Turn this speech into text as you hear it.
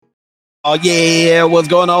Oh, yeah. What's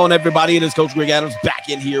going on, everybody? It is Coach Greg Adams back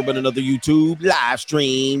in here with another YouTube live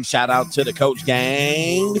stream. Shout out to the Coach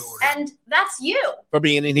Gang. And that's you. For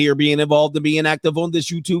being in here, being involved, and being active on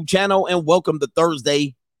this YouTube channel. And welcome to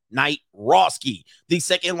Thursday Night Rawski, the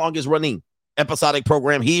second longest running episodic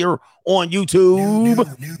program here on YouTube.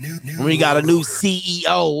 We got a new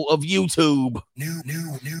CEO of YouTube. New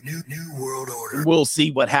world order. We'll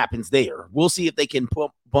see what happens there. We'll see if they can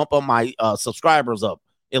bump on my subscribers up.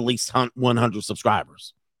 At least 100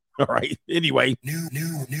 subscribers. All right. Anyway. New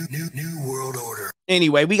world order.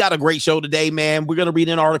 Anyway, we got a great show today, man. We're going to read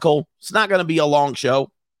an article. It's not going to be a long show.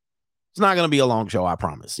 It's not going to be a long show, I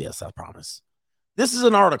promise. Yes, I promise. This is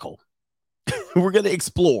an article. We're going to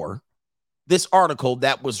explore this article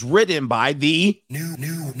that was written by the New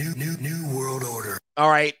world order. All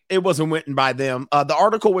right. It wasn't written by them. The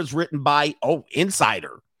article was written by,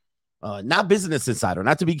 Insider. Not Business Insider,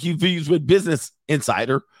 not to be confused with Business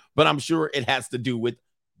Insider, but I'm sure it has to do with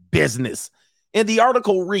business. And the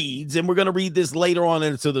article reads, and we're going to read this later on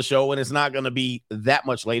into the show, and it's not going to be that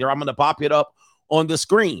much later. I'm going to pop it up on the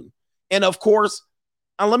screen. And of course,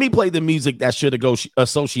 let me play the music that should go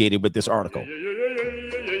associated with this article.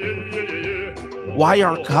 Why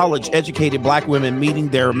aren't college-educated black women meeting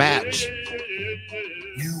their match?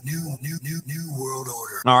 New world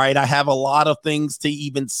order. All right, I have a lot of things to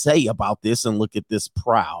even say about this, and look at this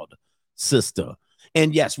proud sister.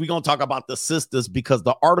 And yes, we're going to talk about the sisters because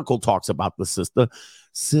the article talks about the sister.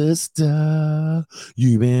 Sister,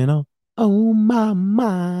 you've been on my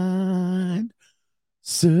mind.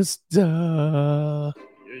 Sister.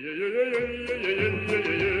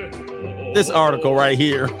 This article right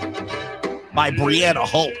here by Brianna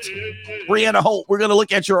Holt. Brianna Holt, we're going to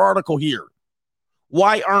look at your article here.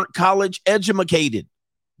 Why aren't college-educated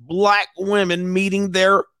black women meeting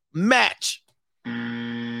their match?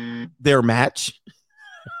 Their match?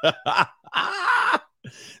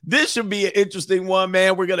 This should be an interesting one,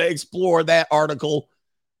 man. We're going to explore that article.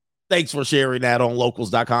 Thanks for sharing that on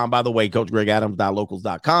locals.com. By the way,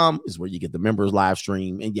 CoachGregAdams.locals.com is where you get the members live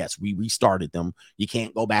stream. And yes, we restarted them. You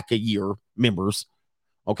can't go back a year, members.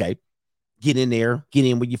 Okay. Get in there, get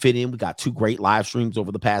in where you fit in. We got 2 great live streams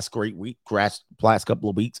over the past couple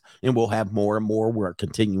of weeks, and we'll have more and more. We're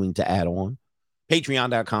continuing to add on.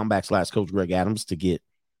 Patreon.com/Coach Greg Adams to get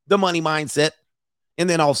the money mindset. And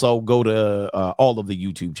then also go to all of the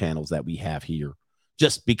YouTube channels that we have here,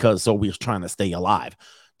 just because so we're trying to stay alive.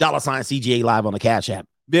 $CGA Live on the Cash App.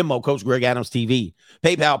 Venmo, Coach Greg Adams TV.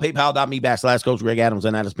 PayPal, paypal.me/Coach Greg Adams.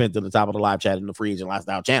 And that is pinned to the top of the live chat in the Free Agent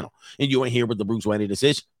Lifestyle channel. And you are here with the Bruce Wayne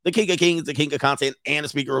decision, the King of Kings, the King of Content, and the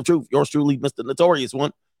Speaker of Truth. Yours truly, Mr. Notorious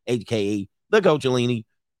One, a.k.a. the Coach Alini,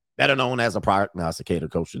 better known as a prognosticator,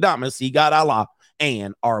 Coach Adamas, he got Allah,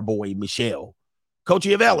 and our boy Michelle. Coach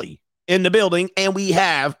Iavelli in the building. And we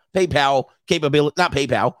have PayPal capability, not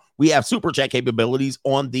PayPal. We have Super Chat capabilities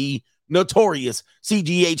on the Notorious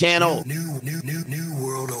CGA channel. New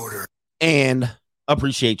world order. And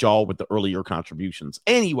appreciate y'all with the earlier contributions.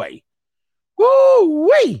 Anyway,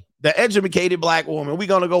 woo-wee, the educated black woman. We're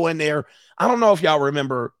going to go in there. I don't know if y'all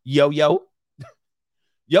remember Yo-Yo.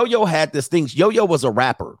 Yo-Yo had this thing. Yo-Yo was a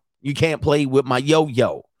rapper. You can't play with my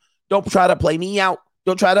yo-yo. Don't try to play me out.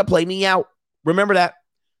 Don't try to play me out. Remember that?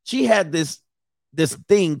 She had this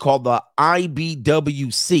thing called the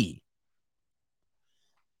IBWC.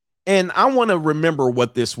 And I want to remember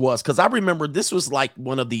what this was, because I remember this was like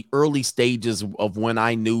one of the early stages of when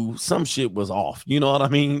I knew some shit was off. You know what I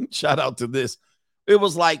mean? Shout out to this. It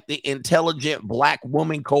was like the Intelligent Black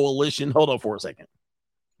Woman Coalition. Hold on for a second.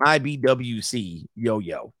 IBWC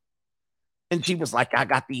Yo-Yo. And she was like, I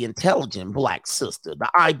got the Intelligent Black Sister,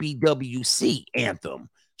 the IBWC anthem.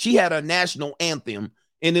 She had a national anthem,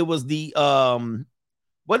 and it was the,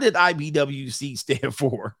 what did IBWC stand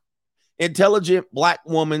for? Intelligent Black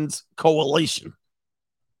Women's Coalition.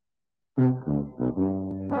 The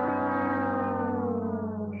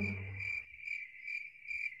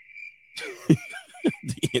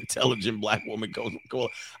Intelligent Black Woman Coalition.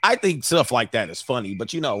 I think stuff like that is funny,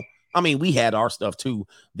 but we had our stuff too.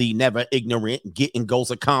 The Never Ignorant, Getting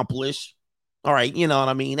Goals Accomplished. All right, you know what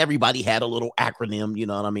I mean? Everybody had a little acronym, you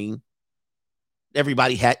know what I mean?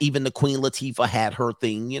 Everybody had, even the Queen Latifah had her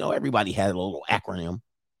thing. Everybody had a little acronym.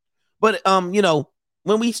 But,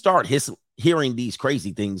 when we start hearing these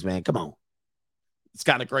crazy things, man, come on. It's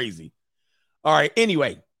kind of crazy. All right.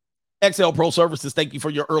 Anyway, XL Pro Services, thank you for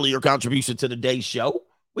your earlier contribution to today's show.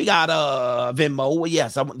 We got Venmo. Well,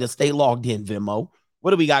 yes, I want to stay logged in, Venmo.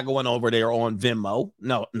 What do we got going over there on Venmo?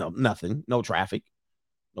 No, nothing. No traffic.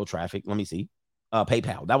 Let me see.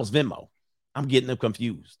 PayPal. That was Venmo. I'm getting them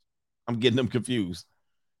confused.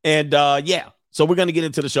 And, yeah. So we're going to get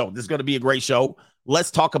into the show. This is going to be a great show.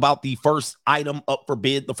 Let's talk about the first item up for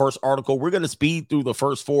bid, the first article. We're going to speed through the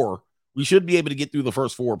first four. We should be able to get through the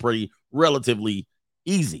first four pretty relatively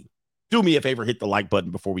easy. Do me a favor, hit the like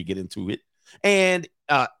button before we get into it. And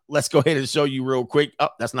let's go ahead and show you real quick. Oh,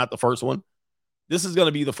 that's not the first one. This is going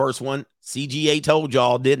to be the first one. CGA told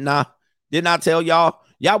y'all, didn't I? Didn't I tell y'all?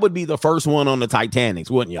 Y'all would be the first one on the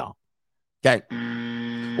Titanics, wouldn't y'all? Okay.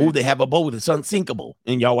 Oh, they have a boat. It's unsinkable.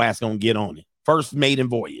 And y'all ass going to get on it. First maiden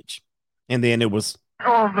voyage. And then it was.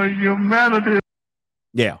 Oh, the humanity.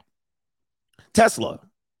 Yeah. Tesla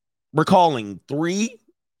recalling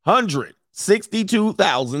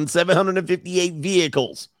 362,758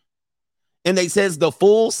 vehicles. And they says the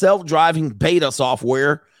full self-driving beta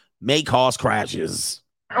software may cause crashes.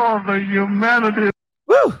 Oh, the humanity.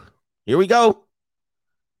 Woo. Here we go.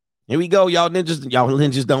 Here we go. Y'all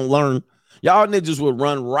ninjas don't learn. Y'all ninjas will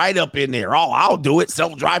run right up in there. Oh, I'll do it.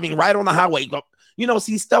 Self-driving right on the highway. You know,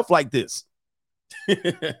 see stuff like this.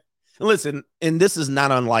 Listen, and this is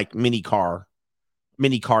not unlike many car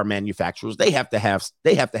manufacturers. They have to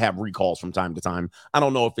have recalls from time to time. I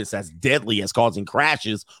don't know if it's as deadly as causing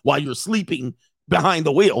crashes while you're sleeping behind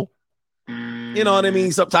the wheel. You know what I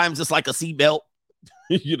mean? Sometimes it's like a seatbelt.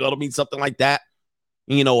 You know what I mean? Something like that.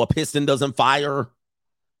 You know, a piston doesn't fire.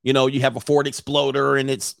 You know, you have a Ford Exploder and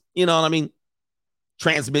it's, you know what I mean?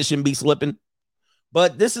 Transmission be slipping.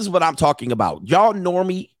 But this is what I'm talking about. Y'all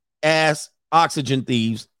normie ass oxygen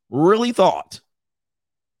thieves really thought.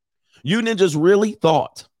 You ninjas really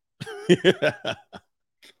thought.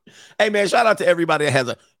 Hey, man, shout out to everybody that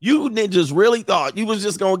has you ninjas really thought you was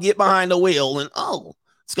just going to get behind the wheel and, oh,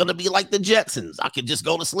 it's going to be like the Jetsons. I could just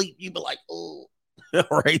go to sleep. You'd be like, oh,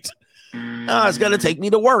 all right. It's going to take me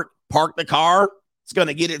to work. Park the car. It's going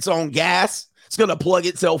to get its own gas. It's going to plug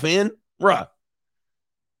itself in. Bruh.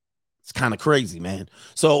 It's kind of crazy, man.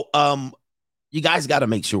 So, you guys got to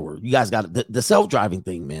make sure. You guys got the self-driving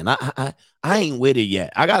thing, man. I ain't with it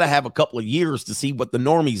yet. I got to have a couple of years to see what the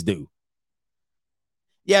normies do.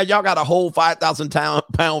 Yeah, y'all got a whole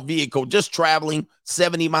 5,000-pound vehicle just traveling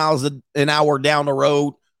 70 miles an hour down the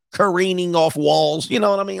road, careening off walls. You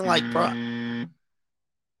know what I mean? Like, bro.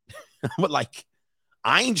 But like,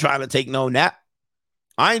 I ain't trying to take no nap.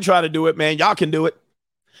 I ain't trying to do it, man. Y'all can do it.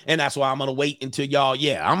 And that's why I'm going to wait until y'all,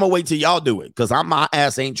 I'm going to wait till y'all do it. Because my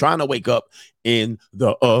ass ain't trying to wake up in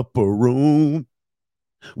the upper room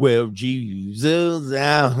where Jesus.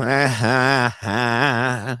 All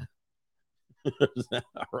right.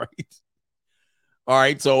 All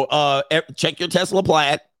right. So check your Tesla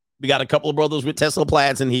Plaid. We got a couple of brothers with Tesla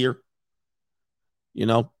Plaids in here. You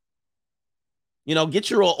know, get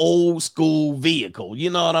your old school vehicle. You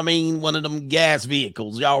know what I mean? One of them gas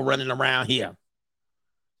vehicles. Y'all running around here.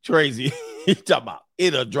 Crazy. You talking about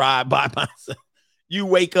it'll drive by myself. You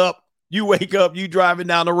wake up, you driving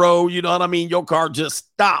down the road, you know what I mean? Your car just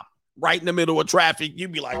stopped right in the middle of traffic. You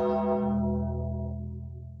be like,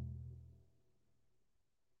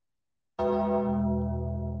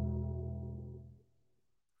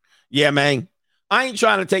 yeah, man. I ain't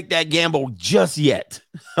trying to take that gamble just yet.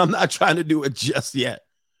 I'm not trying to do it just yet.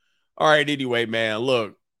 All right, anyway, man,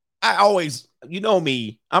 look. I always, you know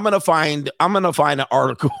me, I'm gonna find an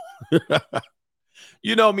article.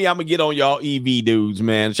 You know me, I'm gonna get on y'all EV dudes,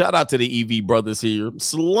 man. Shout out to the EV brothers here.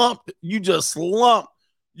 Slumped, you just slumped.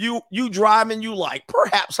 You driving, you like,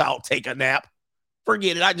 perhaps I'll take a nap.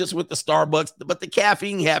 Forget it. I just went to Starbucks, but the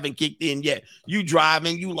caffeine haven't kicked in yet. You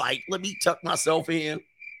driving, you like, let me tuck myself in.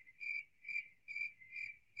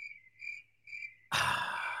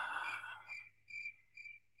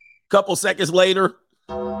 Couple seconds later.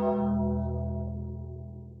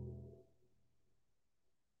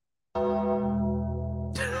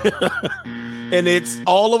 And it's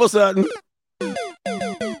all of a sudden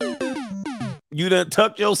you done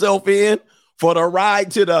tucked yourself in for the ride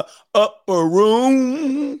to the upper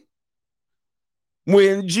room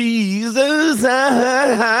when Jesus. All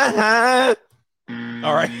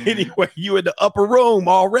right. Anyway, you in the upper room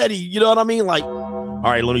already. You know what I mean? Like, all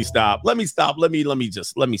right, let me stop. Let me stop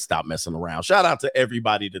messing around. Shout out to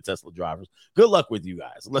everybody, the Tesla drivers. Good luck with you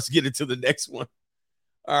guys. Let's get into the next one.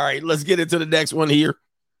 All right, let's get into the next one here.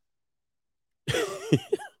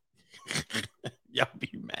 Y'all be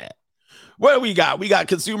mad. What do we got? We got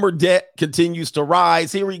consumer debt continues to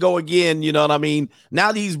rise. Here we go again. You know what I mean?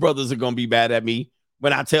 Now these brothers are going to be mad at me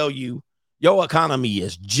when I tell you your economy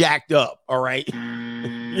is jacked up. All right.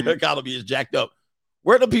 Your economy is jacked up.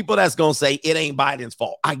 We're the people that's going to say it ain't Biden's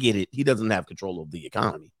fault. I get it. He doesn't have control of the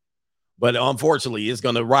economy. But unfortunately, it's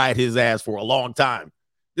going to ride his ass for a long time.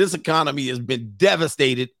 This economy has been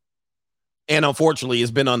devastated. And unfortunately,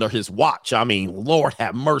 it's been under his watch. I mean, Lord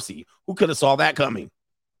have mercy. Who could have saw that coming?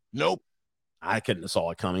 Nope. I couldn't have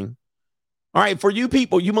saw it coming. All right, for you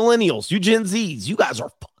people, you millennials, you Gen Zs, you guys are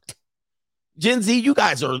fucked. Gen Z, you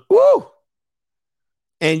guys are, woo.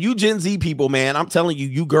 And you Gen Z people, man, I'm telling you,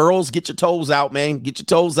 you girls, get your toes out, man. Get your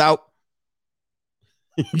toes out.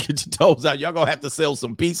 Get your toes out. Y'all gonna have to sell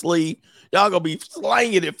some peace leave. Y'all gonna be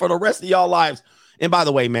slanging it for the rest of y'all lives. And by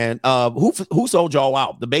the way, man, who sold y'all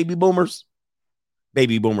out? The baby boomers?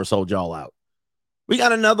 Baby boomers sold y'all out. We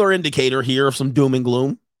got another indicator here of some doom and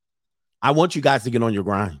gloom. I want you guys to get on your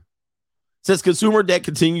grind. Since consumer debt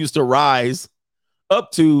continues to rise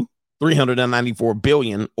up to $394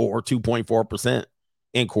 billion or 2.4%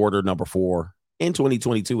 in quarter number 4 in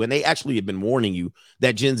 2022. And they actually have been warning you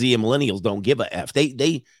that Gen Z and millennials don't give a F.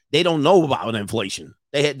 They don't know about inflation.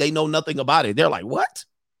 They know nothing about it. They're like, what?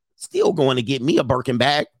 Still going to get me a Birkin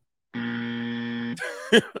bag.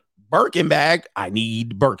 Birkin bag. I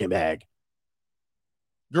need Birkin bag.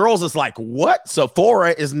 Girls is like, what?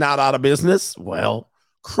 Sephora is not out of business. Well,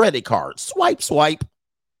 credit card. Swipe, swipe.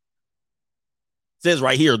 Says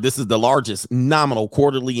right here, this is the largest nominal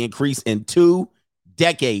quarterly increase in 2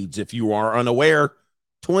 decades. If you are unaware,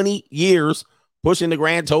 20 years, pushing the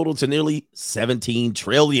grand total to nearly 17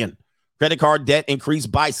 trillion. Credit card debt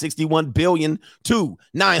increased by 61 billion to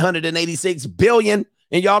 986 billion.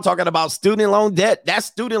 And y'all talking about student loan debt? That's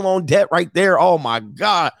student loan debt right there. Oh my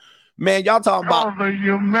God, man, y'all talking about the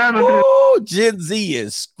humanity. Oh, Gen Z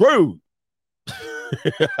is screwed.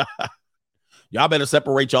 Y'all better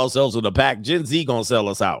separate yourselves from the pack. Gen Z gonna sell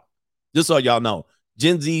us out. Just so y'all know,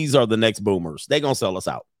 Gen Zs are the next boomers. They gonna sell us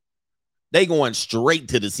out. They going straight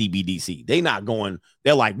to the CBDC. They not going.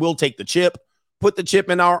 They're like, we'll take the chip, put the chip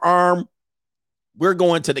in our arm. We're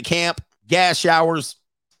going to the camp, gas showers,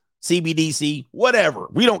 CBDC, whatever.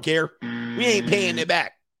 We don't care. We ain't paying it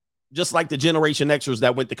back. Just like the Generation Xers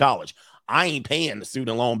that went to college. I ain't paying the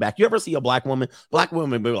student loan back. You ever see a black woman? Black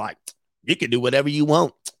women be like, you can do whatever you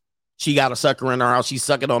want. She got a sucker in her house. She's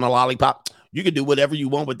sucking on a lollipop. You can do whatever you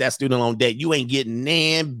want with that student loan debt. You ain't getting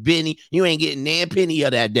nan penny. You ain't getting nan penny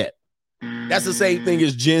of that debt. That's the same thing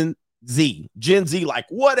as Gen Z. Gen Z, like,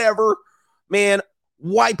 whatever, man,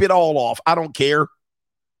 wipe it all off. I don't care.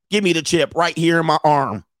 Give me the chip right here in my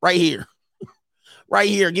arm. Right here. Right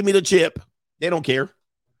here. Give me the chip. They don't care.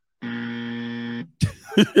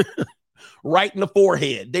 Right in the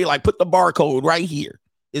forehead. They like, put the barcode right here.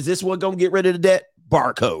 Is this what gonna get rid of the debt?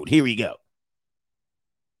 Barcode. Here we go.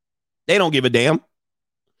 They don't give a damn.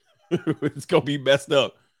 It's gonna be messed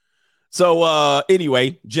up. So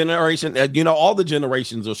anyway, generation, all the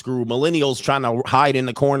generations are screwed. Millennials trying to hide in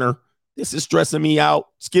the corner. This is stressing me out.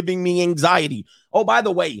 It's giving me anxiety. Oh, by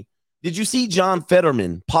the way, did you see John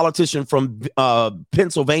Fetterman, politician from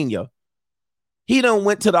Pennsylvania? He done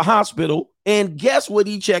went to the hospital, and guess what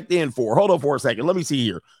he checked in for? Hold on for a second. Let me see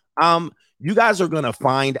here. You guys are gonna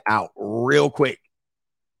find out real quick.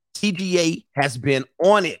 TGA has been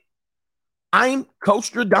on it. I'm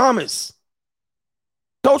Coach Stradamus.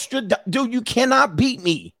 Dude, you cannot beat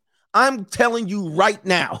me. I'm telling you right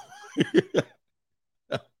now.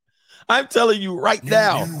 I'm telling you right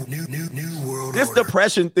now. New world This order.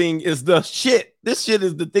 depression thing is the shit. This shit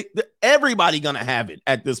is the thing. Everybody gonna have it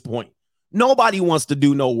at this point. Nobody wants to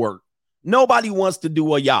do no work. Nobody wants to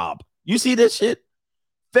do a job. You see this shit?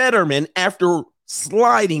 Fetterman, after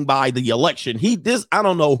sliding by the election, I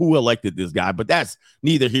don't know who elected this guy, but that's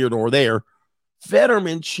neither here nor there.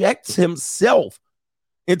 Fetterman checks himself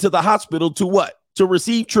into the hospital to what? To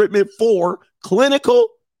receive treatment for clinical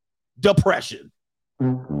depression.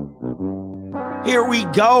 Here we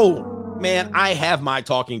go. Man, I have my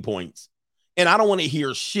talking points. And I don't want to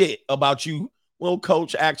hear shit about you. Well,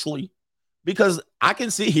 coach, actually, because I can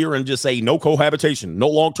sit here and just say no cohabitation, no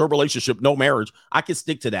long-term relationship, no marriage. I can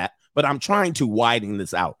stick to that, but I'm trying to widen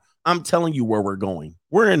this out. I'm telling you where we're going.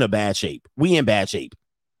 We're in a bad shape. We in bad shape.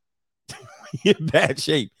 In bad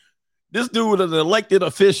shape. This dude is an elected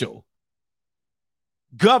official,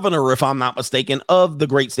 governor, if I'm not mistaken, of the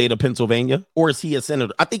great state of Pennsylvania. Or is he a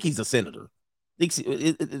senator? I think he's a senator.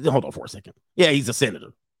 Hold on for a second. Yeah, he's a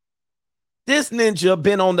senator. This ninja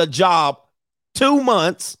been on the job 2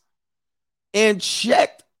 months and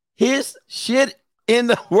checked his shit in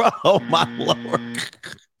the oh my Lord.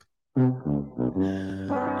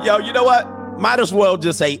 Yo, you know what? Might as well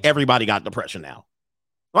just say everybody got depression now.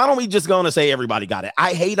 Why don't we just go and say everybody got it?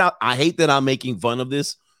 I hate that I'm making fun of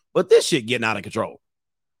this, but this shit getting out of control.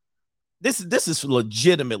 This is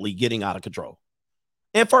legitimately getting out of control.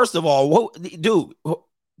 And first of all, dude,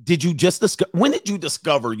 did you just when did you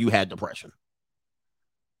discover you had depression?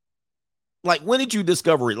 Like, when did you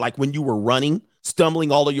discover it? Like when you were running?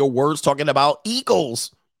 stumbling all of your words talking about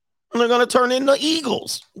Eagles. And they're going to turn into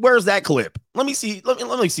Eagles. Where's that clip? Let me see. Let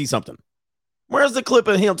me see something. Where's the clip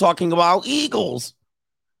of him talking about Eagles?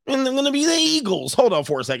 And they're going to be the Eagles. Hold on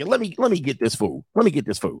for a second. Let me get this food. Let me get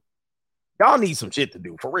this food. Y'all need some shit to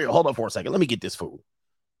do. For real. Hold on for a second. Let me get this food.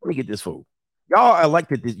 Let me get this food. Y'all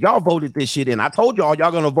elected this. Y'all voted this shit in. I told y'all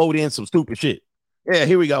going to vote in some stupid shit. Yeah,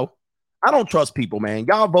 here we go. I don't trust people, man.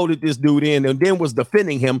 Y'all voted this dude in and then was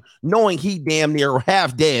defending him, knowing he damn near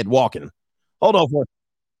half dead walking. Hold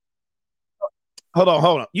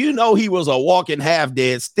on. You know he was a walking half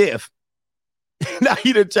dead stiff. Now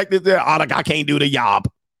he done checked this there. Oh, like, I can't do the job.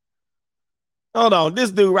 Hold on.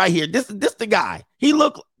 This dude right here. This the guy. He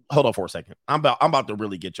looked. Hold on for a second. I'm about to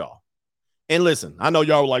really get y'all. And listen, I know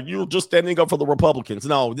y'all were like, you're just standing up for the Republicans.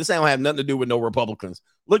 No, this ain't have nothing to do with no Republicans.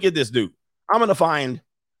 Look at this dude. Hold on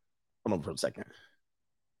for a second.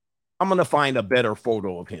 I'm going to find a better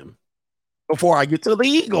photo of him before I get to the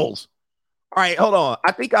Eagles. All right, hold on.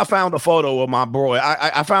 I think I found a photo of my boy.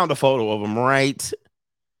 I found a photo of him, right?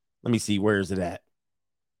 Let me see. Where is it at?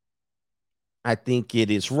 I think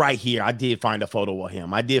it is right here. I did find a photo of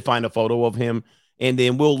him. And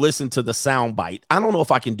then we'll listen to the sound bite. I don't know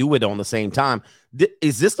if I can do it on the same time.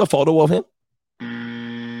 Is this the photo of him?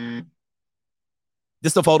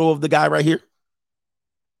 This the photo of the guy right here?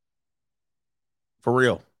 For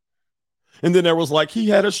real. And then there was like, he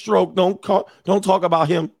had a stroke. Don't talk about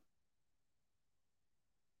him.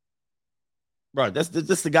 Bro, that's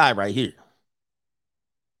the guy right here.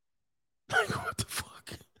 What the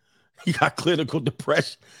fuck? He got clinical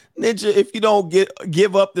depression. Ninja, if you don't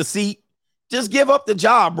give up the seat, just give up the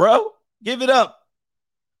job, bro. Give it up.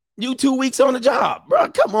 You 2 weeks on the job, bro.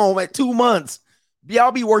 Come on, man. 2 months.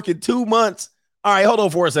 Y'all be working 2 months. All right, hold on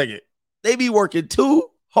for a second. They be working 2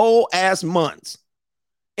 whole ass months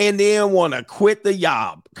and then want to quit the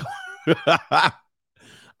job.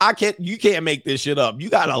 You can't make this shit up. You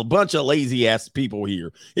got a bunch of lazy ass people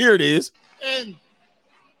here. Here it is. And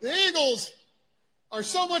the Eagles are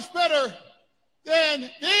so much better than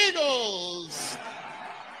the Eagles.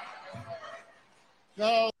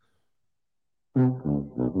 No.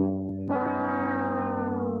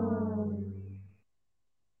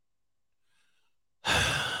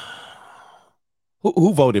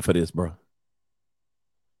 Who voted for this, bro?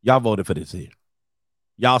 Y'all voted for this here.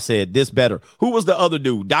 Y'all said this better. Who was the other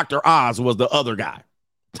dude? Dr. Oz was the other guy.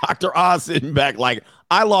 Dr. Oz sitting back like,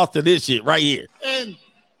 I lost to this shit right here. And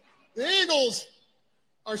the Eagles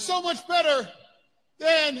are so much better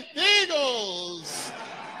than the Eagles.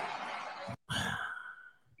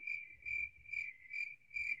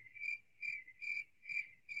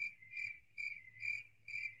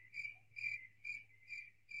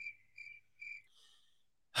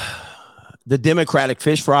 The Democratic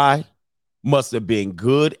fish fry must have been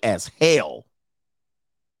good as hell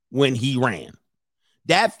when he ran.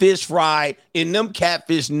 That fish fry and them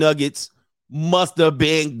catfish nuggets must have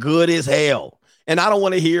been good as hell. And I don't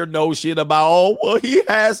want to hear no shit about, oh, well, he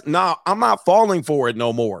has. No, I'm not falling for it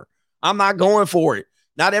no more. I'm not going for it.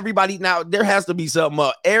 Not everybody. Now, there has to be something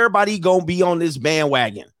up. Everybody going to be on this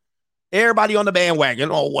bandwagon. Everybody on the bandwagon.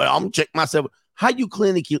 Oh, well, I'm going to check myself. How you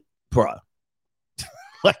clinically, bruh?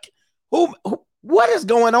 Like, what is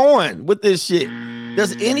going on with this shit?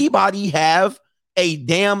 Does anybody have a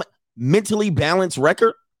damn mentally balanced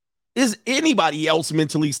record? Is anybody else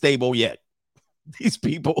mentally stable yet? These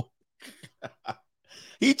people.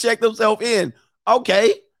 He checked himself in.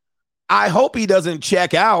 Okay. I hope he doesn't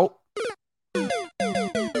check out.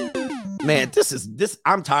 Man,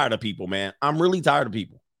 I'm tired of people, man. I'm really tired of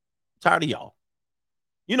people. Tired of y'all.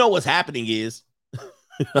 You know what's happening is,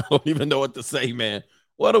 I don't even know what to say, man.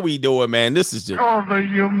 What are we doing, man? This is just. Oh, the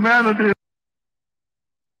humanity.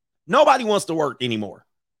 Nobody wants to work anymore.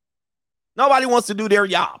 Nobody wants to do their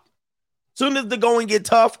job. Soon as the going get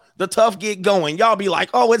tough, the tough get going. Y'all be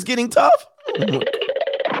like, oh, it's getting tough?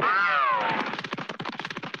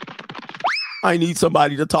 I need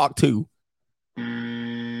somebody to talk to.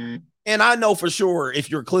 And I know for sure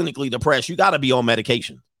if you're clinically depressed, you got to be on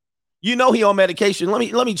medication. You know he on medication. Let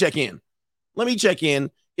me check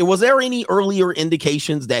in. Was there any earlier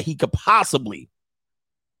indications that he could possibly,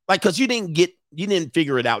 like, because you didn't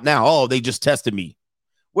figure it out now. Oh, they just tested me.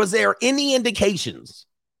 Was there any indications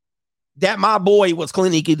that my boy was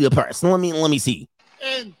clinically depressed? Let me see.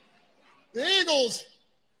 And the Eagles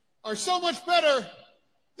are so much better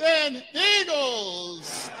than the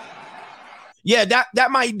Eagles. Yeah, that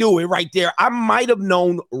might do it right there. I might have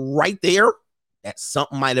known right there that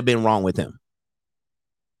something might have been wrong with him.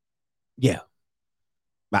 Yeah.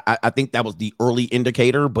 I think that was the early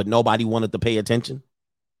indicator, but nobody wanted to pay attention.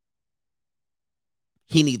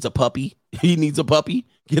 He needs a puppy. He needs a puppy.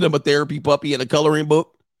 Get him a therapy puppy and a coloring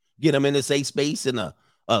book. Get him in a safe space in a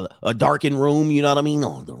darkened room. You know what I mean?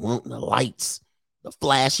 Oh, the lights, the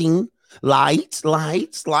flashing lights.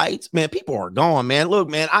 Man, people are gone, man. Look,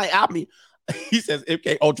 man, I mean, he says,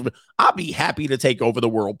 MK Ultra, I'll be happy to take over the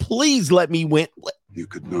world. Please let me win. You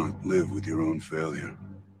could not live with your own failure.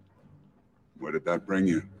 Where did that bring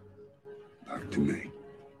you? Back to me.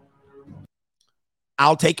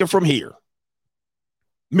 I'll take it from here.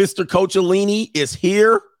 Mr. Coachellini is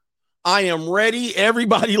here. I am ready.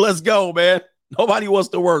 Everybody, let's go, man. Nobody wants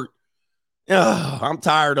to work. I'm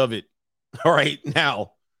tired of it. All right,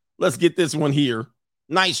 now, let's get this one here.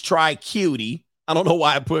 Nice try, Cutie. I don't know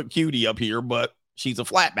why I put Cutie up here, but she's a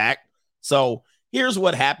flatback. So here's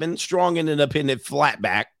what happened. Strong and independent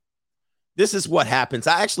flatback. This is what happens.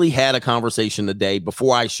 I actually had a conversation today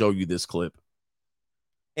before I show you this clip.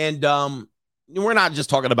 And we're not just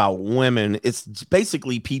talking about women. It's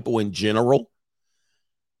basically people in general.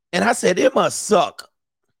 And I said, it must suck.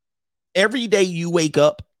 Every day you wake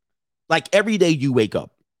up,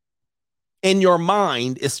 and your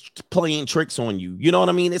mind is playing tricks on you. You know what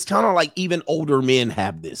I mean? It's kind of like even older men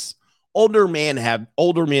have this. Older men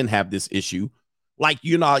have this issue. Like,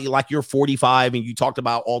 you know, like you're 45 and you talked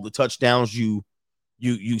about all the touchdowns you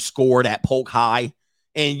scored at Polk High.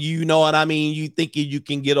 And you know what I mean? You thinking you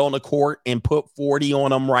can get on the court and put 40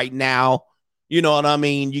 on them right now. You know what I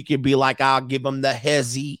mean? You could be like, I'll give them the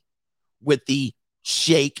hezzy with the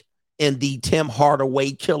shake and the Tim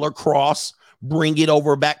Hardaway killer cross. Bring it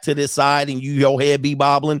over back to this side and your head be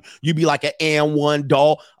bobbling. You be like an and one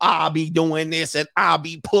doll. I'll be doing this and I'll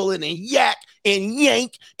be pulling and yak and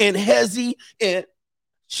yank and hezzy and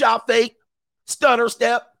shot fake, stunner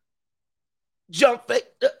step, jump fake,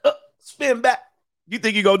 spin back. You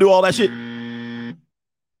think you're going to do all that shit?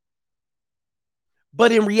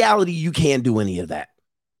 But in reality, you can't do any of that.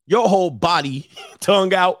 Your whole body,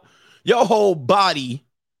 tongue out, your whole body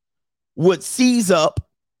would seize up.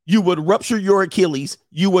 You would rupture your Achilles.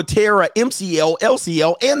 You would tear a MCL,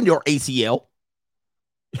 LCL, and your ACL.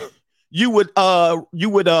 You would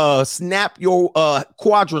snap your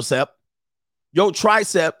quadricep, your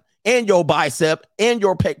tricep, and your bicep, and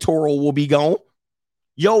your pectoral will be gone.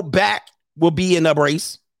 Your back will be in a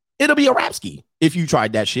brace. It'll be a rap ski if you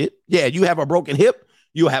tried that shit. Yeah, you have a broken hip.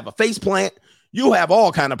 You have a face plant. You have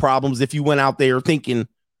all kind of problems if you went out there thinking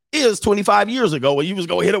it was 25 years ago and you was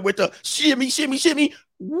going to hit it with the shimmy, shimmy, shimmy,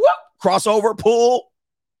 whoop, crossover, pull,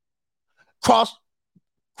 cross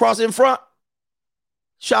in front,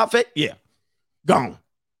 shot fake. Yeah, gone.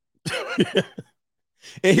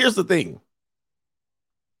 And here's the thing.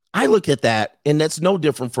 I look at that, and that's no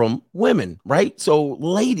different from women, right? So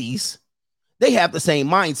ladies, they have the same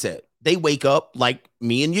mindset. They wake up like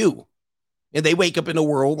me and you, and they wake up in the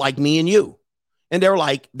world like me and you. And they're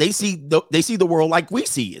like, they see the world like we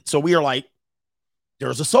see it. So we are like,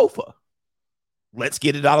 there's a sofa. Let's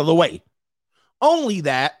get it out of the way. Only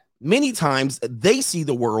that many times they see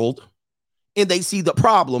the world and they see the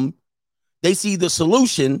problem. They see the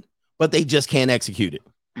solution, but they just can't execute it.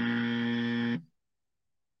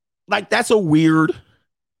 Like, that's a weird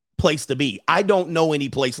place to be. I don't know any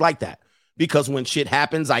place like that, because when shit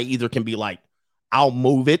happens, I either can be like, I'll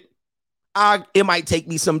move it. It might take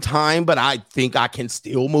me some time, but I think I can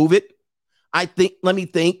still move it. Let me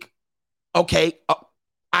think. Okay,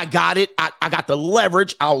 I got it. I got the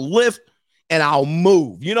leverage. I'll lift and I'll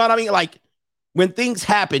move. You know what I mean? Like, when things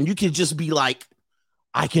happen, you can just be like,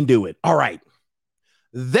 I can do it. All right.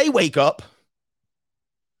 They wake up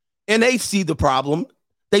and they see the problem.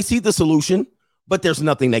 They see the solution, but there's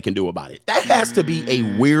nothing they can do about it. That has to be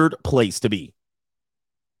a weird place to be.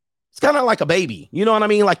 It's kind of like a baby. You know what I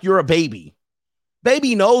mean? Like, you're a baby.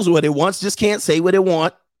 Baby knows what it wants, just can't say what it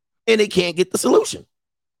wants, and it can't get the solution.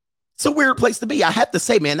 It's a weird place to be. I have to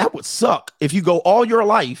say, man, that would suck if you go all your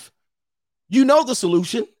life, you know the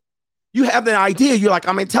solution, you have the idea, you're like,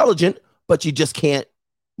 I'm intelligent, but you just can't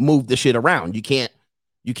move the shit around. You can't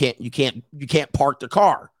park the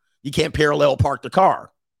car. You can't parallel park the car.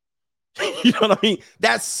 You know what I mean?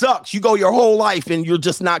 That sucks. You go your whole life and you're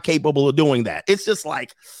just not capable of doing that. It's just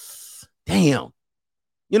like, damn.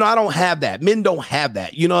 You know, I don't have that. Men don't have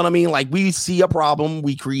that. You know what I mean? Like, we see a problem,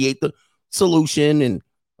 we create the solution, and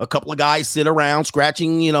a couple of guys sit around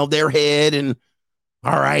scratching, you know, their head and,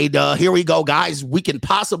 all right, here we go, guys. We can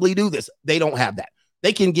possibly do this. They don't have that.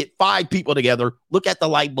 They can get 5 people together, look at the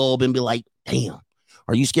light bulb and be like, damn.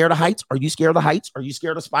 Are you scared of heights? Are you scared of the heights? Are you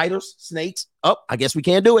scared of spiders, snakes? Oh, I guess we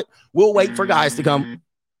can't do it. We'll wait for guys to come.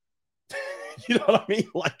 You know what I mean?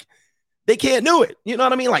 Like, they can't do it. You know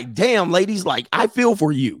what I mean? Like, damn, ladies, like, I feel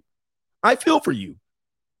for you. I feel for you.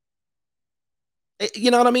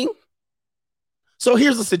 You know what I mean? So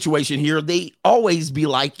here's the situation here. They always be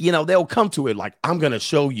like, they'll come to it like, I'm going to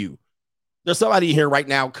show you. There's somebody here right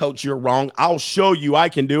now, coach, you're wrong. I'll show you I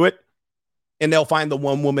can do it. And they'll find the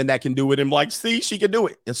one woman that can do it and like, see, she can do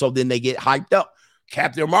it. And so then they get hyped up.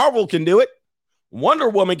 Captain Marvel can do it. Wonder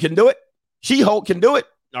Woman can do it. She-Hulk can do it.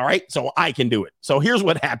 All right, so I can do it. So here's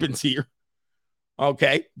what happens here.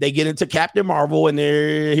 Okay, they get into Captain Marvel, and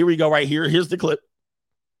here we go right here. Here's the clip.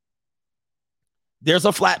 There's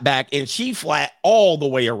a flat back, and she flat all the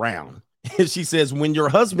way around. And she says, when your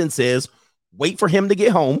husband says, wait for him to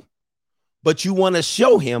get home, but you want to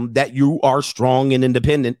show him that you are strong and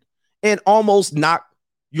independent and almost knock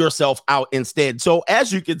yourself out instead. So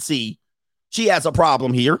as you can see, she has a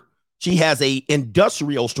problem here. She has a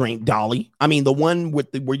industrial strength dolly. I mean, the one with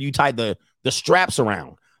where you tie the straps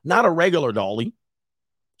around, not a regular dolly.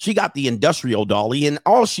 She got the industrial dolly, and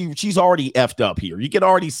she's already effed up here. You can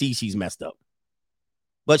already see she's messed up.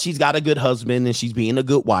 But she's got a good husband, and she's being a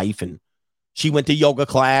good wife, and she went to yoga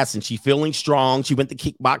class, and she's feeling strong. She went to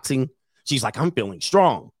kickboxing. She's like, I'm feeling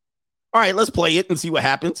strong. All right, let's play it and see what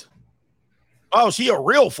happens. Oh, she a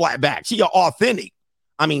real flat back. She a authentic.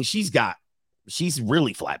 I mean, she's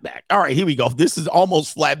really flat back. All right, here we go. This is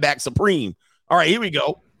almost flat back supreme. All right, here we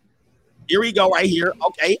go. Here we go right here.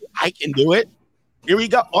 Okay, I can do it. Here we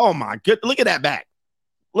go. Oh, my good. Look at that back.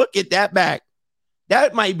 Look at that back.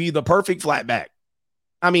 That might be the perfect flat back.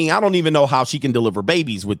 I mean, I don't even know how she can deliver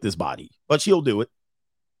babies with this body, but she'll do it.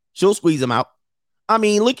 She'll squeeze them out. I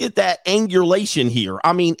mean, look at that angulation here.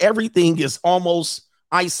 I mean, everything is almost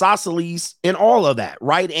isosceles in all of that.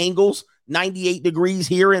 Right angles, 98 degrees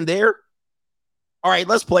here and there. All right,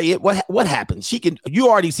 let's play it. What happens? You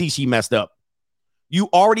already see she messed up. You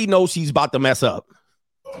already know she's about to mess up.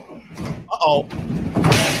 Uh-oh.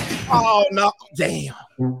 Oh, no. Damn.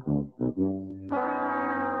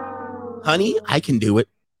 Honey, I can do it.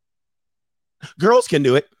 Girls can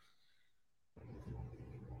do it.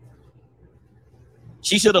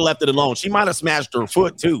 She should have left it alone. She might have smashed her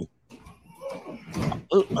foot, too.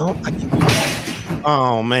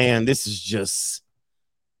 Oh, man, this is just...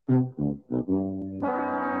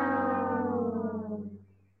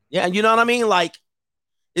 Yeah, you know what I mean? Like,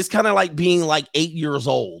 it's kind of like being like 8 years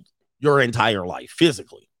old your entire life,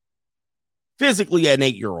 physically. Physically, an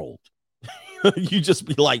 8-year-old. You just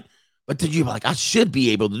be like, but did you be like, I should be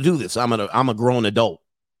able to do this. I'm a grown adult.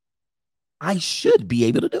 I should be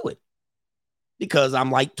able to do it. Because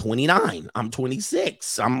I'm like 29. I'm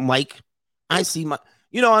 26. I'm like, I see my,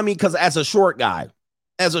 you know what I mean? Because as a short guy,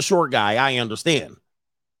 I understand.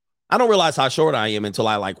 I don't realize how short I am until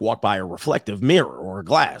I like walk by a reflective mirror or a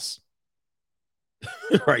glass.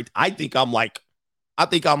 Right. I think I'm like,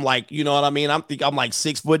 you know what I mean? I think I'm like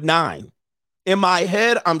 6'9". In my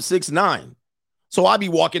head, I'm 6'9". So I'll be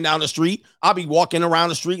walking down the street. I'll be walking around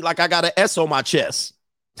the street like I got an S on my chest.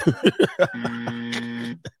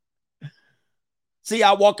 See,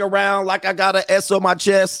 I walk around like I got an S on my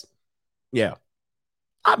chest. Yeah.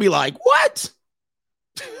 I'll be like, what?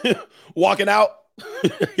 Walking out.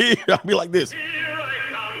 I'll be like this.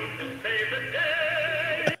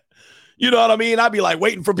 You know what I mean? I'll be like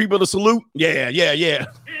waiting for people to salute. Yeah.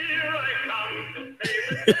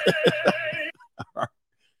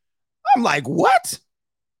 I'm like, what?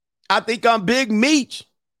 I think I'm Big Meech.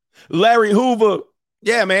 Larry Hoover.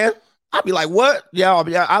 Yeah, man. I'd be like, what? Yeah,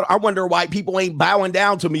 I wonder why people ain't bowing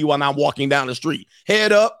down to me when I'm walking down the street.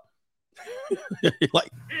 Head up.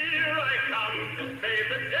 Like,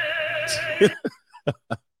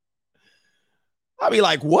 I'd be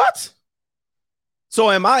like, what? So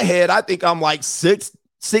in my head, I think I'm like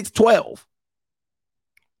 6'12".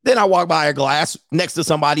 Then I walk by a glass next to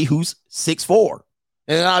somebody who's 6'4".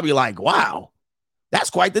 And I'll be like, wow, that's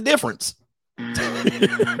quite the difference.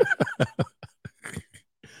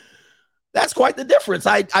 That's quite the difference.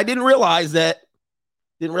 I didn't realize that.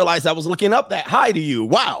 Didn't realize I was looking up that high to you.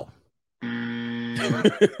 Wow.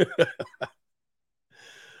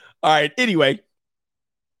 All right. Anyway.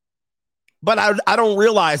 But I don't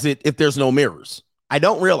realize it if there's no mirrors. I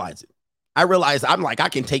don't realize it. I realize I'm like, I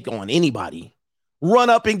can take on anybody. Run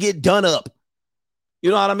up and get done up. You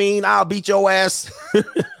know what I mean? I'll beat your ass.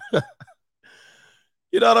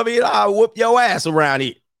 You know what I mean? I'll whoop your ass around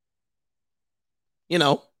here. You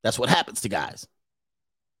know, that's what happens to guys.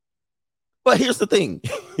 But here's the thing.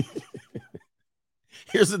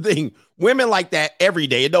 Here's the thing. Women like that every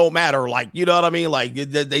day. It don't matter. Like, you know what I mean? Like,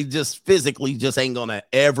 they just physically just ain't going to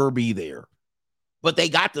ever be there. But they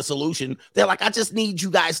got the solution. They're like, I just need you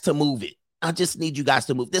guys to move it. I just need you guys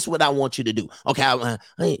to move. This is what I want you to do. Okay.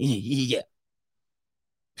 Yeah.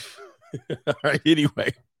 All right.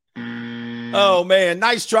 Anyway. Oh, man.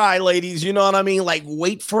 Nice try, ladies. You know what I mean? Like,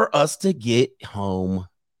 wait for us to get home.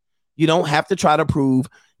 You don't have to try to prove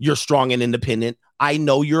you're strong and independent. I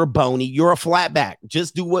know you're bony. You're a flatback.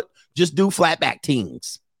 Just do flatback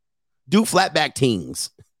teams. Do flatback teams.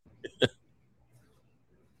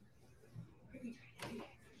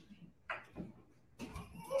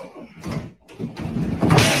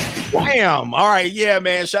 Wham. All right. Yeah,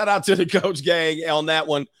 man. Shout out to the coach gang on that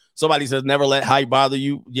one. Somebody says, never let height bother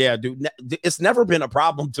you. Yeah, dude. It's never been a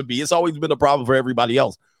problem to me. It's always been a problem for everybody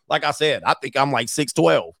else. Like I said, I think I'm like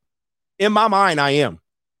 6'12". In my mind, I am.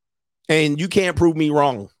 And you can't prove me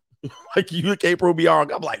wrong. Like, you can't prove me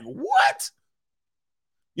wrong. I'm like, what?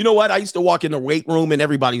 You know what? I used to walk in the weight room and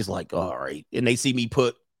everybody's like, all right. And they see me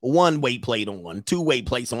put one weight plate on, 2 weight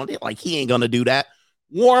plates on. They're like, he ain't going to do that.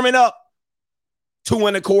 Warming up. 2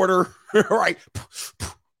 1/4. Right.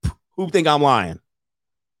 Who think I'm lying?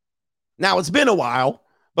 Now, it's been a while,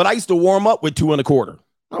 but I used to warm up with 2 1/4.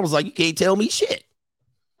 I was like, you can't tell me shit.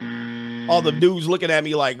 All the dudes looking at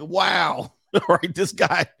me like, wow. Right. This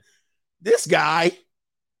guy,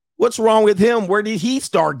 what's wrong with him? Where did he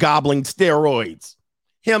start gobbling steroids?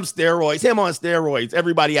 Him on steroids.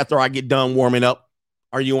 Everybody, after I get done warming up,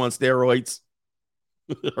 are you on steroids?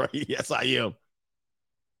 Right. Yes, I am.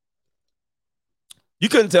 You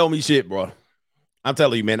couldn't tell me shit, bro. I'm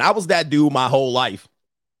telling you, man, I was that dude my whole life.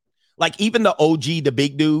 Like, even the OG, the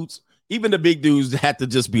big dudes had to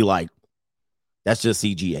just be like, that's just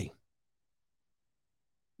CGA.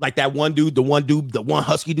 Like that one dude, the one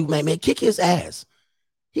husky dude, man, kick his ass.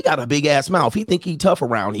 He got a big ass mouth. He think he tough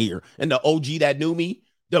around here. And the OG that knew me,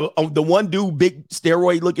 the one dude, big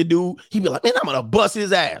steroid looking dude, he'd be like, man, I'm going to bust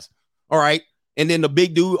his ass. All right. And then the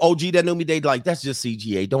big dude, OG that knew me, they'd like, that's just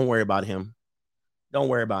CGA. Don't worry about him. Don't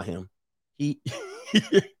worry about him. He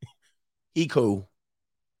cool.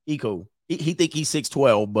 He cool. He think he's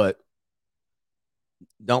 6'12", but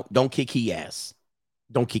don't kick he ass.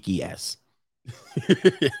 Don't kick he ass.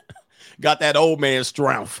 Got that old man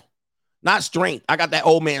strength. Not strength. I got that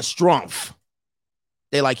old man strength.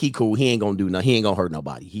 They like, he cool. He ain't gonna do nothing. He ain't gonna hurt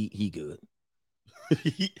nobody. He good.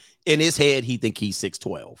 In his head, he think he's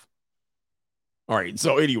 6'12". All right.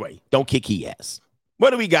 So anyway, don't kick he ass. What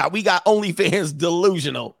do we got? We got OnlyFans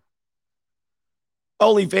delusional.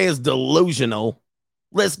 OnlyFans delusional.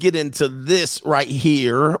 Let's get into this right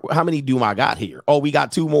here. How many do I got here? Oh, we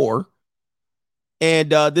got 2 more. And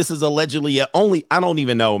this is allegedly I don't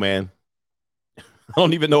even know, man. I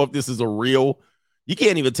don't even know if this is a real. You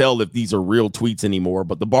can't even tell if these are real tweets anymore,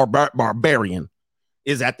 but the barbarian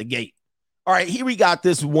is at the gate. All right, here we got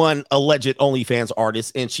this one alleged OnlyFans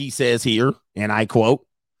artist, and she says here, and I quote,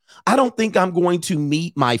 I don't think I'm going to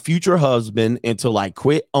meet my future husband until I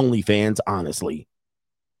quit OnlyFans, honestly.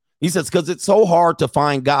 He says, because it's so hard to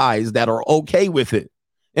find guys that are okay with it.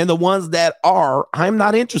 And the ones that are, I'm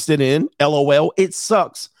not interested in. LOL, it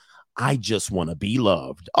sucks. I just want to be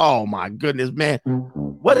loved. Oh, my goodness, man.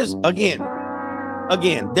 What is, again,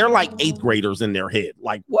 they're like 8th graders in their head.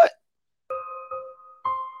 Like, what?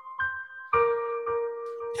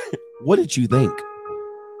 What did you think?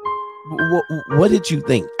 What did you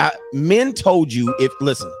think? Men told you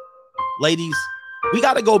listen, ladies, we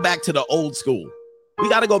got to go back to the old school.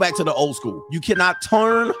 You cannot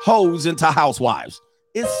turn hoes into housewives.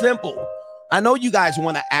 It's simple. I know you guys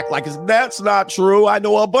want to act like that's not true. I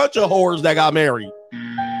know a bunch of whores that got married.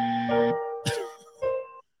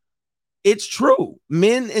 It's true.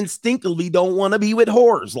 Men instinctively don't want to be with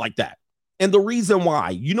whores like that. And the reason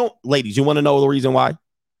why, ladies, you want to know the reason why?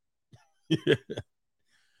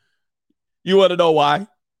 You want to know why?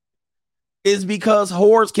 Is because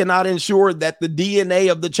whores cannot ensure that the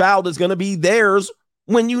DNA of the child is going to be theirs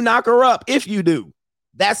when you knock her up, if you do.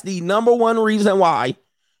 That's the number one reason why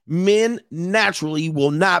men naturally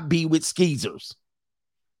will not be with skeezers.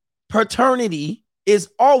 Paternity is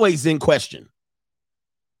always in question.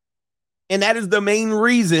 And that is the main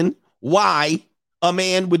reason why a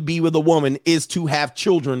man would be with a woman, is to have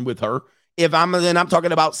children with her. I'm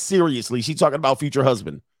talking about seriously, she's talking about future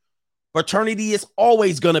husband. Paternity is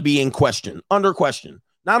always going to be in question, under question.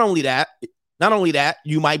 Not only that,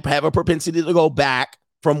 you might have a propensity to go back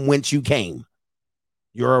from whence you came.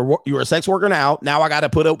 You're a sex worker now. Now I got to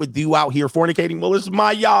put up with you out here fornicating. Well, it's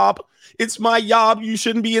my job. It's my job. You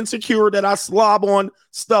shouldn't be insecure that I slob on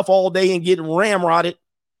stuff all day and get ramrodded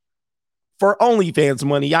for OnlyFans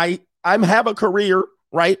money. I have a career,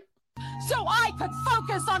 right? So I could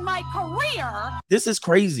focus on my career. This is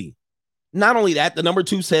crazy. Not only that, the number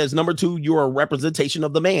 2 says, you're a representation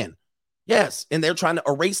of the man. Yes. And they're trying to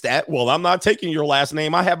erase that. Well, I'm not taking your last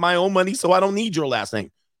name. I have my own money, so I don't need your last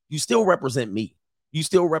name. You still represent me. You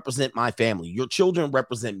still represent my family. Your children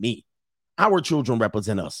represent me. Our children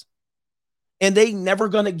represent us. And they never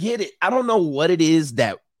going to get it. I don't know what it is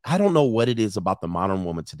about the modern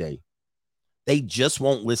woman today. They just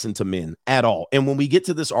won't listen to men at all. And when we get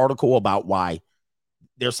to this article about why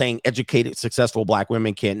they're saying educated, successful black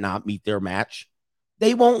women cannot meet their match,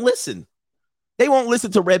 they won't listen. They won't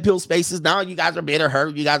listen to red pill spaces. Now you guys are bitter,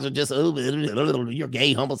 hurt. You guys are just, you're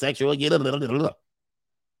gay, homosexual.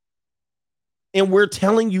 And we're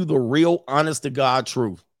telling you the real, honest to God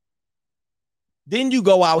truth. Then you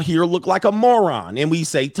go out here, look like a moron, and we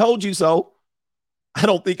say, told you so. I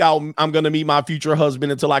don't think I'm going to meet my future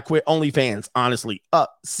husband until I quit OnlyFans, honestly.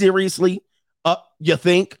 Seriously? You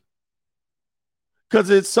think? Because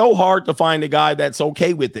it's so hard to find a guy that's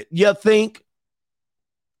okay with it. You think?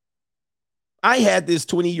 I had this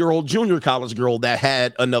 20-year-old junior college girl that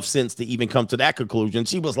had enough sense to even come to that conclusion.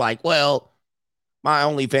 She was like, well, my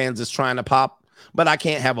OnlyFans is trying to pop, but I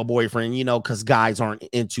can't have a boyfriend, because guys aren't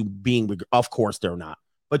into being with. Of course they're not.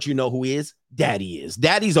 But you know who is? Daddy is.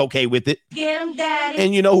 Daddy's okay with it. Get him, Daddy.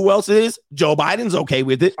 And you know who else is? Joe Biden's okay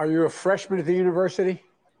with it. Are you a freshman at the university?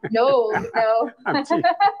 No.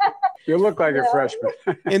 You look like a freshman.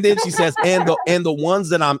 And then she says, and the ones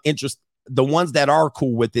that I'm interested, the ones that are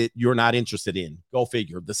cool with it, you're not interested in. Go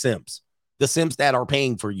figure. The simps that are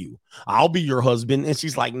paying for you. I'll be your husband. And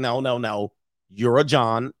she's like, no. You're a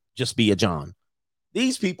John. Just be a John.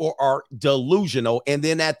 These people are delusional. And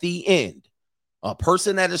then at the end, a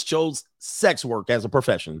person that has chose sex work as a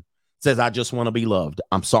profession says, I just want to be loved.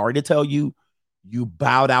 I'm sorry to tell you, you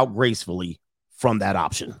bowed out gracefully from that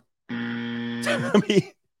option. I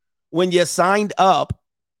mean, when you signed up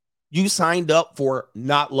for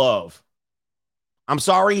not love. I'm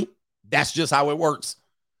sorry. That's just how it works.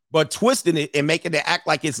 But twisting it and making it act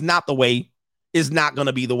like it's not the way is not going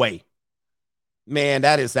to be the way. Man,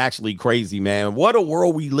 that is actually crazy, man. What a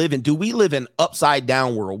world we live in. Do we live in upside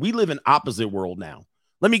down world? We live in opposite world now.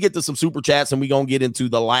 Let me get to some super chats and we're going to get into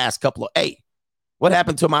the last couple of, hey, what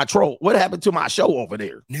happened to my troll? What happened to my show over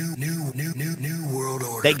there? New world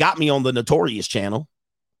order. They got me on the Notorious channel.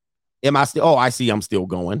 Am I still? Oh, I see. I'm still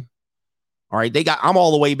going. All right. I'm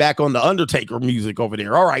all the way back on the Undertaker music over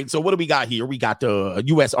there. All right. So what do we got here? We got the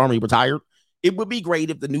U.S. Army retired. It would be great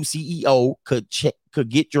if the new CEO could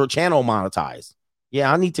get your channel monetized.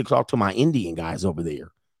 Yeah, I need to talk to my Indian guys over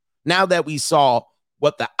there. Now that we saw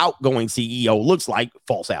what the outgoing CEO looks like,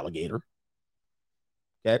 false alligator.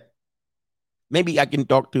 Okay. Maybe I can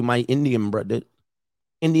talk to my Indian brother.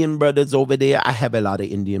 Indian brothers over there. I have a lot of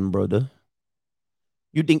Indian brother.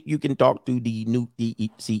 You think you can talk to the new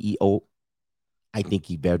CEO? I think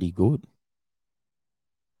he's very good.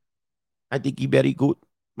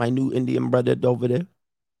 My new Indian brother over there.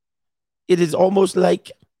 It is almost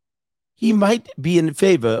like he might be in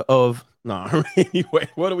favor of. No, anyway,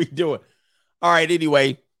 what are we doing? All right,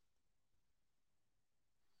 anyway.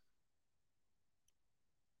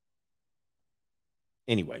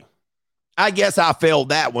 I guess I failed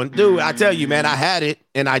that one. Dude, I tell you, man, I had it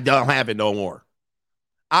and I don't have it no more.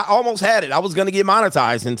 I almost had it. I was going to get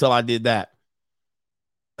monetized until I did that.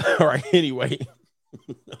 All right, anyway.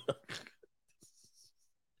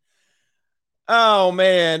 Oh,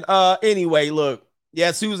 man. Anyway, look.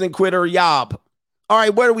 Yeah, Susan quit her job. All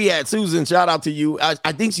right, where are we at? Susan, shout out to you.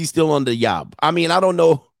 I think she's still on the job. I mean, I don't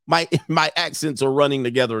know. My accents are running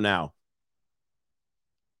together now.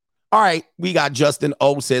 All right, we got Justin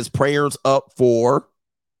O says prayers up for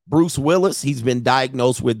Bruce Willis. He's been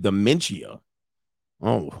diagnosed with dementia.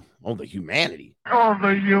 Oh, the humanity. Oh,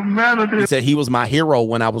 the humanity. He said he was my hero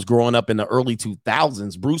when I was growing up in the early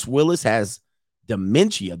 2000s. Bruce Willis has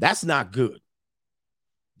dementia. That's not good.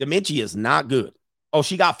 Dementia is not good. Oh,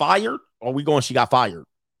 she got fired? Or are we going she got fired?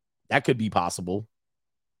 That could be possible.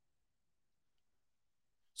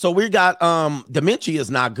 So we got dementia is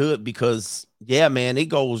not good because yeah, man, it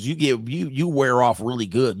goes you wear off really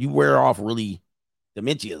good. You wear off really.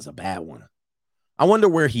 Dementia is a bad one. I wonder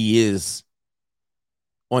where he is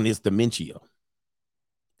on his dementia.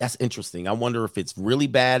 That's interesting. I wonder if it's really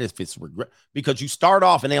bad, if it's regret, because you start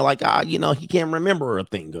off and they're like, he can't remember a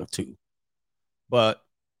thing or two. But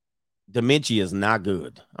dementia is not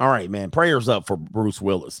good. All right, man. Prayers up for Bruce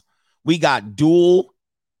Willis. We got Dual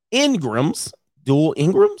Ingrams.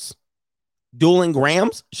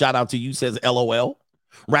 Shout out to you, says LOL.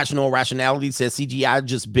 Rational Rationality says CGI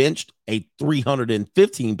just benched a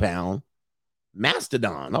 315-pound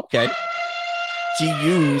mastodon. Okay. She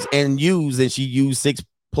used 6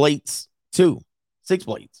 plates too. 6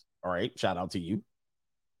 plates. All right. Shout out to you.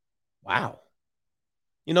 Wow.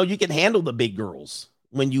 You can handle the big girls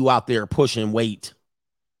when you out there pushing weight.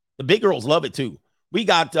 The big girls love it too. We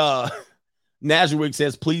got Nazarwick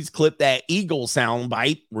says, please clip that Eagle sound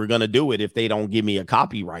bite. We're going to do it if they don't give me a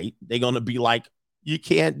copyright. They're going to be like, you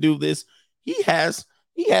can't do this. He has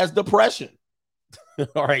depression.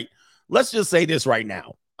 All right. Let's just say this right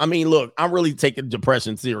now. I mean, look, I'm really taking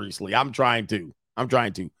depression seriously. I'm trying to.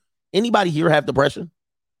 Anybody here have depression?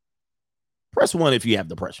 Press 1 if you have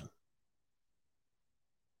depression.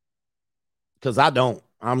 Because I don't.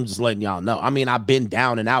 I'm just letting y'all know. I mean, I've been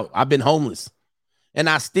down and out. I've been homeless. And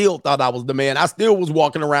I still thought I was the man. I still was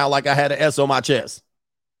walking around like I had an S on my chest.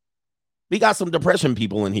 We got some depression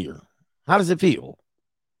people in here. How does it feel?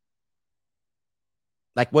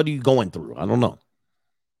 Like, what are you going through? I don't know.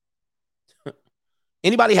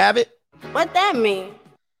 Anybody have it? What that mean?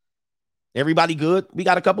 Everybody good? We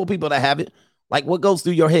got a couple people that have it. Like, what goes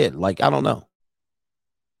through your head? Like, I don't know.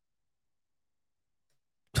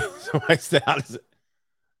 Somebody said, how does it?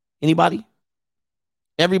 Anybody?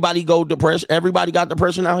 Everybody go depression. Everybody got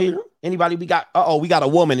depression out here. Anybody? We got a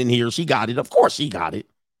woman in here. She got it. Of course she got it.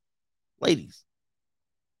 Ladies.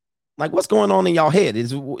 Like, what's going on in y'all head?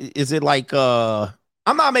 Is it like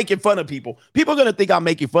I'm not making fun of people. People are gonna think I'm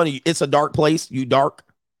making fun of you. It's a dark place. You dark.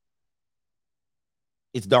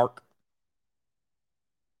 It's dark.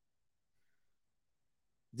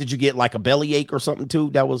 Did you get like a bellyache or something too?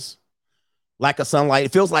 That was lack of sunlight.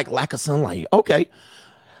 It feels like lack of sunlight. Okay.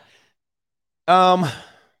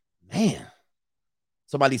 Man,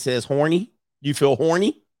 somebody says horny. You feel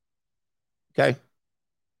horny? Okay.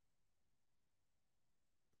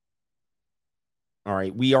 All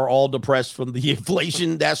right. We are all depressed from the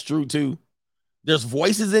inflation. That's true too. There's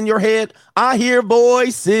voices in your head. I hear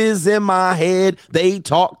voices in my head. They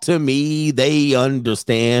talk to me. They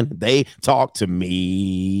understand. They talk to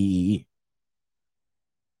me.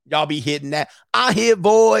 Y'all be hitting that. I hear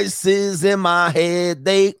voices in my head.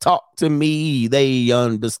 They talk to me. They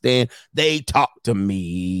understand. They talk to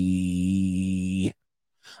me.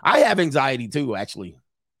 I have anxiety too, actually.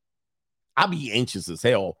 I be anxious as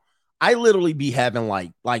hell. I literally be having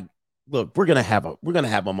like, look, we're gonna have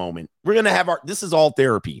a moment. We're gonna have this is all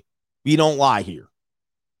therapy. We don't lie here.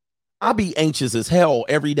 I'll be anxious as hell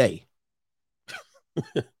every day.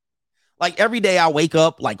 Like every day I wake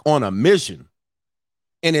up like on a mission.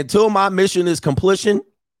 And until my mission is completion,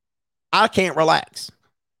 I can't relax.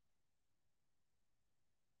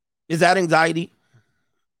 Is that anxiety?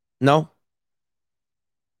 No.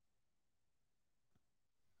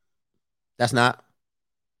 That's not.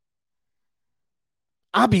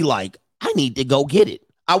 I'll be like, I need to go get it.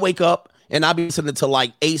 I wake up and I'll be listening to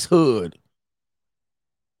like Ace Hood.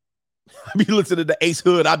 I'll be listening to Ace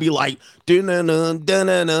Hood. I'll be like, dun-dun-dun,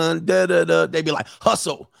 dun-dun-dun, da-da-da. They be like,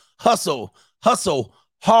 hustle, hustle, hustle.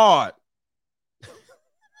 Hard.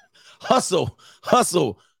 Hustle,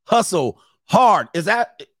 hustle, hustle, hard. Is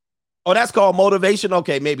that? Oh, that's called motivation?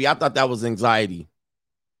 Okay, maybe. I thought that was anxiety.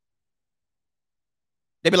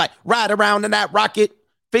 They be like, ride around in that rocket,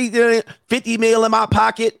 50 mil in my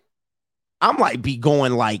pocket. I'm like, be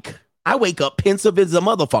going like, I wake up pensive as a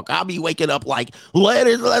motherfucker. I'll be waking up like,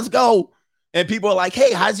 let's go. And people are like,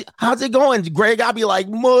 hey, how's it going, Greg? I'll be like,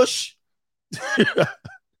 mush.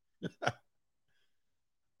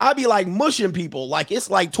 I'd be like mushing people. Like it's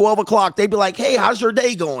like 12 o'clock. They'd be like, hey, how's your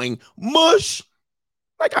day going? Mush.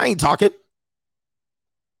 Like I ain't talking.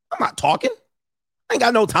 I'm not talking. I ain't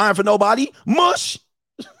got no time for nobody. Mush.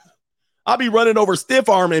 I'll be running over stiff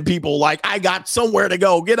arming people like I got somewhere to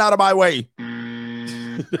go. Get out of my way.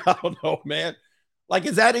 I don't know, man. Like,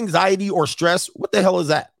 is that anxiety or stress? What the hell is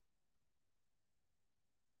that?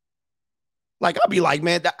 Like, I'll be like,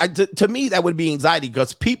 man, to me, that would be anxiety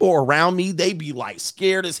because people around me, they be like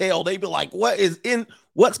scared as hell. They be like,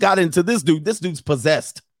 what's got into this dude? This dude's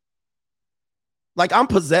possessed. Like, I'm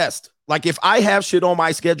possessed. Like, if I have shit on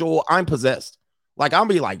my schedule, I'm possessed. Like, I'll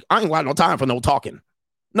be like, I ain't got no time for no talking.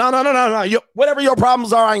 No. Whatever your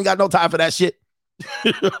problems are, I ain't got no time for that shit.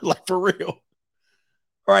 Like, for real.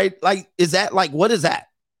 All right. Like, is that like, what is that?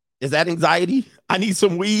 Is that anxiety? I need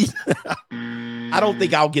some weed. I don't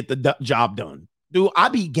think I'll get the job done. Dude, I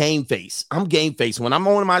be game face. I'm game face. When I'm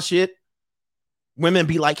on my shit, women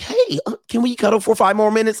be like, hey, can we cuddle for 5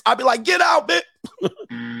 more minutes? I'll be like, get out, bitch.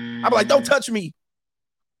 I'll be like, don't touch me.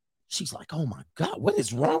 She's like, oh my God, what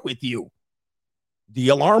is wrong with you? The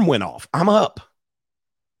alarm went off. I'm up.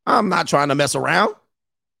 I'm not trying to mess around.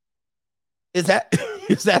 Is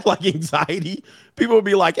that like anxiety? People will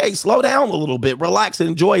be like, hey, slow down a little bit, relax and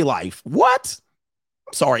enjoy life. What?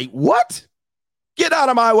 I'm sorry, what? Get out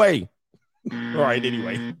of my way. All right,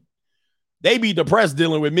 anyway. They be depressed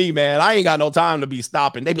dealing with me, man. I ain't got no time to be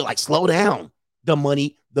stopping. They be like, slow down. The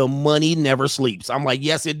money never sleeps. I'm like,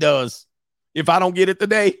 yes, it does. If I don't get it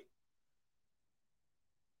today.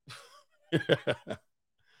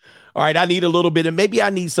 All right, I need a little bit, and maybe I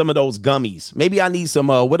need some of those gummies. Maybe I need some,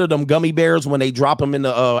 what are them gummy bears when they drop them in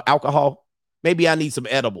the alcohol? Maybe I need some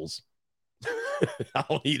edibles. I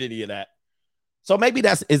don't need any of that. So maybe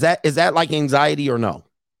is that like anxiety or no?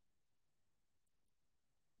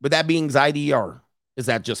 Would that be anxiety or is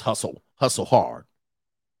that just hustle hard?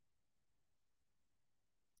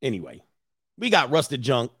 Anyway, we got Rusted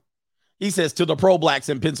Junk. He says to the pro-blacks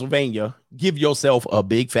in Pennsylvania, give yourself a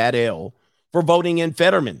big fat L for voting in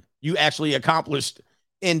Fetterman. You actually accomplished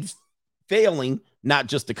in failing not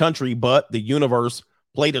just the country, but the universe.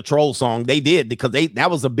 Played a troll song. They did because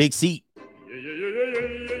that was a big seat.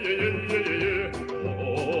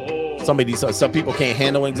 Some people can't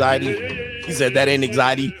handle anxiety. He said that ain't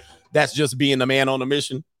anxiety. That's just being the man on a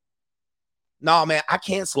mission. No, man, I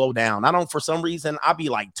can't slow down. I don't, for some reason, I'll be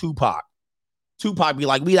like Tupac. Tupac be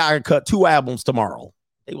like, we gotta cut 2 albums tomorrow.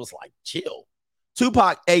 It was like, chill.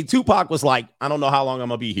 Tupac was like, I don't know how long I'm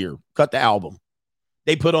gonna be here. Cut the album.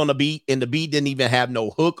 They put on the beat, and the beat didn't even have no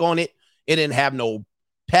hook on it. It didn't have no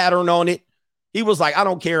pattern on it. He was like, I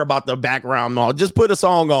don't care about the background. No, just put a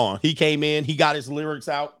song on. He came in, he got his lyrics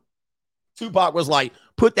out. Tupac was like,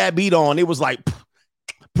 put that beat on. It was like,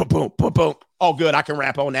 boom, boom, boom, boom. Oh, good, I can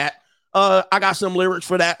rap on that. I got some lyrics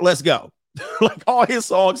for that. Let's go. Like all his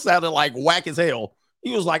songs sounded like whack as hell.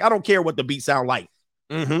 He was like, I don't care what the beat sound like.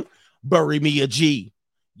 Bury me a G.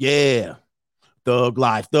 Yeah. Thug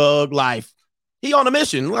life. He on a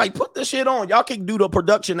mission. Like, put the shit on. Y'all can do the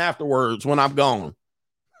production afterwards when I'm gone.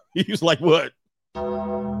 He was like, what?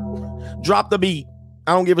 Drop the beat.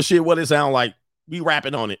 I don't give a shit what it sound like. Be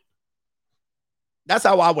rapping on it. That's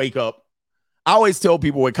how I wake up. I always tell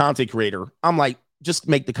people with content creator, I'm like, just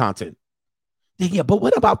make the content. Yeah, but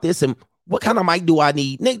what about this? And what kind of mic do I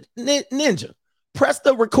need? Ninja, press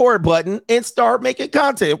the record button and start making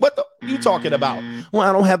content. What the you talking about? Well,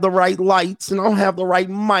 I don't have the right lights and I don't have the right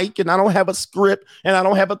mic and I don't have a script and I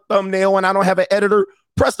don't have a thumbnail and I don't have an editor.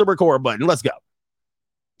 Press the record button. Let's go.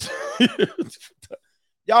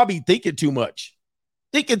 Y'all be thinking too much.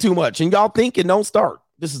 And y'all think and don't start.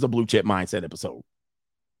 This is a Blue Chip Mindset episode.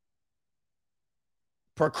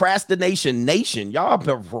 Procrastination nation. Y'all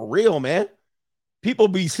for real, man. People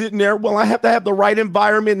be sitting there. Well, I have to have the right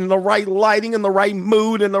environment and the right lighting and the right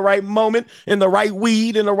mood and the right moment and the right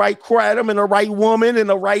weed and the right kratom and the right woman and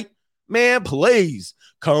the right man. Please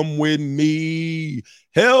come with me.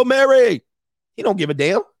 Hail Mary. He don't give a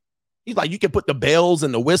damn. He's like, you can put the bells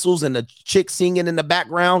and the whistles and the chick singing in the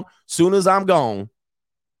background. Soon as I'm gone,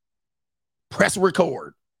 press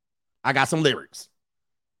record. I got some lyrics.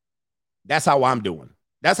 That's how I'm doing.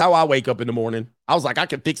 That's how I wake up in the morning. I was like, I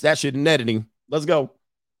can fix that shit in editing. Let's go.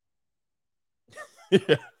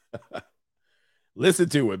 Listen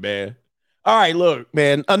to it, man. All right, look,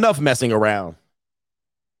 man, enough messing around.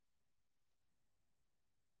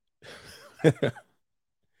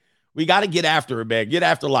 We got to get after it, man. Get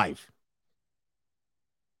after life.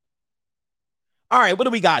 All right, what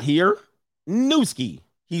do we got here? Newski.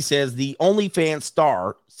 He says the OnlyFans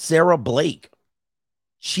star, Sarah Blake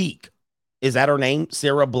Cheek. Is that her name?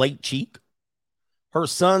 Sarah Blake Cheek? Her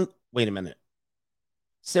son, wait a minute.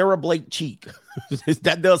 Sarah Blake Cheek.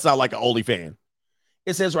 That does sound like an OnlyFans.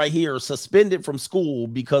 It says right here, suspended from school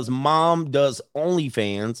because mom does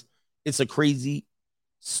OnlyFans. It's a crazy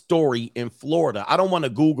story in Florida. I don't want to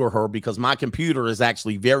Google her because my computer is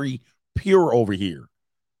actually very pure over here.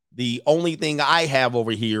 The only thing I have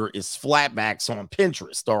over here is flatbacks on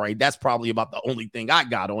Pinterest. All right. That's probably about the only thing I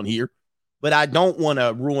got on here, but I don't want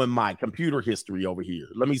to ruin my computer history over here.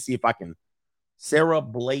 Let me see if I can. Sarah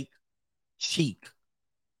Blake Cheek.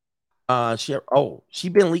 She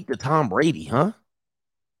been leaked to Tom Brady, huh?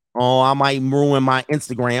 Oh, I might ruin my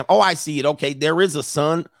Instagram. Oh, I see it. Okay. There is a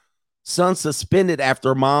son suspended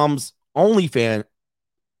after mom's OnlyFans.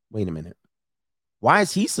 Wait a minute. Why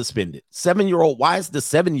is he suspended? 7-year-old. Why is the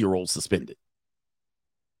 7-year-old suspended?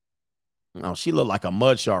 Oh, she looked like a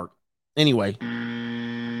mud shark. Anyway.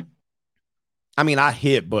 I mean, I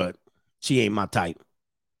hit, but she ain't my type.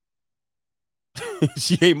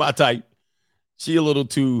 She ain't my type. She a little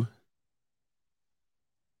too.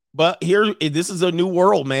 But here, this is a new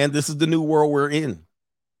world, man. This is the new world we're in.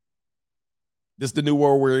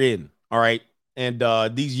 All right. And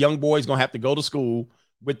these young boys going to have to go to school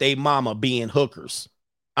with their mama being hookers.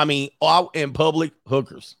 I mean, out in public,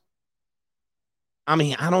 hookers. I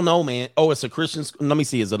mean, I don't know, man. Oh, it's a Christian school. Let me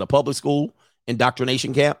see. Is it a public school?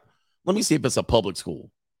 Indoctrination camp? Let me see if it's a public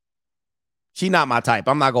school. She not my type.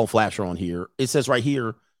 I'm not going to flash her on here. It says right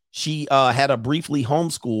here, she had a briefly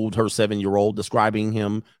homeschooled her 7-year-old, describing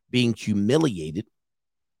him being humiliated.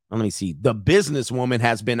 Let me see. The businesswoman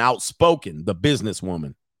has been outspoken. The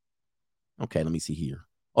businesswoman. Okay, let me see here.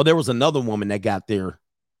 Oh, there was another woman that got there.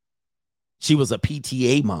 She was a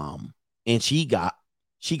PTA mom, and she got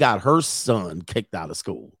her son kicked out of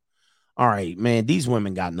school. All right, man, these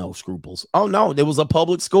women got no scruples. Oh, no, there was a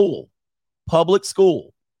public school. Public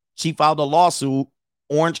school. She filed a lawsuit,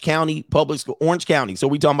 Orange County Public School, Orange County. So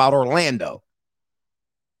we talking about Orlando.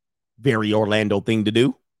 Very Orlando thing to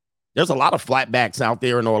do. There's a lot of flatbacks out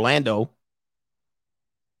there in Orlando.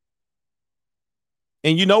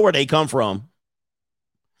 And you know where they come from.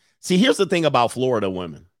 See, here's the thing about Florida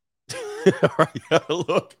women.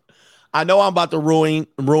 Look, I know I'm about to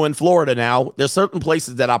ruin Florida now. There's certain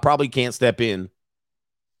places that I probably can't step in.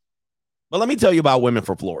 But let me tell you about women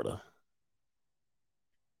from Florida.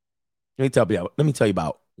 Let me tell you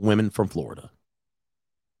about women from Florida.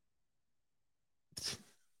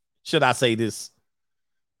 Should I say this?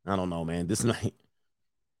 I don't know, man. This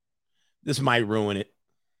might ruin it.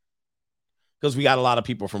 Because we got a lot of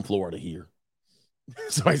people from Florida here.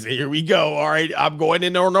 So I say, here we go. All right, I'm going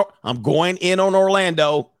in on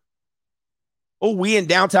Orlando. Oh, we in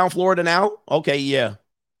downtown Florida now? Okay, yeah.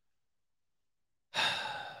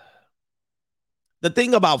 The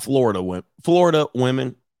thing about Florida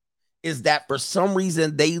women is that for some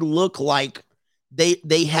reason they look like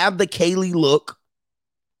they have the Kaylee look.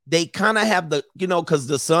 They kind of have the, because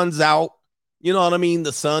the sun's out. You know what I mean?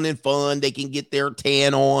 The sun and fun. They can get their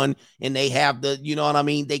tan on, and they have the, you know what I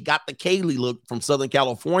mean? They got the Kaylee look from Southern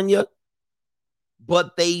California,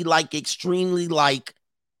 but they like extremely like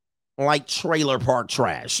trailer park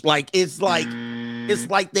trash. It's like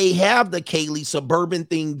they have the Kaylee suburban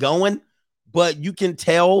thing going, but you can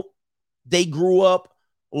tell they grew up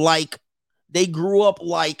like,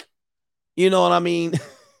 you know what I mean?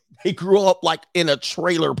 They grew up like in a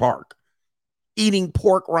trailer park, eating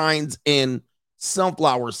pork rinds and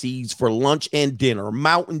sunflower seeds for lunch and dinner,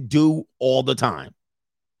 Mountain Dew all the time.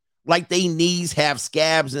 Like they knees have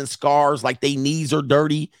scabs and scars, like they knees are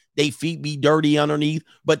dirty, they feet be dirty underneath,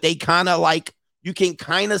 but they kind of like, you can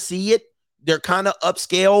kind of see it. They're kind of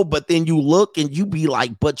upscale, but then you look and you be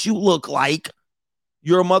like, but you look like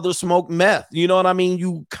your mother smoked meth. You know what I mean?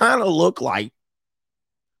 You kind of look like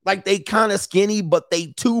they kind of skinny, but they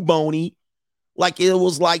too bony. Like it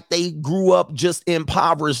was like they grew up just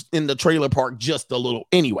impoverished in the trailer park just a little.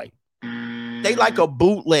 Anyway, they like a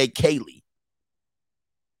bootleg Kaylee.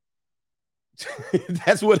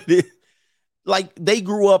 That's what it is. Like they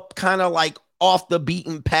grew up kind of like off the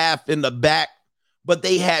beaten path in the back, but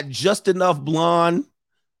they had just enough blonde,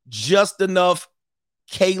 just enough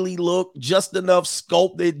Kaylee look, just enough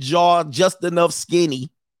sculpted jaw, just enough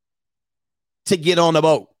skinny to get on a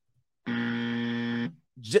boat.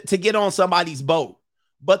 To get on somebody's boat,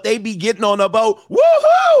 but they be getting on a boat,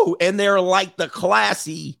 woohoo! And they're like the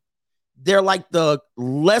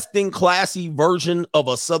less than classy version of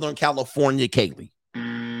a Southern California Kaylee.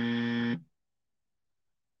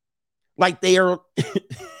 Like they're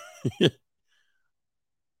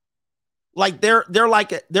like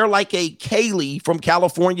they're like a Kaylee from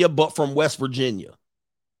California, but from West Virginia.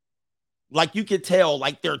 Like you could tell,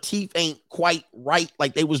 like their teeth ain't quite right.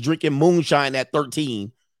 Like they was drinking moonshine at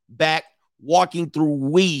 13, back walking through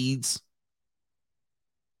weeds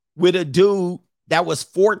with a dude that was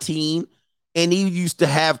 14, and he used to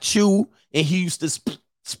have chew, and he used to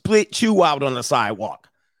split chew out on the sidewalk.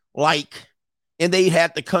 Like, and they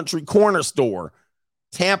had the country corner store,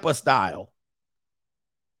 Tampa style.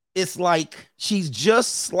 It's like she's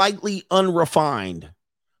just slightly unrefined,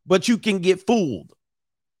 but you can get fooled.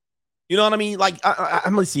 You know what I mean? Like,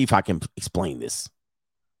 I'm going to see if I can explain this.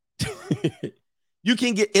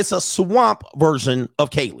 It's a swamp version of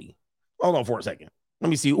Kaylee. Hold on for a second. Let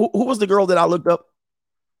me see. Who was the girl that I looked up?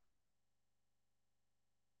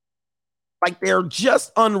 Like, they're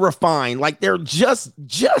just unrefined. Like, they're just,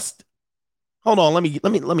 hold on. Let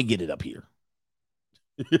me get it up here.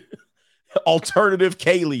 Alternative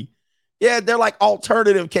Kaylee. Yeah, they're like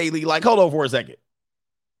alternative Kaylee. Like, hold on for a second.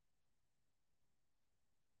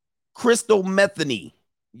 Crystal Metheny.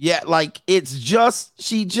 Yeah, like it's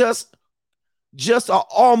she just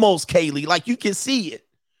almost Kaylee. Like you can see it.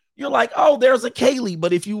 You're like, oh, there's a Kaylee.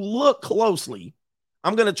 But if you look closely,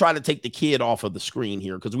 I'm going to try to take the kid off of the screen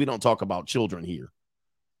here because we don't talk about children here.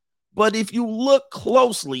 But if you look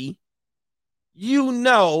closely, you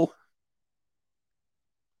know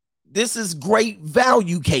this is great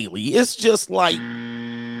value Kaylee. It's just like,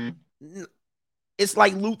 it's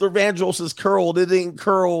like Luther Vandross's curl. It didn't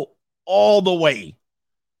curl all the way.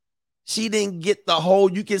 She didn't get the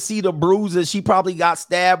whole, you can see the bruises. She probably got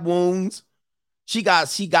stab wounds. She got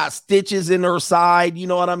stitches in her side. You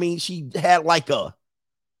know what I mean? She had like a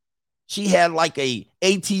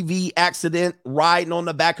ATV accident riding on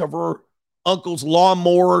the back of her uncle's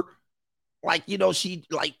lawnmower. Like, you know, she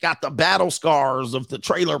like got the battle scars of the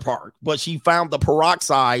trailer park, but she found the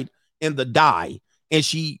peroxide in the dye, and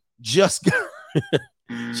she just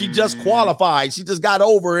she just qualified. She just got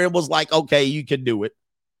over it and was like, okay, you can do it.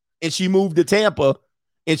 And she moved to Tampa,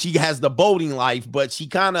 and she has the boating life, but she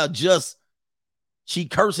kind of just, she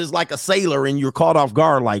curses like a sailor, and you're caught off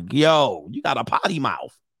guard like, yo, you got a potty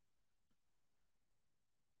mouth.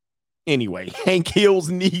 Anyway, Hank Hill's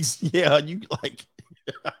niece, yeah, you like,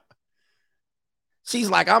 she's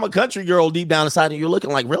like, I'm a country girl deep down inside, and you're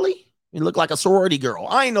looking like, really? You look like a sorority girl.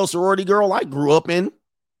 I ain't no sorority girl. I grew up in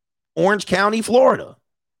Orange County, Florida.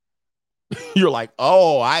 You're like,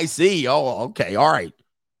 oh, I see. Oh, okay. All right.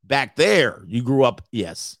 Back there, you grew up.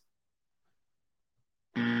 Yes.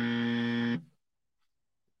 You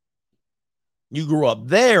grew up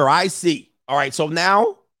there. I see. All right. So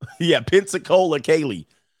now, yeah, Pensacola Kaylee.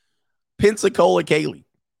 Pensacola Kaylee.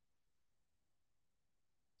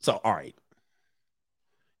 So, all right.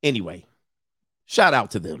 Anyway, shout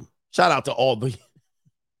out to them. Shout out to all the.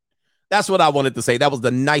 That's what I wanted to say. That was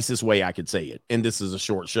the nicest way I could say it. And this is a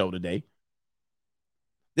short show today.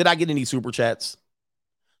 Did I get any super chats?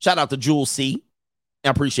 Shout out to Jules C. I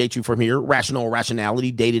appreciate you from here. Rational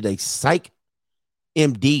Rationality dated a psych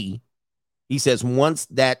MD. He says once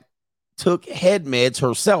that took head meds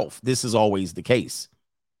herself. This is always the case.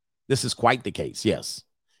 This is quite the case. Yes.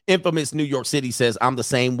 Infamous New York City says I'm the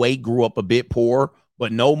same way. Grew up a bit poor,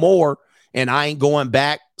 but no more. And I ain't going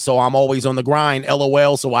back. So I'm always on the grind.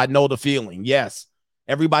 LOL. So I know the feeling. Yes.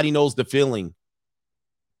 Everybody knows the feeling.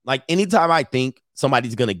 Like anytime I think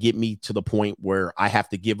somebody's going to get me to the point where I have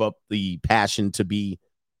to give up the passion to be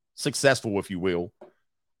successful, if you will,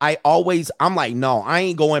 I'm like, no, I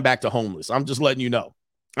ain't going back to homeless. I'm just letting you know.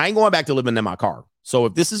 I ain't going back to living in my car. So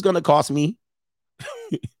if this is going to cost me,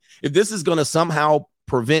 if this is going to somehow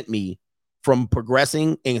prevent me from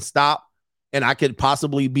progressing and stop, and I could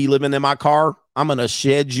possibly be living in my car, I'm going to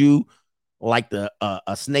shed you like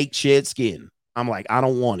a snake shed skin. I'm like, I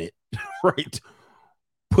don't want it. Right.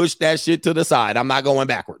 Push that shit to the side. I'm not going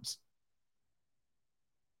backwards.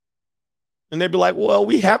 And they'd be like, well,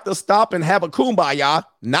 we have to stop and have a kumbaya.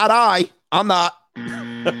 Not I. I'm not.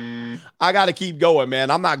 I got to keep going,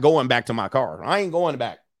 man. I'm not going back to my car. I ain't going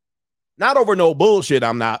back. Not over no bullshit.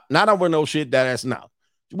 I'm not. Not over no shit that's not.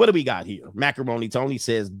 What do we got here? Macaroni Tony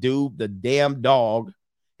says, dude, the damn dog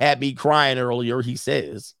had me crying earlier. He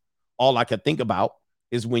says, all I could think about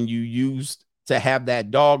is when you used to have that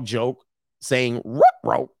dog joke saying,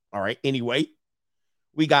 ruh-roh. All right. Anyway,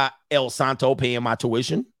 we got El Santo paying my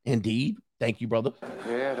tuition. Indeed. Thank you, brother.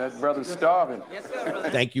 Yeah, that brother's starving. Yes, sir.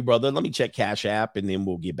 Thank you, brother. Let me check Cash App, and then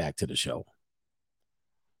we'll get back to the show.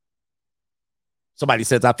 Somebody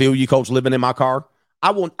says, I feel you, coach, living in my car.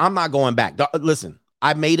 I'm not going back. Listen,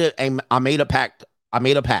 I made a pact.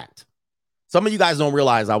 Some of you guys don't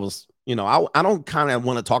realize I don't kind of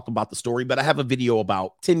want to talk about the story, but I have a video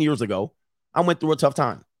about 10 years ago. I went through a tough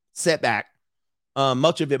time, setback,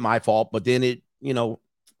 much of it my fault, but then it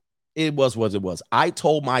was what it was. I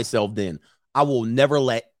told myself then, I will never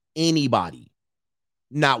let anybody,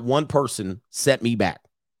 not one person, set me back.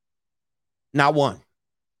 Not one.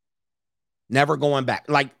 Never going back.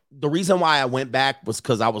 Like the reason why I went back was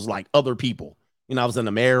because I was like other people. I was in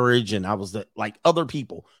a marriage and I was like other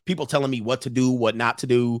people telling me what to do, what not to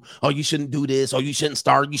do. Oh, you shouldn't do this. Oh, you shouldn't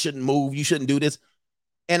start. You shouldn't move. You shouldn't do this.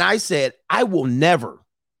 And I said, I will never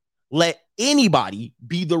let anybody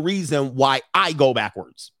be the reason why I go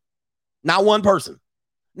backwards. Not one person.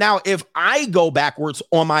 Now, if I go backwards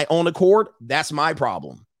on my own accord, that's my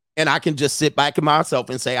problem. And I can just sit back in myself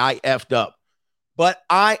and say, I effed up. But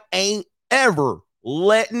I ain't ever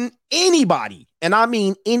letting anybody, and I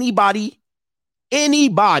mean anybody,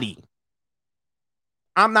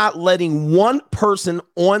 I'm not letting one person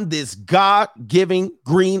on this God-given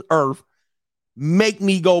green earth make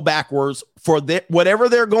me go backwards for whatever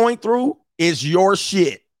they're going through is your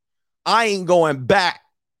shit. I ain't going back.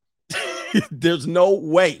 There's no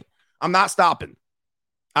way. I'm not stopping.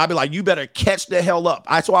 I'll be like, you better catch the hell up.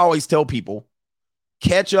 That's why I always tell people,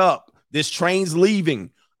 catch up. This train's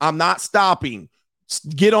leaving. I'm not stopping.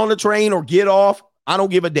 Get on the train or get off. I don't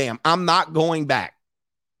give a damn. I'm not going back.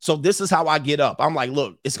 So this is how I get up. I'm like,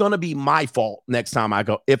 look, it's going to be my fault next time I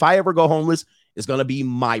go. If I ever go homeless, it's going to be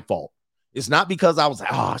my fault. It's not because I was like,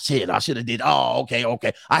 oh, shit, I should have did. Oh,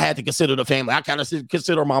 okay. I had to consider the family. I kind of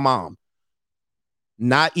consider my mom.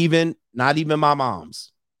 Not even my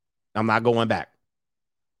mom's. I'm not going back.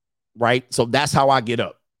 Right? So that's how I get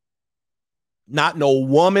up. Not no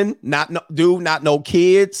woman, not no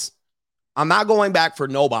kids. I'm not going back for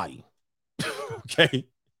nobody. Okay?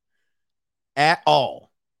 At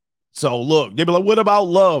all. So look, they be like, what about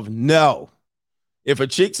love? No. If a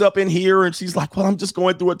chick's up in here and she's like, well, I'm just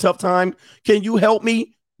going through a tough time. Can you help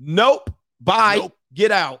me? Nope. Bye. Nope.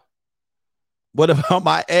 Get out. What about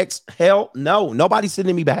my ex? Hell no. Nobody's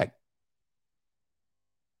sending me back.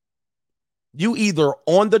 You either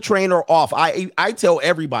on the train or off. I tell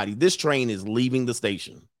everybody this train is leaving the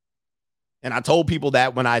station. And I told people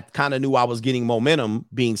that when I kind of knew I was getting momentum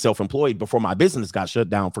being self-employed before my business got shut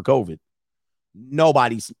down for COVID.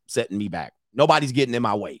 Nobody's setting me back. Nobody's getting in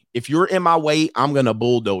my way. If you're in my way, I'm going to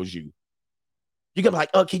bulldoze you. You're going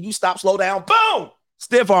to be like, can you stop, slow down? Boom!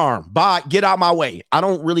 Stiff arm. Bye. Get out my way. I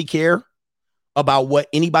don't really care about what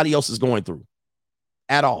anybody else is going through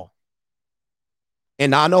at all.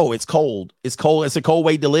 And I know it's cold. It's cold. It's a cold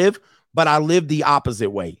way to live, but I live the opposite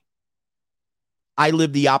way. I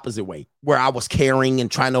lived the opposite way where I was caring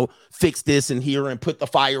and trying to fix this and here and put the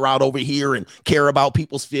fire out over here and care about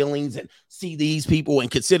people's feelings and see these people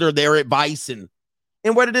and consider their advice. And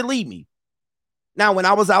where did it lead me? Now, when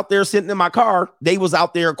I was out there sitting in my car, they was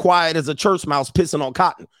out there quiet as a church mouse pissing on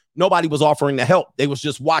cotton. Nobody was offering to help. They was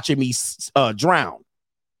just watching me drown.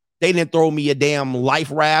 They didn't throw me a damn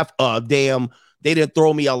life raft, they didn't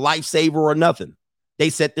throw me a lifesaver or nothing. They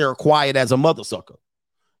sat there quiet as a mother sucker.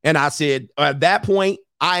 And I said, at that point,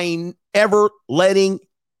 I ain't ever letting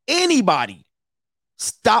anybody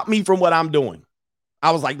stop me from what I'm doing. I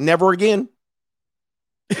was like, never again.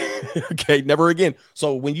 Okay, never again.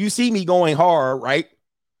 So when you see me going hard, right?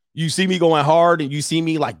 You see me going hard and you see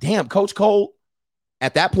me like, damn, Coach Cole.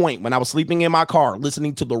 At that point, when I was sleeping in my car,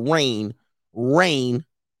 listening to the rain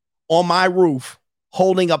on my roof,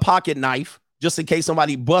 holding a pocket knife, just in case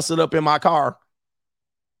somebody busted up in my car,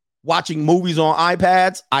 watching movies on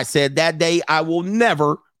iPads, I said that day I will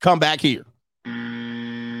never come back here.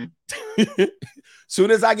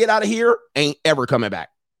 Soon as I get out of here, ain't ever coming back.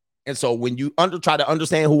 And so when you try to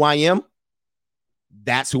understand who I am,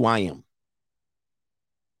 that's who I am.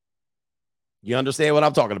 You understand what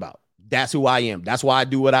I'm talking about? That's who I am. That's why I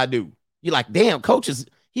do what I do. You're like, damn, coaches,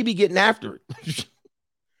 he be getting after it.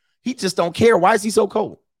 He just don't care. Why is he so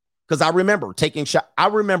cold? Because I remember taking shots.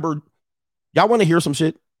 Y'all want to hear some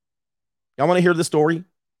shit? Y'all want to hear the story?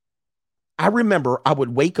 I remember I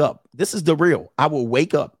would wake up. This is the real. I would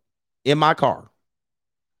wake up in my car.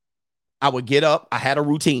 I would get up. I had a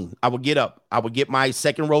routine. I would get up. I would get my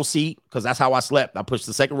second row seat because that's how I slept. I pushed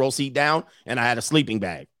the second row seat down and I had a sleeping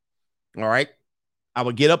bag. All right. I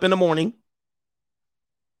would get up in the morning,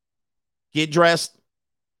 get dressed,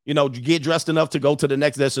 get dressed enough to go to the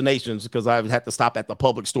next destinations because I had to stop at the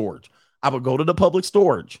public storage. I would go to the public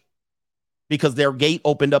storage because their gate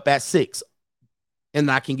opened up at 6 and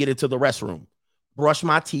I can get into the restroom, brush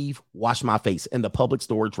my teeth, wash my face in the public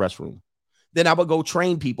storage restroom. Then I would go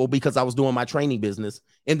train people because I was doing my training business.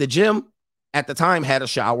 And the gym at the time had a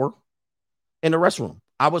shower in the restroom.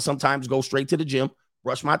 I would sometimes go straight to the gym,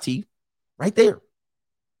 brush my teeth right there.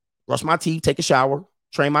 Brush my teeth, take a shower,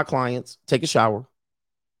 train my clients, take a shower,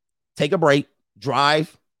 take a break,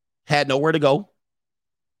 drive, had nowhere to go.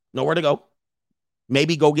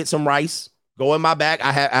 Maybe go get some rice, go in my back.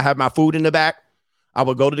 I have my food in the back. I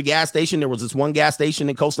would go to the gas station. There was this one gas station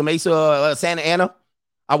in Costa Mesa, Santa Ana.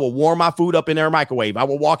 I will warm my food up in their microwave. I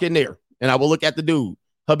will walk in there and I will look at the dude,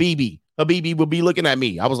 Habibi. Habibi would be looking at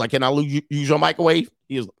me. I was like, can I use your microwave?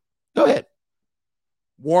 He was like, go ahead.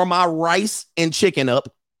 Warm my rice and chicken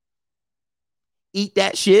up. Eat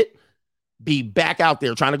that shit. Be back out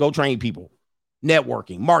there trying to go train people.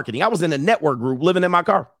 Networking, marketing. I was in a network group living in my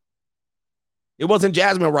car. It wasn't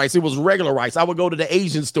jasmine rice. It was regular rice. I would go to the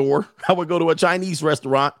Asian store. I would go to a Chinese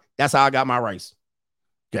restaurant. That's how I got my rice.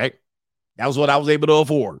 Okay. That was what I was able to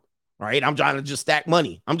afford. All right. I'm trying to just stack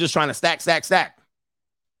money. I'm just trying to stack.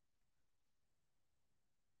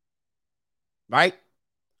 Right.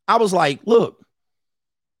 I was like, look,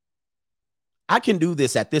 I can do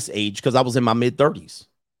this at this age because I was in my mid 30s.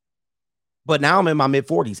 But now I'm in my mid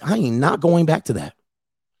 40s. I ain't not going back to that.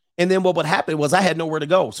 And then what would happen was I had nowhere to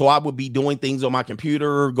go. So I would be doing things on my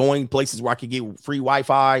computer, going places where I could get free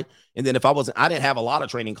Wi-Fi. And then if I didn't have a lot of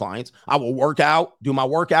training clients, I would work out, do my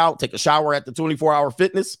workout, take a shower at the 24-hour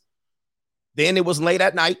fitness. Then it was late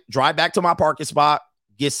at night, drive back to my parking spot,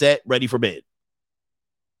 get set, ready for bed.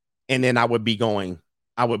 And then I would be going,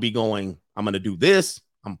 I'm going to do this.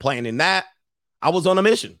 I'm planning that. I was on a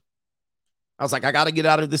mission. I was like, I got to get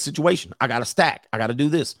out of this situation. I got to stack. I got to do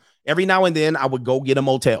this. Every now and then I would go get a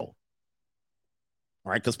motel.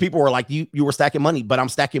 All right. Because people were like, you were stacking money, but I'm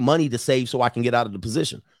stacking money to save so I can get out of the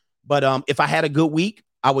position. But if I had a good week,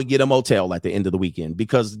 I would get a motel at the end of the weekend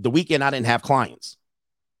because the weekend I didn't have clients.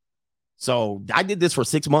 So I did this for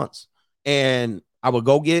 6 months and I would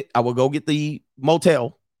go get the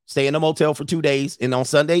motel stay in a motel for 2 days. And on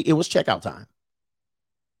Sunday, it was checkout time.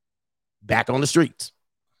 Back on the streets.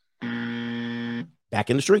 Back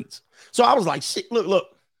in the streets. So I was like, shit, look.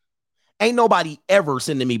 Ain't nobody ever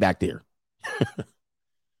sending me back there.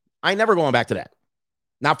 I ain't never going back to that.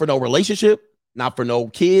 Not for no relationship, not for no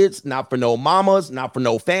kids, not for no mamas, not for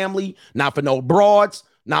no family, not for no broads,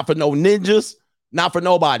 not for no ninjas, not for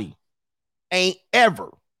nobody. Ain't ever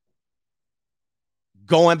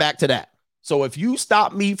going back to that. So if you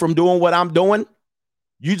stop me from doing what I'm doing,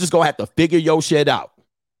 you just gonna have to figure your shit out.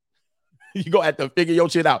 You gonna have to figure your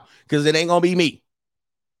shit out because it ain't gonna be me.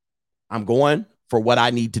 I'm going for what I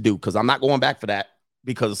need to do because I'm not going back for that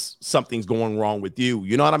because something's going wrong with you.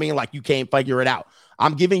 You know what I mean? Like you can't figure it out.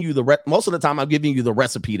 I'm giving you most of the time I'm giving you the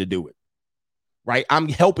recipe to do it. Right? I'm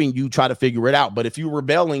helping you try to figure it out. But if you're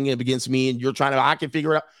rebelling against me and you're trying to, I can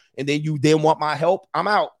figure it out, and then you then want my help, I'm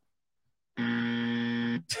out.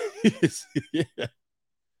 Yeah.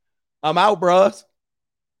 I'm out, bruh.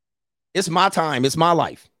 It's my time. It's my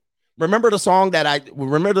life. Remember the song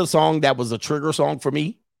that was a trigger song for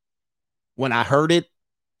me when I heard it?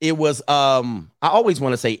 It was, I always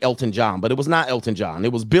want to say Elton John, but it was not Elton John.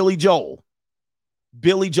 It was Billy Joel.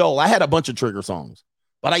 Billy Joel. I had a bunch of trigger songs,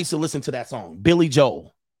 but I used to listen to that song, Billy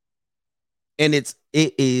Joel. And it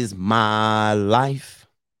is my life.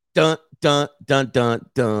 Dun, dun, dun, dun,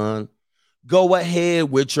 dun. Go ahead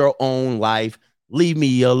with your own life. Leave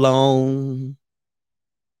me alone.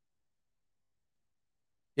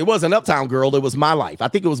 It wasn't Uptown Girl. It was my life. I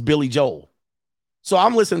think it was Billy Joel. So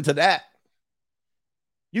I'm listening to that.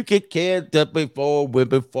 You get cared up before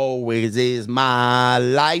it is my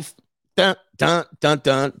life. Dun, dun, dun,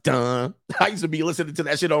 dun, dun. I used to be listening to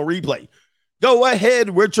that shit on replay. Go ahead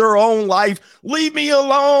with your own life. Leave me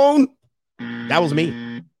alone. That was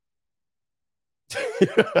me.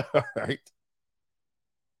 All right.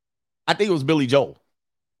 I think it was Billy Joel.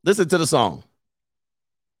 Listen to the song.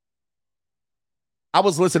 I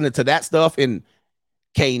was listening to that stuff and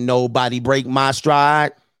can't nobody break my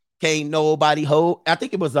stride. Can't nobody hold. I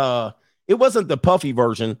think it wasn't the Puffy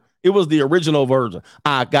version. It was the original version.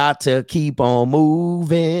 I got to keep on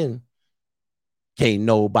moving. Can't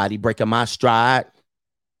nobody breaking my stride.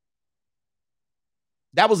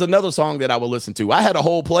 That was another song that I would listen to. I had a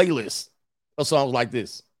whole playlist of songs like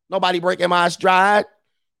this. Nobody breaking my stride.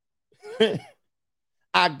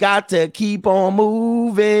 I got to keep on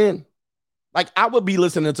moving. Like I would be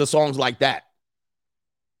listening to songs like that.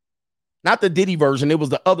 Not the Diddy version. It was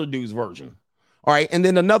the other dude's version. All right. And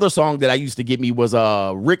then another song that I used to get me was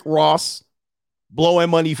Rick Ross, Blowing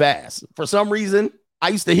Money Fast. For some reason, I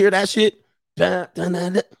used to hear that shit. Dun, dun,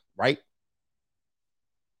 dun, dun, right?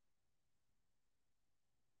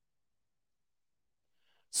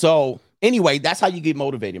 So anyway, that's how you get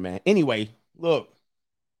motivated, man. Anyway, look,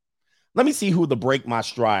 let me see who the Break My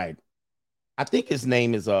Stride. I think his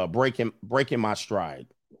name is Breaking My Stride.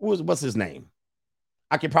 What's his name?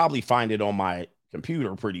 I could probably find it on my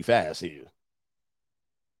computer pretty fast here.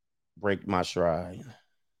 Break My Stride.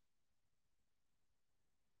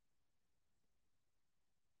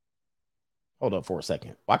 Hold up for a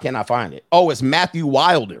second. Why can't I find it? Oh, it's Matthew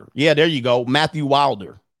Wilder. Yeah, there you go. Matthew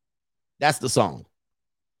Wilder. That's the song.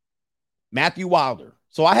 Matthew Wilder.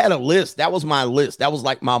 So I had a list. That was my list. That was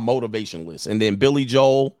like my motivation list. And then Billy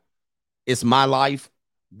Joel, It's My Life.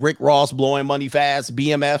 Rick Ross, Blowing Money Fast.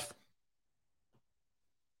 BMF.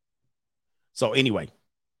 So anyway,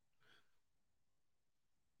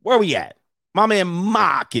 where we at? My man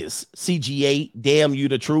Marcus, CGA, damn you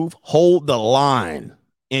the truth. Hold the line.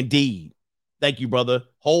 Indeed. Thank you, brother.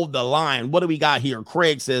 Hold the line. What do we got here?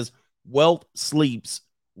 Craig says, wealth sleeps,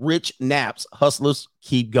 rich naps, hustlers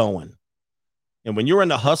keep going. And when you're in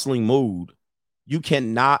the hustling mood, you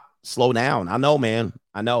cannot slow down. I know, man.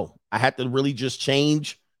 I know. I had to really just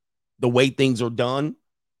change the way things are done.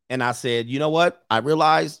 And I said, you know what? I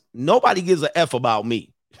realized nobody gives a F about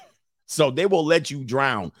me. So they will let you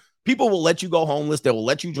drown. People will let you go homeless. They will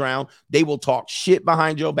let you drown. They will talk shit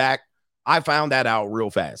behind your back. I found that out real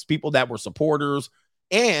fast. People that were supporters,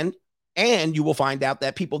 and you will find out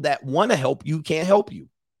that people that want to help you can't help you,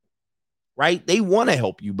 right? They want to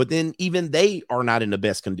help you, but then even they are not in the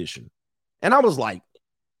best condition. And I was like,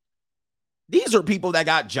 these are people that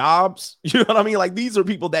got jobs. You know what I mean? Like these are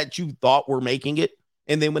people that you thought were making it.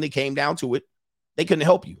 And then when it came down to it, they couldn't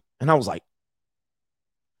help you. And I was like,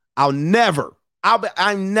 I'm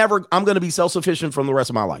going to be self-sufficient from the rest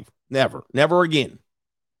of my life. Never again.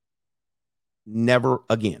 Never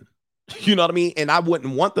again. You know what I mean? And I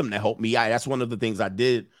wouldn't want them to help me. That's one of the things I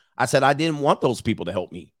did. I said, I didn't want those people to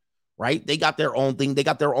help me, right? They got their own thing. They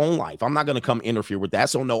got their own life. I'm not going to come interfere with that.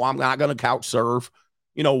 So no, I'm not going to couch serve.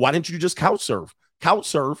 You know, why didn't you just couch serve? couch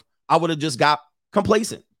surf, I would have just got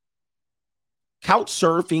complacent. Couch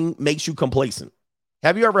surfing makes you complacent.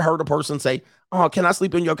 Have you ever heard a person say, oh, can I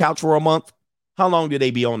sleep on your couch for a month? How long do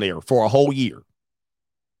they be on there? For a whole year.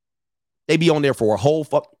 They be on there for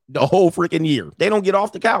the whole freaking year. They don't get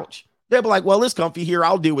off the couch. They'll be like, well, it's comfy here.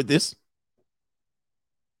 I'll deal with this.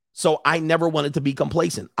 So I never wanted to be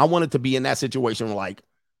complacent. I wanted to be in that situation like,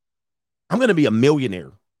 I'm going to be a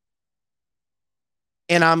millionaire.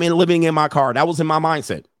 And I'm living in my car. That was in my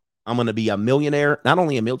mindset. I'm going to be a millionaire, not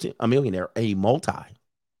only a millionaire, a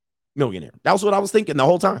multi-millionaire. That was what I was thinking the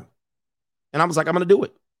whole time. And I was like, I'm going to do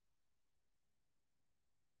it.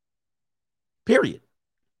 Period.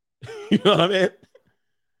 You know what I mean?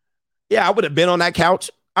 Yeah, I would have been on that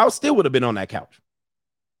couch. I still would have been on that couch.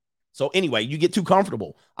 So anyway, you get too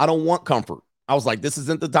comfortable. I don't want comfort. I was like, this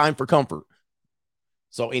isn't the time for comfort.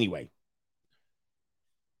 So anyway.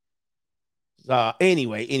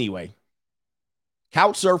 Anyway.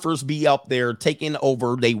 Couch surfers be up there taking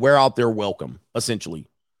over. They wear out their welcome, essentially.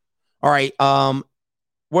 All right.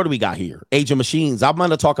 What do we got here? Age of Machines. I'm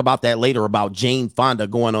going to talk about that later about Jane Fonda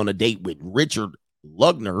going on a date with Richard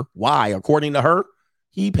Lugner. Why? According to her,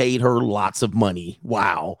 he paid her lots of money.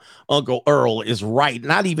 Wow. Uncle Earl is right.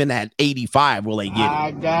 Not even at 85 will they get it.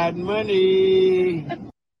 I got money.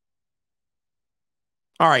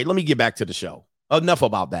 All right, let me get back to the show. Enough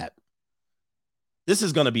about that. This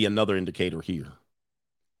is going to be another indicator here.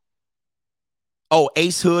 Oh,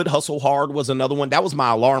 Ace Hood, Hustle Hard was another one. That was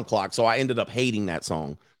my alarm clock, so I ended up hating that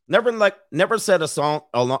song. Never set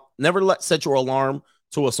your alarm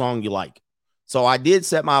to a song you like. So I did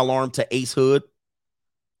set my alarm to Ace Hood,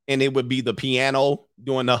 and it would be the piano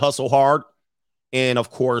doing the Hustle Hard. And of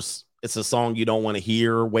course, it's a song you don't want to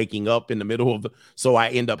hear waking up in the middle of so I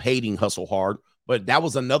end up hating Hustle Hard. But that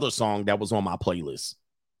was another song that was on my playlist.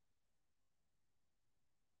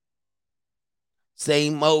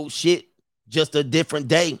 Same old shit, just a different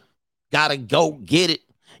day. Gotta go get it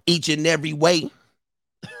each and every way.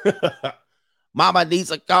 Mama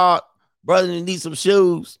needs a car, brother needs some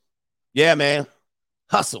shoes. Yeah, man.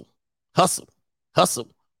 Hustle, hustle, hustle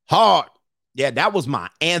hard. Yeah, that was my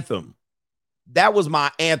anthem. That was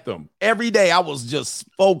my anthem. Every day I was just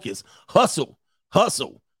focused. Hustle,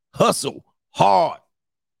 hustle, hustle hard.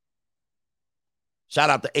 Shout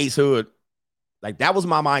out to Ace Hood. Like, that was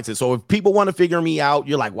my mindset. So if people want to figure me out,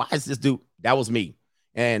 you're like, why is this dude? That was me.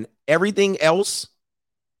 And everything else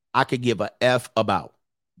I could give a F about.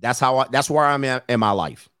 That's where I'm at in my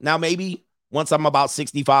life. Now, maybe once I'm about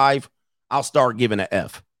 65, I'll start giving an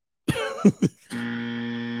F.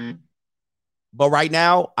 But right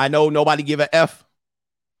now, I know nobody give an F.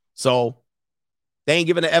 So they ain't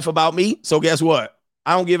giving an F about me. So guess what?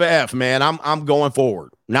 I don't give an F, man. I'm going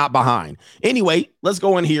forward, not behind. Anyway, let's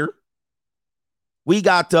go in here. We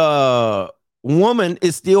got woman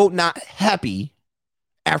is still not happy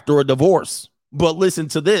after a divorce. But listen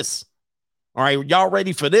to this. All right, y'all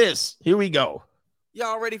ready for this? Here we go.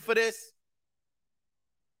 Y'all ready for this?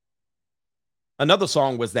 Another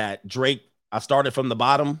song was that Drake, I started from the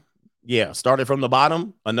bottom. Yeah, started from the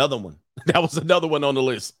bottom. Another one. That was another one on the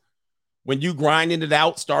list. When you grinding it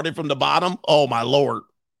out, started from the bottom. Oh, my Lord.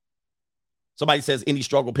 Somebody says, any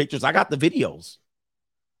struggle pictures? I got the videos.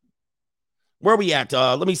 Where are we at?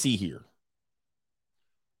 Let me see here.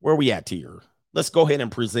 Where are we at here? Let's go ahead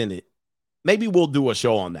and present it. Maybe we'll do a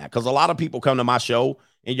show on that because a lot of people come to my show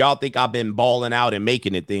and y'all think I've been balling out and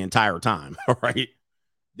making it the entire time. All right.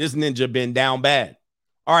 This ninja been down bad.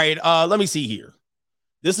 All right. Let me see here.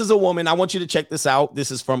 This is a woman. I want you to check this out.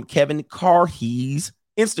 This is from Kevin Carhe's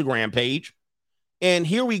Instagram page. And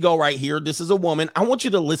here we go right here. This is a woman. I want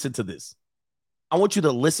you to listen to this. I want you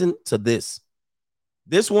to listen to this.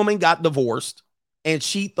 This woman got divorced and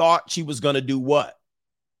she thought she was going to do what?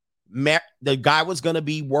 The guy was going to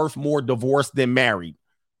be worth more divorced than married.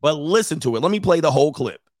 But listen to it. Let me play the whole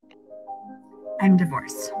clip. I'm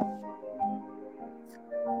divorced.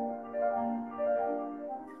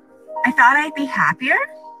 I thought I'd be happier,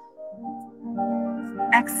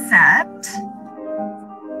 except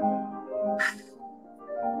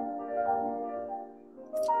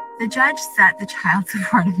the judge set the child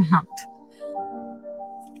support amount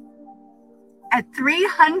at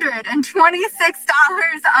 $326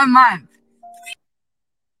 a month.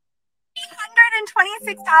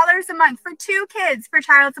 $326 a month for 2 kids for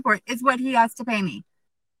child support is what he has to pay me.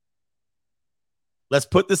 Let's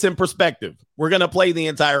put this in perspective. We're going to play the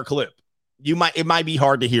entire clip. It might be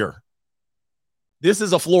hard to hear. This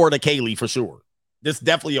is a Florida Kaylee for sure. This is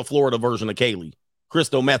definitely a Florida version of Kaylee.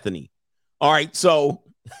 Crystal Metheny. All right. So,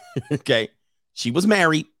 okay. She was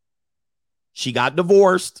married. She got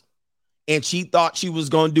divorced. And she thought she was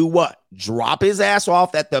going to do what? Drop his ass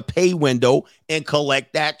off at the pay window and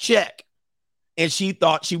collect that check. And she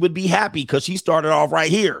thought she would be happy because she started off right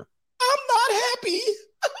here. I'm not happy.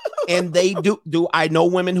 And they do. I know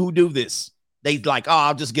women who do this. They like, oh,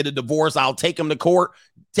 I'll just get a divorce. I'll take him to court,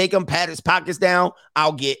 take him, pat his pockets down.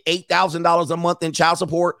 I'll get $8,000 a month in child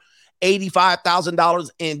support,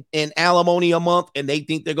 $85,000 in alimony a month, and they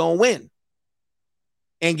think they're going to win.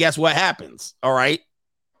 And guess what happens? All right.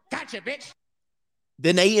 Gotcha, bitch.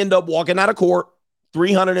 Then they end up walking out of court,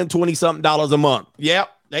 $320-something a month. Yep.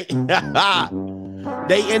 They end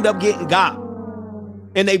up getting got.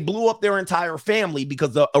 And they blew up their entire family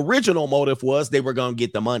because the original motive was they were going to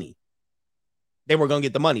get the money. They were going to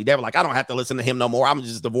get the money. They were like, I don't have to listen to him no more. I'm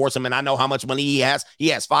just divorce him. And I know how much money he has. He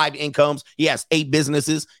has 5 incomes. He has 8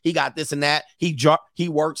 businesses. He got this and that. He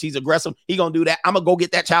works. He's aggressive. He going to do that. I'm going to go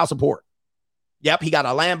get that child support. Yep. He got a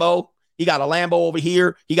Lambo. He got a Lambo over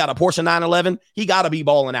here. He got a Porsche 911. He got to be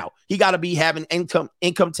balling out. He got to be having income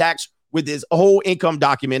tax with his whole income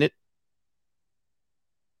documented.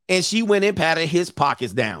 And she went and patted his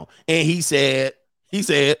pockets down. And he said,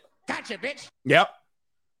 gotcha, bitch. Yep.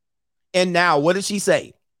 And now what did she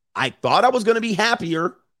say? I thought I was going to be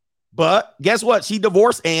happier, but guess what? She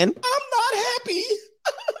divorced and I'm not happy.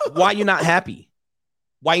 Why you not happy?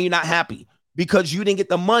 Why you not happy? Because you didn't get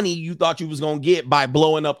the money you thought you was going to get by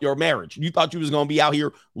blowing up your marriage. You thought you was going to be out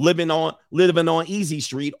here living on Easy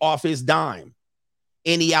Street off his dime.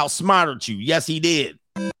 And he outsmarted you. Yes, he did.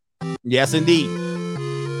 Yes, indeed.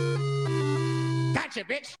 Gotcha,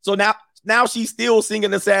 bitch. So now she's still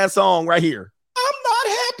singing the sad song right here. I'm not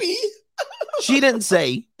happy. She didn't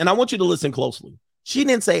say, and I want you to listen closely. She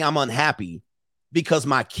didn't say I'm unhappy because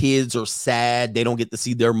my kids are sad. They don't get to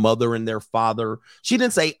see their mother and their father. She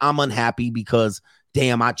didn't say I'm unhappy because,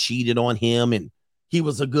 damn, I cheated on him and he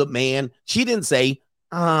was a good man. She didn't say,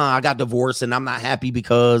 I got divorced and I'm not happy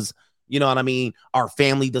because, you know what I mean? Our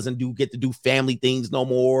family doesn't get to do family things no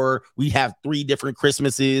more. We have 3 different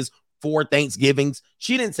Christmases, 4 Thanksgivings.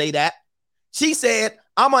 She didn't say that. She said,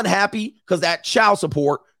 I'm unhappy because that child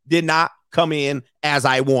support did not come in as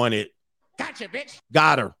I wanted. Gotcha, bitch.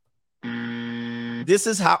 Got her. This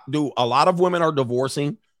is how a lot of women are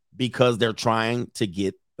divorcing because they're trying to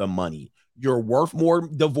get the money. You're worth more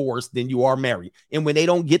divorced than you are married. And when they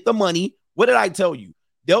don't get the money, what did I tell you?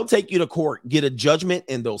 They'll take you to court, get a judgment,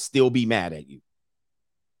 and they'll still be mad at you.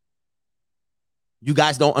 You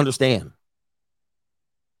guys don't understand.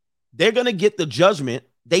 They're going to get the judgment.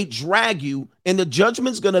 They drag you, and the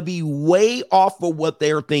judgment's going to be way off of what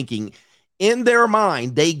they're thinking. In their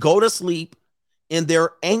mind, they go to sleep, and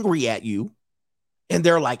they're angry at you, and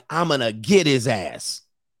they're like, I'm going to get his ass.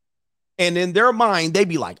 And in their mind, they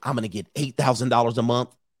be like, I'm going to get $8,000 a month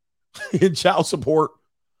in child support.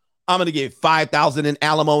 I'm going to get $5,000 in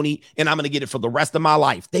alimony, and I'm going to get it for the rest of my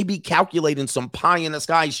life. They be calculating some pie in the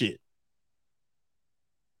sky shit.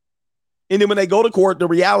 And then when they go to court, the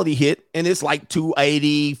reality hit, and it's like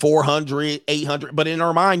 $280, $400, $800. But in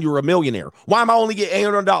her mind, you're a millionaire. Why am I only getting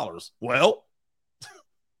 $800? Well,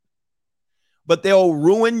 but they'll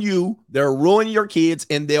ruin you. They'll ruin your kids,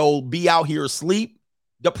 and they'll be out here sleep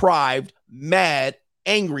deprived, mad,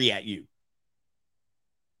 angry at you.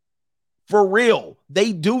 For real,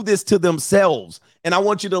 they do this to themselves. And I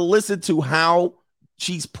want you to listen to how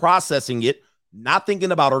she's processing it, not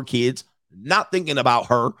thinking about her kids, not thinking about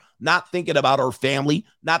her, not thinking about her family,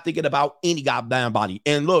 not thinking about any goddamn body.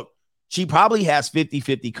 And look, she probably has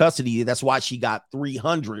 50-50 custody. That's why she got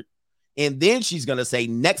 $300. And then she's going to say,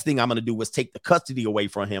 next thing I'm going to do is take the custody away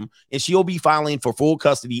from him. And she'll be filing for full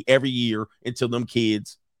custody every year until them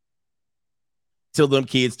kids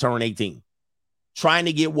turn 18. Trying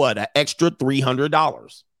to get what? An extra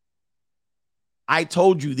 $300. I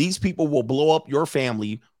told you these people will blow up your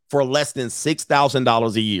family for less than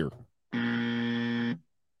 $6,000 a year.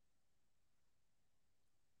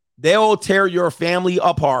 They'll tear your family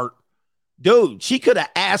apart. Dude, she could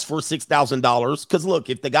have asked for $6,000 because look,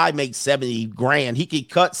 if the guy makes $70,000, he could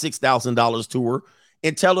cut $6,000 to her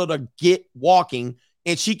and tell her to get walking,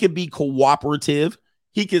 and she could be cooperative.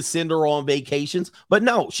 He could send her on vacations, but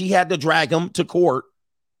no, she had to drag him to court.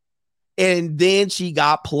 And then she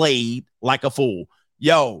got played like a fool.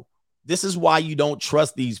 Yo, this is why you don't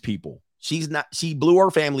trust these people. She blew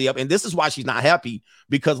her family up. And this is why she's not happy,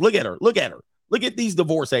 because look at her. Look at these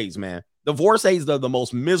divorcees, man. Divorcees are the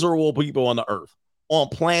most miserable people on the earth, on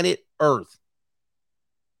planet Earth.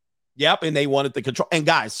 Yep. And they wanted to control. And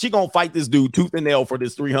guys, she going to fight this dude tooth and nail for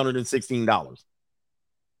this $316.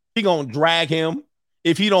 She going to drag him.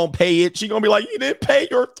 If he don't pay it, she going to be like, you didn't pay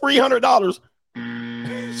your $300.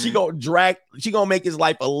 She going to make his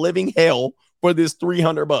life a living hell for this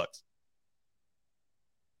 $300.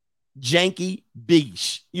 janky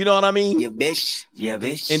beach. You know what I mean? Yeah, bitch. Yeah,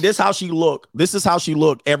 bitch. And this how she look. This is how she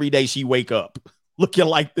look every day she wake up. Looking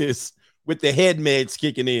like this with the head meds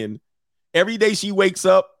kicking in. Every day she wakes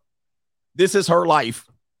up, this is her life.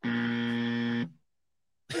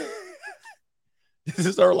 This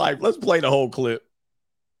is her life. Let's play the whole clip.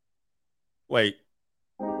 Wait.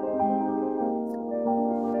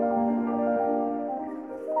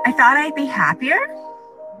 I thought I'd be happier,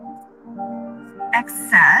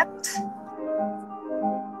 except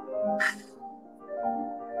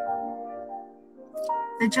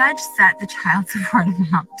the judge set the child support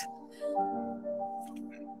amount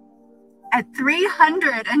at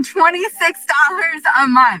 $326 a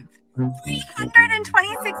month.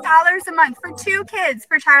 $326 a month for 2 kids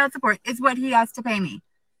for child support is what he has to pay me.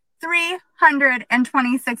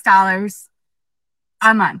 $326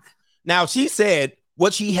 a month. Now she said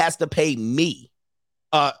what she has to pay me.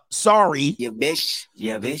 Sorry. Yeah, bitch.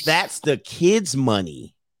 Yeah, bitch. That's the kids'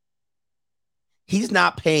 money. He's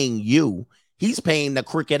not paying you. He's paying the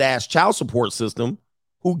crooked ass child support system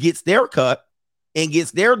who gets their cut and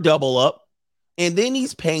gets their double up. And then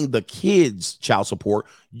he's paying the kids child support.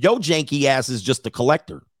 Yo janky ass is just a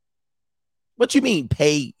collector. What you mean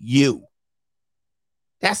pay you?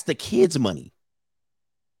 That's the kids' money.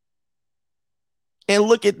 And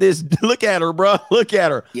look at this. Look at her, bro. Look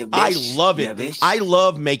at her. Yeah, I love it. Yeah, I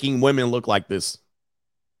love making women look like this.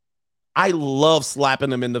 I love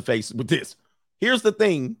slapping them in the face with this. Here's the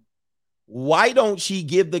thing. Why don't she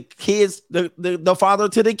give the kids, the father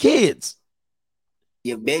to the kids?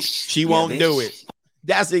 Yeah, bitch. She won't do it.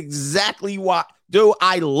 That's exactly why. Dude,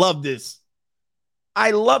 I love this. I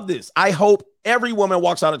love this. I hope every woman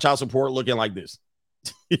walks out of child support looking like this.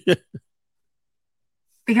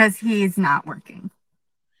 Because he's not working.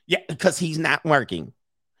 Yeah, because he's not working.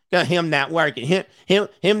 Him not working. Him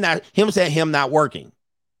say him not working.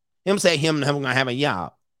 Him say him not gonna have a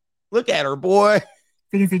job. Look at her, boy.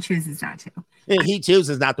 Because he chooses not to. And he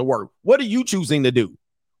chooses not to work. What are you choosing to do?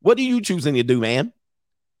 What are you choosing to do, man?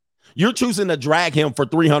 You're choosing to drag him for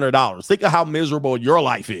 $300. Think of how miserable your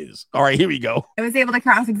life is. All right, here we go. I was able to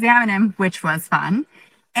cross-examine him, which was fun.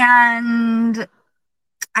 And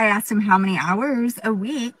I asked him how many hours a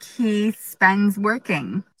week he spends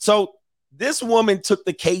working. So this woman took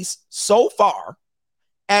the case so far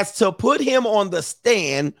as to put him on the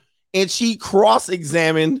stand, and she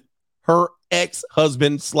cross-examined her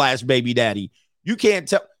ex-husband / baby daddy. You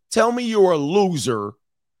can't tell me you're a loser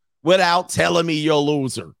without telling me you're a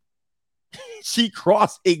loser. She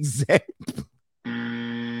cross-examined.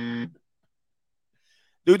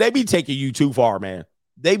 Dude, they be taking you too far, man.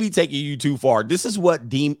 They be taking you too far. This is what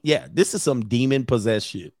this is some demon possessed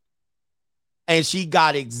shit. And she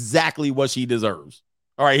got exactly what she deserves.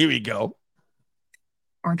 All right, here we go.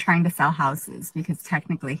 Or trying to sell houses, because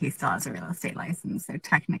technically he still has a real estate license. So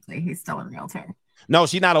technically he's still a realtor. No,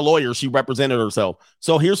 she's not a lawyer. She represented herself.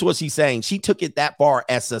 So here's what she's saying. She took it that far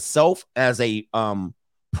as a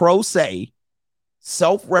pro se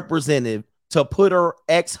self-representative to put her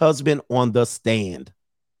ex-husband on the stand.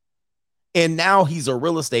 And now he's a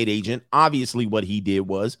real estate agent. Obviously, what he did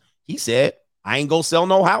was he said, I ain't gonna sell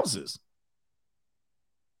no houses.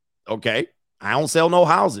 Okay. I don't sell no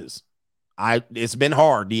houses. It's been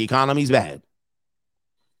hard. The economy's bad.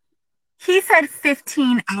 He said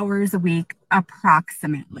 15 hours a week,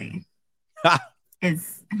 approximately,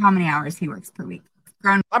 is how many hours he works per week.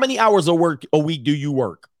 How many hours a week do you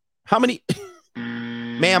work? How many,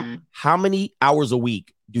 ma'am, how many hours a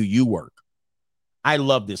week do you work? I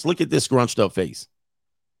love this. Look at this scrunched up face.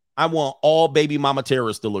 I want all baby mama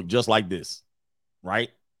terrorists to look just like this, right?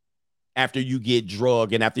 After you get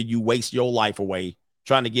drugged and after you waste your life away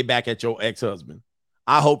trying to get back at your ex-husband.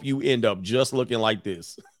 I hope you end up just looking like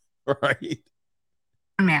this, right?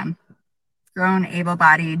 Man, grown,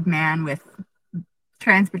 able-bodied man with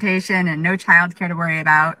transportation and no childcare to worry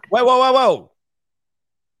about. Whoa.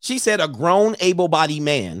 She said a grown, able-bodied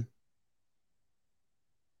man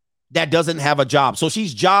that doesn't have a job. So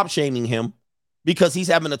she's job shaming him because he's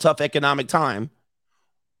having a tough economic time.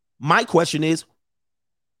 My question is,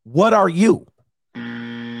 what are you?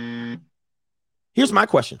 Here's my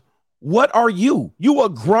question. What are you? You a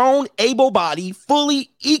grown, able-bodied, fully,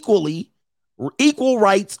 equal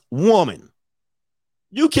rights woman.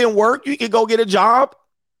 You can work. You can go get a job.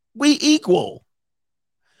 We equal.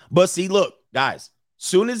 But see, look, guys,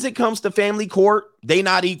 soon as it comes to family court, they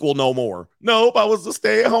not equal no more. Nope, I was a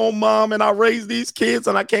stay-at-home mom and I raised these kids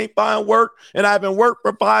and I can't find work and I've been worked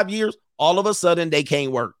for 5 years. All of a sudden, they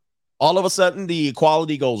can't work. All of a sudden, the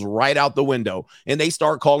equality goes right out the window and they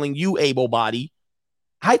start calling you able-bodied.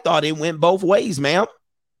 I thought it went both ways, ma'am.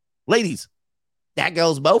 Ladies, That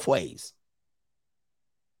goes both ways.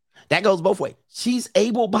 That goes both ways. She's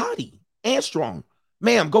able-bodied and strong.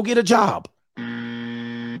 Ma'am, go get a job.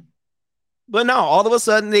 But no, all of a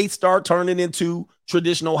sudden they start turning into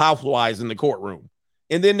traditional housewives in the courtroom.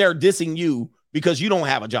 And then they're dissing you because you don't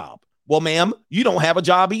have a job. Well, ma'am, you don't have a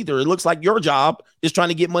job either. It looks like your job is trying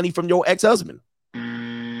to get money from your ex-husband.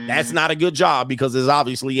 That's not a good job because it's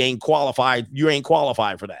obviously ain't qualified. You ain't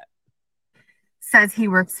qualified for that. Says he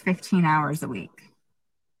works 15 hours a week,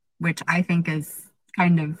 which I think is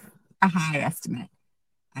kind of a high estimate.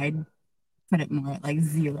 I'd put it more at like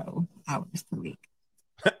 0 hours per week.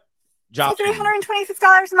 Job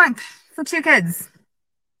 $326 a month for 2 kids.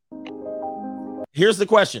 Here's the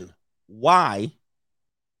question. Why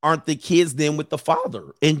aren't the kids then with the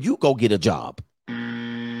father and you go get a job?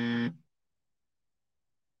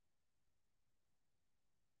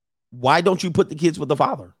 Why don't you put the kids with the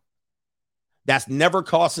father? That's never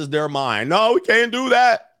crosses their mind. No, we can't do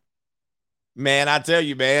that. Man, I tell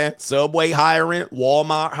you, man, Subway hiring,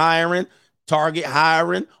 Walmart hiring, Target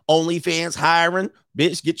hiring, OnlyFans hiring.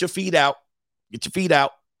 Bitch, get your feet out. Get your feet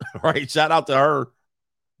out. All right, shout out to her.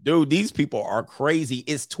 Dude, these people are crazy.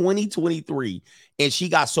 It's 2023, and she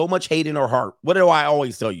got so much hate in her heart. What do I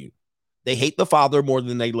always tell you? They hate the father more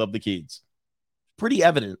than they love the kids. Pretty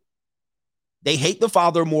evident. They hate the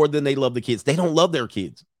father more than they love the kids. They don't love their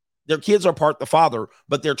kids. Their kids are part the father,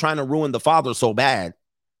 but they're trying to ruin the father so bad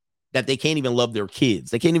that they can't even love their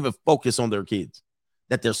kids. They can't even focus on their kids,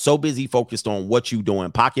 that they're so busy focused on what you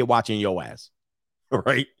doing, pocket watching your ass,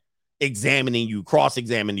 right? Examining you,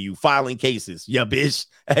 cross-examining you, filing cases. Yeah, bitch.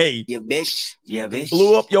 Hey. Yeah, bitch. Yeah, bitch.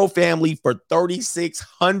 Blew up your family for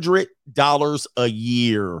 $3,600 a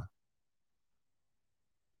year.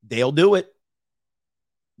 They'll do it.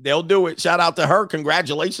 They'll do it. Shout out to her.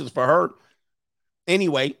 Congratulations for her.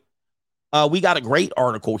 Anyway, we got a great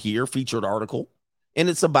article here, featured article, and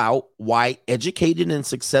it's about why educated and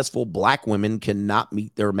successful Black women cannot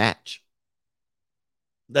meet their match.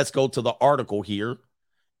 Let's go to the article here.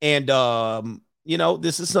 And, you know,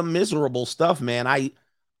 this is some miserable stuff, man.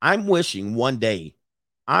 I'm wishing one day,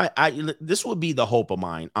 this would be the hope of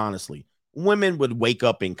mine, honestly. Women would wake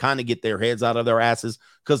up and kind of get their heads out of their asses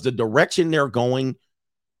because the direction they're going,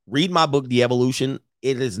 read my book, The Evolution,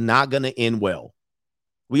 it is not going to end well.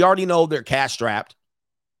 We already know they're cash strapped.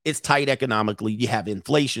 It's tight economically. You have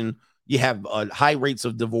inflation. You have high rates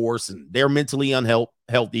of divorce, and they're mentally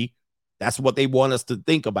unhealthy. That's what they want us to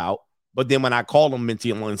think about. But then when I call them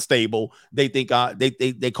mentally unstable, they think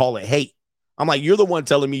they call it hate. I'm like, you're the one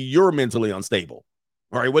telling me you're mentally unstable.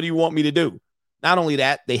 All right, what do you want me to do? Not only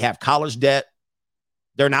that, they have college debt.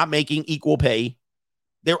 They're not making equal pay.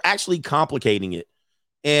 They're actually complicating it.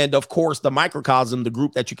 And of course, the microcosm, the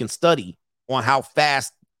group that you can study on how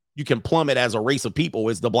fast you can plummet as a race of people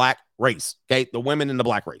is the Black race. Okay, the women in the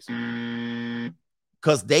Black race.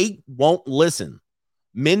 Because they won't listen.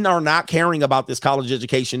 Men are not caring about this college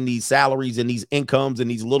education, these salaries and these incomes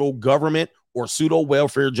and these little government or pseudo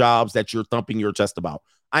welfare jobs that you're thumping your chest about.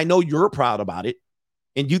 I know you're proud about it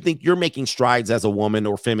and you think you're making strides as a woman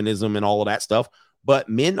or feminism and all of that stuff, but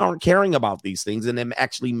men aren't caring about these things, and it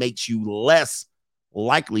actually makes you less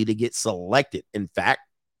likely to get selected. In fact,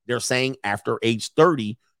 they're saying after age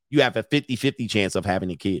 30, you have a 50-50 chance of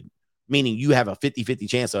having a kid, meaning you have a 50-50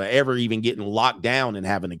 chance of ever even getting locked down and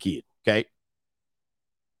having a kid. Okay.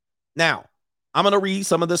 Now, I'm going to read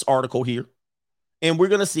some of this article here, and we're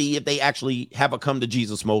going to see if they actually have a come to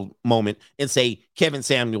Jesus moment and say Kevin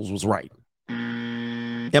Samuels was right.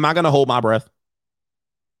 Am I going to hold my breath?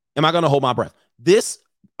 Am I going to hold my breath? This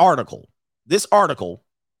article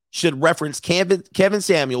should reference Kevin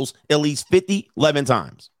Samuels at least 11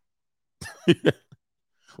 times.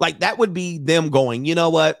 Like that would be them going, you know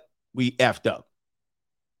what? We effed up.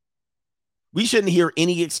 We shouldn't hear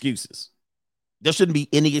any excuses. There shouldn't be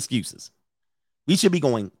any excuses. We should be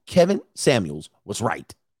going, Kevin Samuels was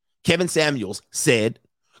right. Kevin Samuels said,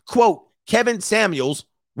 quote, Kevin Samuels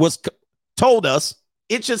told us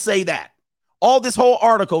it should say that. All this whole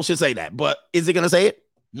article should say that. But is it going to say it?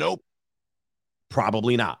 Nope.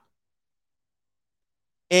 Probably not.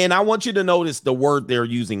 And I want you to notice the word they're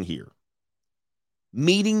using here.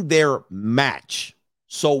 Meeting their match.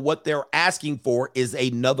 So what they're asking for is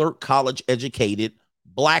another college educated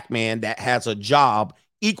Black man that has a job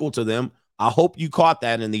equal to them. I hope you caught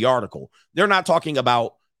that in the article. They're not talking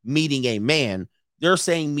about meeting a man. They're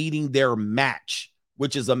saying meeting their match,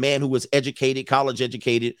 which is a man who is educated, college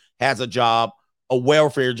educated, has a job, a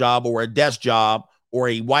welfare job or a desk job or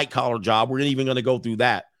a white collar job. We're not even going to go through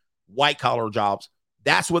that. White collar jobs.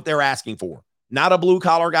 That's what they're asking for. Not a blue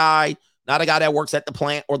collar guy, not a guy that works at the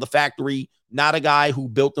plant or the factory, not a guy who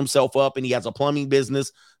built himself up and he has a plumbing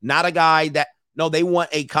business, not a guy that, no, they want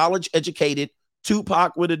a college educated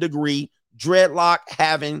Tupac with a degree, dreadlock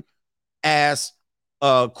having as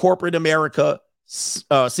corporate America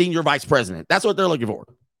senior vice president. That's what they're looking for.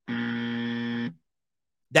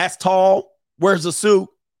 That's tall, wears a suit,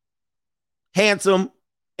 handsome,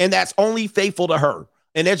 and that's only faithful to her,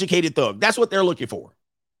 an educated thug. That's what they're looking for.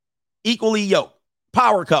 Equally yoked,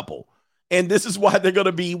 power couple. And this is why they're going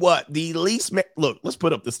to be what? The least. Look, let's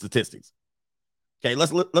put up the statistics. Okay,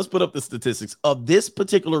 let's put up the statistics of this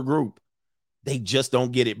particular group. They just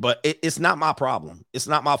don't get it, but it's not my problem. It's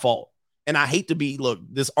not my fault. And I hate to be, look,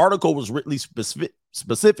 this article was written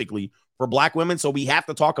specifically for Black women, so we have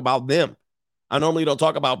to talk about them. I normally don't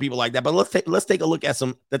talk about people like that, but let's take a look at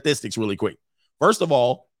some statistics really quick. First of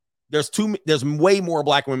all, there's way more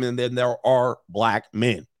Black women than there are Black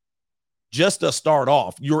men. Just to start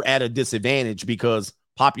off, you're at a disadvantage because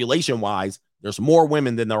population-wise, there's more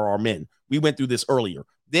women than there are men. We went through this earlier.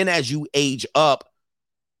 Then as you age up,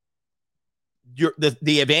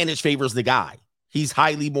 the advantage favors the guy. He's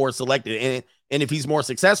highly more selected. And if he's more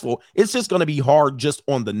successful, it's just going to be hard just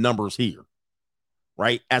on the numbers here,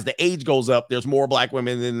 right? As the age goes up, there's more Black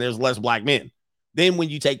women and there's less Black men. Then when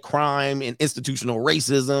you take crime and institutional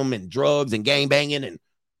racism and drugs and gang banging and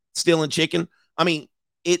stealing chicken, I mean,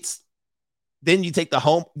 then you take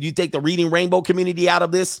the Reading Rainbow community out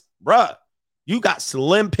of this, bruh. You got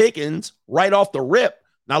slim pickings right off the rip.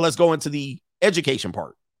 Now let's go into the education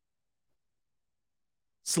part.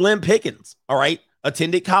 Slim pickings, all right?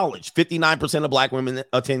 Attended college. 59% of Black women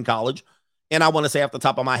attend college. And I want to say off the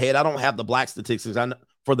top of my head, I don't have the Black statistics.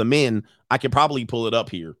 For the men, I could probably pull it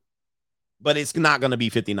up here. But it's not going to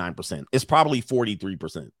be 59%. It's probably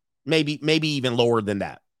 43%. Maybe even lower than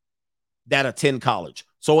that attend college.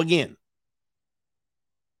 So again,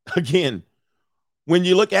 when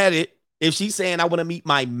you look at it, if she's saying I want to meet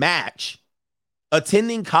my match,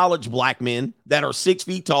 attending college Black men that are 6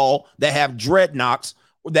 feet tall, that have dreadlocks,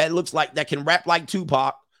 that looks like that can rap like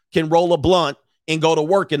Tupac, can roll a blunt and go to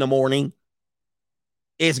work in the morning,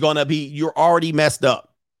 it's going to be, you're already messed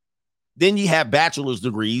up. Then you have bachelor's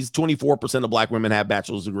degrees. 24% of Black women have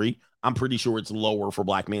bachelor's degree. I'm pretty sure it's lower for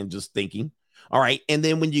Black men, just thinking. All right. And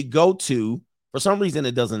then when you go to, for some reason,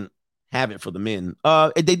 it doesn't have it for the men.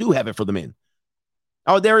 They do have it for the men.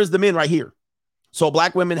 Oh, there is the men right here. So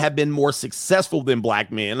Black women have been more successful than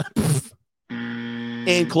Black men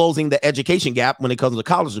in closing the education gap when it comes to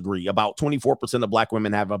college degree. About 24% of Black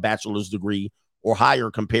women have a bachelor's degree or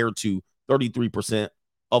higher compared to 33%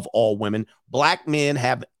 of all women. Black men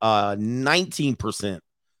have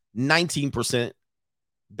 19%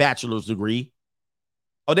 bachelor's degree.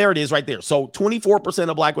 Oh, there it is right there. So 24%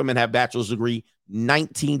 of Black women have bachelor's degree,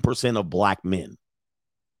 19% of Black men.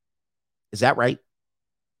 Is that right?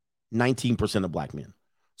 19% of Black men.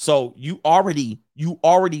 So you already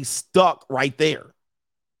stuck right there.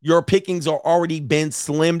 Your pickings are already been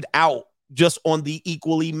slimmed out just on the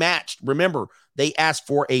equally matched. Remember, they asked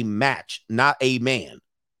for a match, not a man.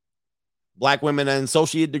 Black women and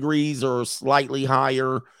associate degrees are slightly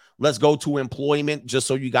higher. Let's go to employment just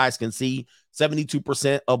so you guys can see.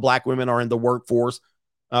 72% of Black women are in the workforce.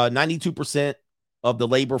 92% of the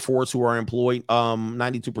labor force who are employed.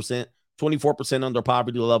 92%. 24% under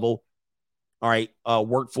poverty level. All right.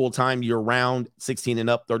 Work full-time year-round. 16 and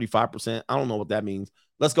up, 35%. I don't know what that means.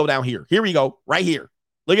 Let's go down here. Here we go. Right here.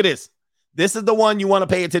 Look at this. This is the one you want to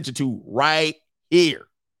pay attention to right here.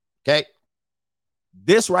 Okay.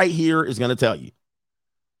 This right here is going to tell you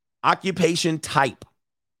occupation type.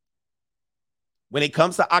 When it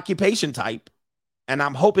comes to occupation type, and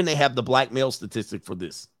I'm hoping they have the Black male statistic for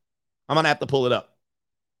this. I'm going to have to pull it up.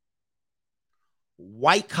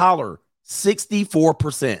 White collar,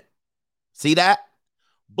 64%. See that?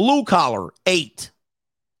 Blue collar, 8.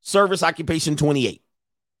 Service occupation, 28.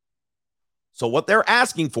 So what they're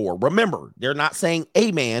asking for, remember, they're not saying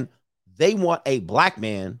a man. They want a Black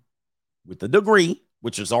man with a degree,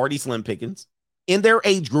 which is already slim pickings, in their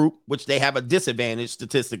age group, which they have a disadvantage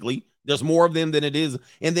statistically. There's more of them than it is.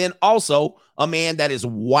 And then also a man that is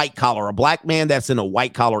white collar, a Black man that's in a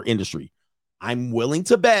white collar industry. I'm willing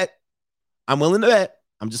to bet. I'm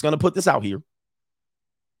just going to put this out here,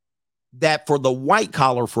 that for the white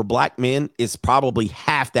collar for Black men is probably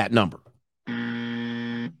half that number.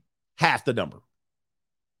 Half the number.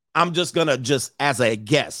 I'm just going to as a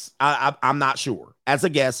guess. I'm not sure. As a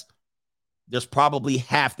guess, there's probably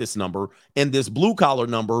half this number. And this blue collar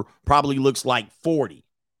number probably looks like 40.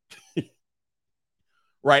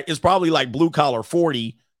 Right? It's probably like blue collar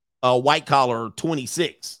 40, white collar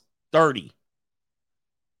 26, 30.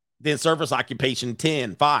 Then service occupation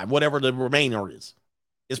 10, 5, whatever the remainder is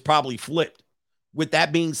probably flipped. With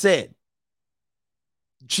that being said,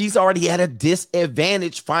 she's already at a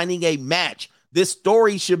disadvantage finding a match. This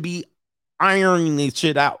story should be ironing this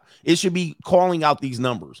shit out. It should be calling out these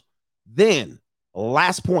numbers. Then,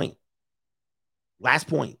 last point.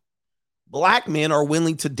 Black men are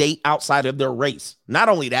willing to date outside of their race. Not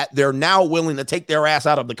only that, they're now willing to take their ass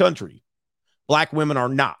out of the country. Black women are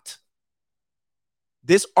not.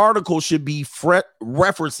 This article should be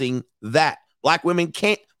referencing that. Black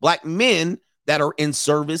men that are in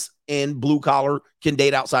service and blue collar can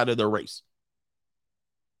date outside of their race.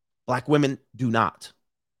 Black women do not.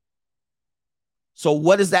 So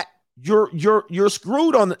what is that? You're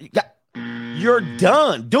screwed on you're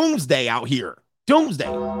done. Doomsday out here. Doomsday.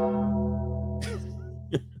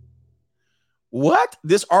 What?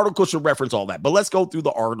 This article should reference all that. But let's go through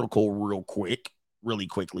the article really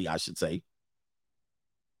quickly, I should say.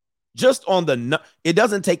 Just on it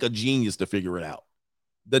doesn't take a genius to figure it out.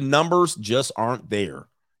 The numbers just aren't there.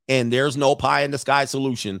 And there's no pie in the sky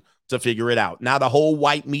solution to figure it out. Now the whole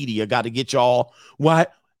white media got to get y'all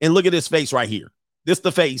what? And look at this face right here. This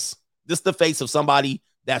the face of somebody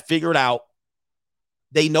that figured out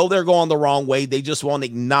they know they're going the wrong way. They just won't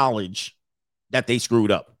acknowledge that they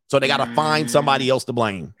screwed up. So they got to find somebody else to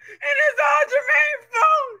blame. And it's all Jermaine's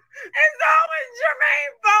fault. It's always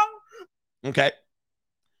Jermaine's fault. Okay.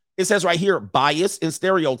 It says right here, bias and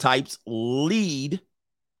stereotypes lead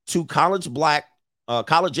to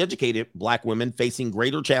college-educated Black women facing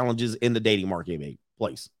greater challenges in the dating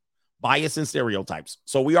marketplace. Bias and stereotypes.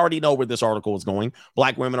 So we already know where this article is going.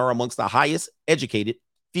 Black women are amongst the highest educated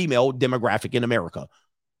female demographic in America.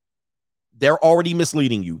 They're already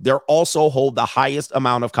misleading you. They also hold the highest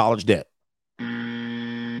amount of college debt.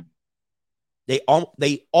 They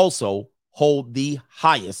also hold the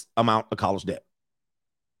highest amount of college debt.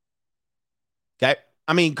 Okay.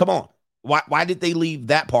 I mean, come on. Why did they leave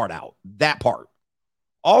that part out? That part.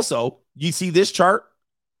 Also, you see this chart?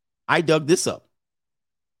 I dug this up.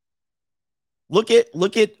 Look at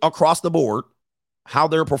across the board how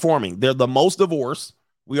they're performing. They're the most divorced.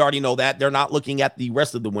 We already know that. They're not looking at the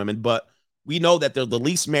rest of the women, but we know that they're the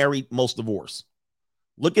least married, most divorced.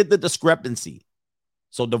 Look at the discrepancy.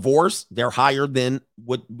 So divorce, they're higher than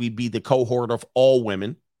what would be the cohort of all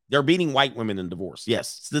women. They're beating white women in divorce. Yes,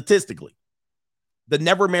 statistically. The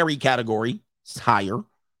never married category is higher.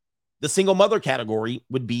 The single mother category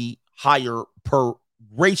would be higher per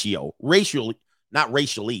ratio, not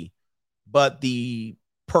racially, but the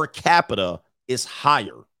per capita is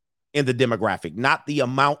higher in the demographic, not the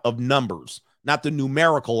amount of numbers, not the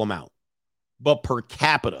numerical amount, but per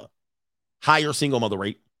capita, higher single mother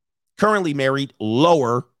rate. Currently married,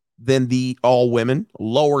 lower than the all women,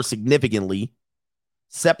 lower significantly.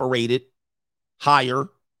 Separated, higher.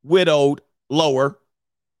 Widowed, lower.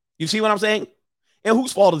 You see what I'm saying? And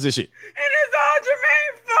whose fault is this shit? And it's all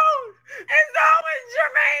Jermaine's fault. It's always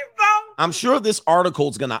Jermaine's fault. I'm sure this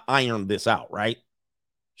article's going to iron this out, right?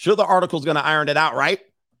 Sure the article's going to iron it out, right?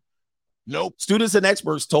 Nope. Students and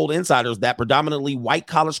experts told insiders that predominantly white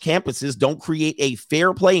college campuses don't create a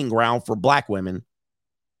fair playing ground for Black women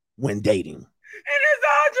when dating. And it's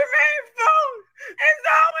all Jermaine's fault. It's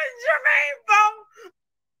always Jermaine's fault.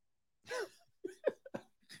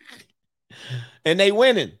 And they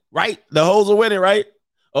winning, right? The hoes are winning, right?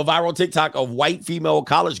 A viral TikTok of white female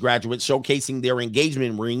college graduates showcasing their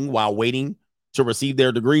engagement ring while waiting to receive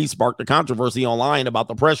their degree sparked a controversy online about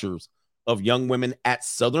the pressures of young women at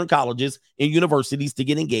Southern colleges and universities to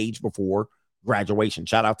get engaged before graduation.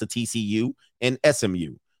 Shout out to TCU and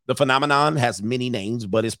SMU. The phenomenon has many names,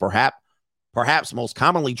 but is perhaps most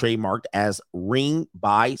commonly trademarked as ring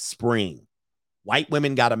by spring. White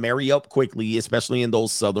women got to marry up quickly, especially in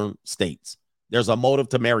those Southern states. There's a motive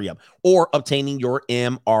to marry up or obtaining your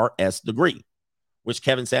MRS degree, which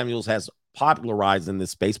Kevin Samuels has popularized in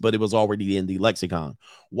this space, but it was already in the lexicon.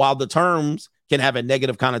 While the terms can have a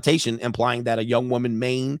negative connotation, implying that a young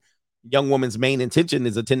woman's main intention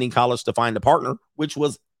is attending college to find a partner, which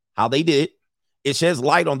was how they did, it sheds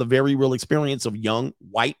light on the very real experience of young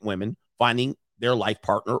white women finding their life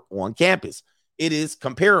partner on campus. It isn't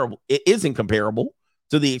comparable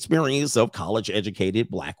to the experience of college-educated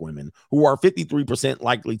Black women who are 53%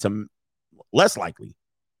 less likely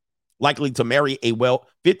to marry a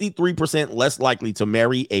 53% less likely to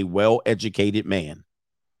marry a well-educated man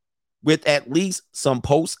with at least some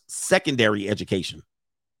post-secondary education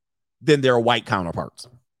than their white counterparts.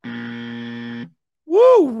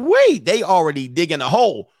 Woo-wee, they already digging a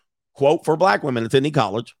hole. Quote, for Black women attending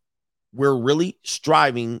college, we're really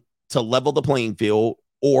striving to level the playing field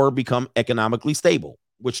or become economically stable,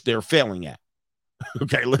 which they're failing at.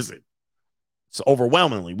 Okay, listen. So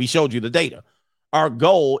overwhelmingly, we showed you the data. Our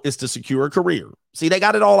goal is to secure a career. See, they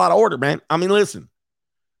got it all out of order, man. I mean, listen.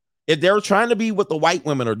 If they're trying to be what the white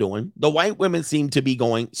women are doing, the white women seem to be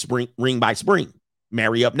going ring by spring.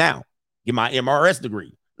 Marry up now. Get my MRS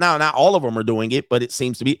degree. Now, not all of them are doing it, but it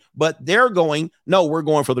seems to be. But they're going, no, we're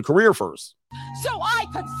going for the career first. So I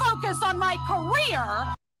could focus on my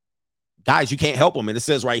career. Guys, you can't help them. And it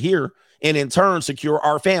says right here, and in turn, secure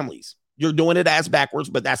our families. You're doing it as backwards,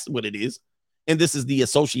 but that's what it is. And this is the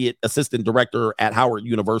Associate Assistant Director at Howard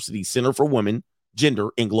University Center for Women, Gender,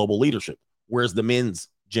 and Global Leadership. Where's the Men's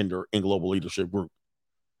Gender and Global Leadership group?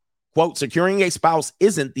 Quote, securing a spouse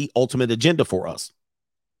isn't the ultimate agenda for us.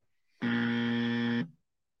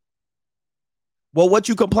 Well, what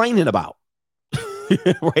you complaining about?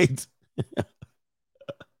 Right?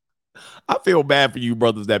 I feel bad for you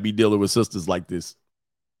brothers that be dealing with sisters like this.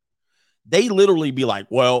 They literally be like,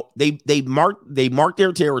 well, they mark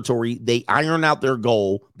their territory, they iron out their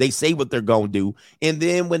goal, they say what they're going to do, and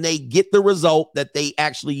then when they get the result that they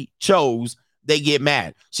actually chose, they get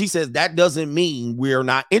mad. She says that doesn't mean we're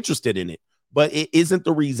not interested in it, but it isn't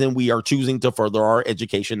the reason we are choosing to further our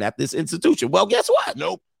education at this institution. Well, guess what?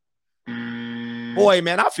 Nope. Boy,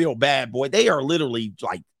 man, I feel bad, boy. They are literally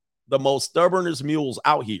like the most stubbornest mules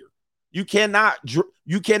out here. You cannot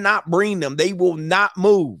bring them. They will not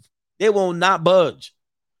move. They will not budge.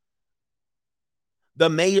 The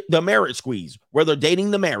marriage squeeze, whether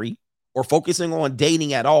dating to marry or focusing on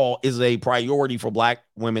dating at all, is a priority for Black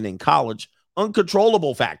women in college.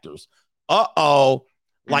 Uncontrollable factors.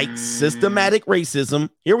 Like systematic racism.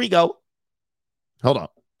 Here we go. Hold on.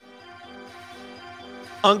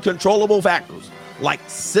 Uncontrollable factors like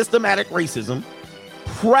systematic racism,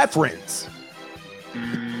 preference.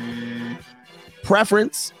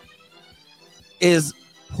 Preference is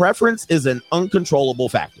an uncontrollable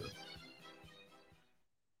factor.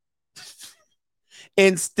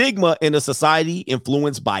 And stigma in a society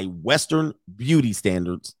influenced by Western beauty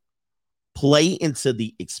standards play into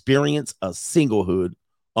the experience of singlehood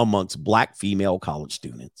amongst Black female college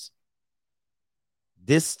students.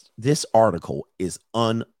 This article is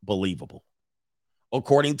unbelievable.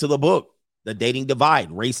 According to the book, The Dating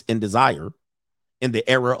Divide, Race and Desire, in the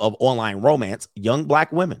era of online romance, young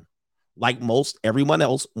Black women, like most everyone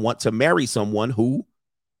else, want to marry someone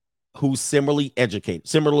who's similarly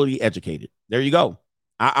educated. There you go.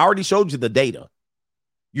 I already showed you the data.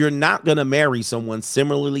 You're not going to marry someone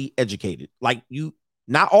similarly educated. Like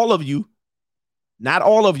not all of you.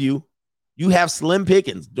 You have slim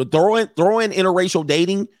pickings. Throw in interracial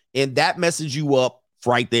dating, and that messes you up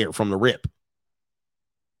right there from the rip.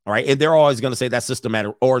 All right. And they're always going to say that's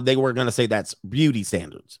systematic, or they were going to say that's beauty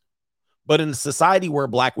standards. But in a society where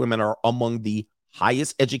Black women are among the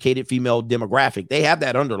highest educated female demographic, they have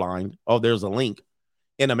that underlined. Oh, there's a link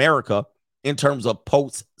in America in terms of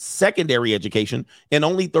post-secondary education, and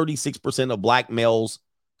only 36% of Black males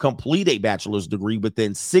complete a bachelor's degree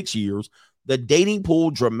within 6 years. The dating pool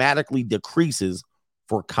dramatically decreases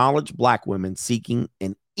for college Black women seeking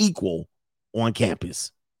an equal on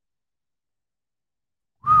campus.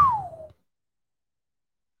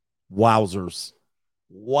 Wowzers.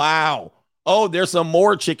 Wow. Oh, there's some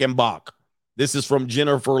more chicken bok. This is from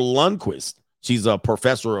Jennifer Lundquist. She's a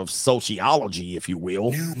professor of sociology, if you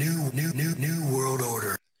will. New world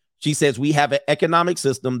order. She says we have an economic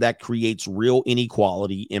system that creates real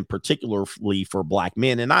inequality, in particularly for Black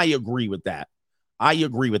men. And I agree with that.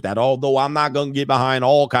 Although I'm not going to get behind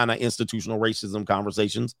all kind of institutional racism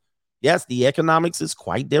conversations. Yes, the economics is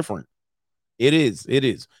quite different. It is.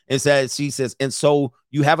 She says, and so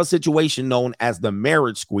you have a situation known as the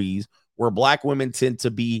marriage squeeze, where Black women tend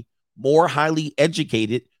to be more highly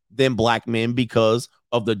educated than Black men because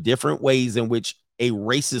of the different ways in which a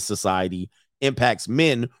racist society impacts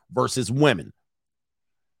men versus women.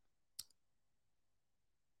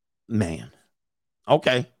 Man.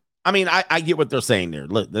 Okay. I mean, I get what they're saying there.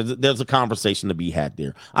 Look, there's a conversation to be had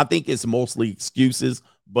there. I think it's mostly excuses,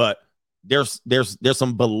 but there's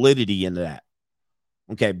some validity in that.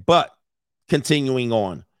 Okay, but continuing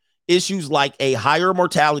on, issues like a higher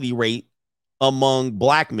mortality rate among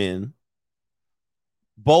Black men,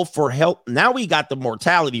 both for health. Now we got the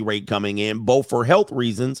mortality rate coming in, both for health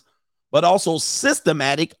reasons, but also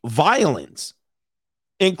systematic violence,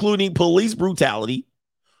 including police brutality,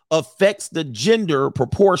 affects the gender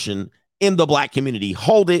proportion in the Black community.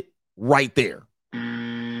 Hold it right there.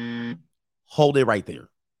 Hold it right there.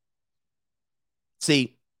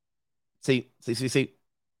 See.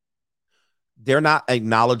 They're not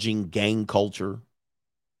acknowledging gang culture.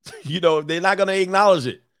 They're not going to acknowledge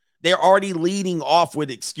it. They're already leading off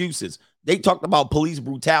with excuses. They talked about police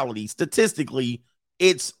brutality. Statistically,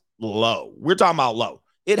 it's low. We're talking about low.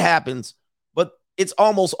 It happens, but it's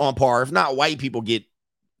almost on par. If not, white people get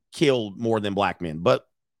killed more than black men. But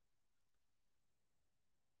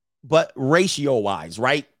ratio wise,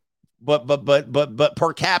 right? But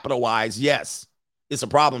per capita wise, yes, it's a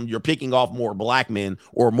problem. You're picking off more black men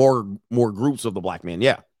or more groups of the black men.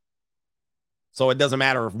 Yeah. So it doesn't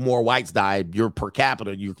matter if more whites died, you're per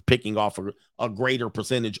capita, you're picking off a greater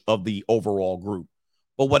percentage of the overall group.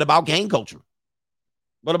 But what about gang culture?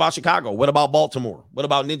 What about Chicago? What about Baltimore? What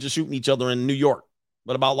about ninjas shooting each other in New York?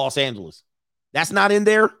 What about Los Angeles? That's not in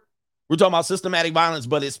there. We're talking about systematic violence,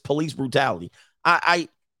 but it's police brutality.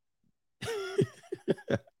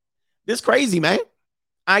 This crazy, man.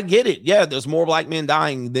 I get it. Yeah, there's more black men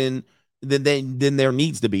dying than there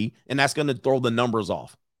needs to be, and that's going to throw the numbers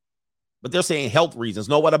off. But they're saying health reasons.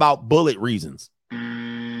 No, what about bullet reasons?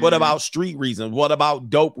 What about street reasons? What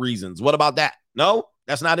about dope reasons? What about that? No,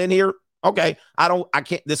 that's not in here. Okay. I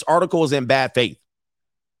can't. This article is in bad faith.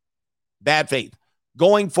 Bad faith.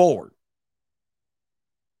 Going forward,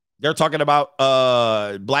 they're talking about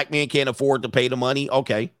black men can't afford to pay the money.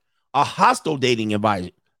 Okay. A hostile dating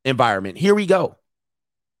environment. Here we go.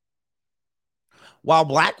 While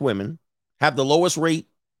black women have the lowest rate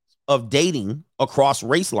of dating across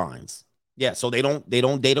race lines. Yeah, so they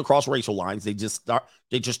don't date across racial lines. They just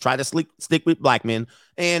try to stick with black men.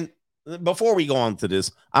 And before we go on to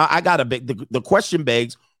this, I got the question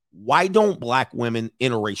begs, why don't black women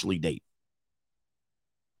interracially date?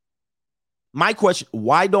 My question,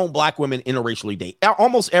 why don't black women interracially date?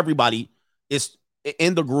 Almost everybody is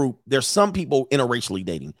in the group. There's some people interracially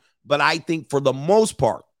dating, but I think for the most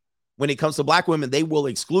part, when it comes to black women, they will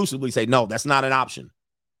exclusively say, no, that's not an option.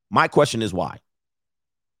 My question is why?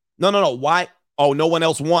 No. Why? Oh, no one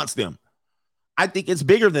else wants them. I think it's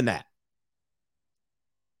bigger than that.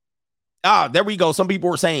 There we go. Some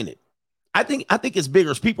people were saying it. I think it's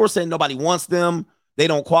bigger. People are saying nobody wants them. They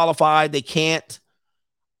don't qualify. They can't.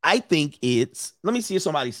 I think it's, let me see if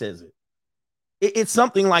somebody says it. It's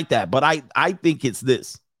something like that, but I think it's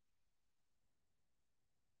this.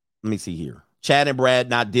 Let me see here. Chad and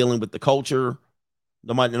Brad not dealing with the culture.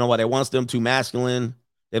 Nobody wants them, too masculine.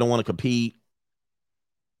 They don't want to compete.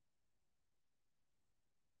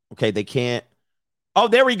 Okay, they can't. Oh,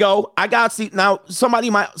 there we go. I got see now. Somebody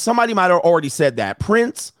might have already said that.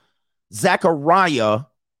 Prince Zachariah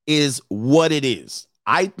is what it is.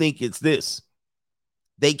 I think it's this.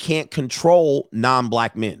 They can't control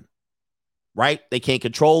non-black men, right? They can't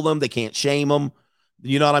control them. They can't shame them.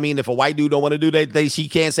 You know what I mean? If a white dude don't want to do that, she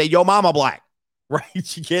can't say, yo, mama black, right?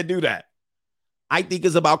 She can't do that. I think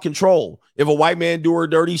it's about control. If a white man do her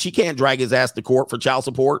dirty, she can't drag his ass to court for child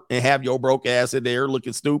support and have your broke ass in there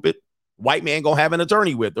looking stupid. White man gonna have an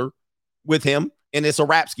attorney with him, and it's a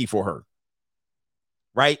rap-ski for her,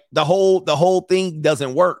 right? The whole thing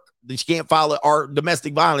doesn't work. She can't file our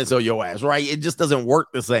domestic violence on your ass, right? It just doesn't work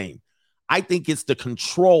the same. I think it's the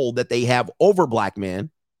control that they have over black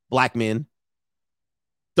men,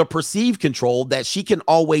 the perceived control that she can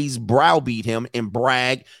always browbeat him and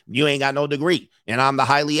brag, you ain't got no degree, and I'm the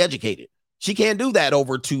highly educated. She can't do that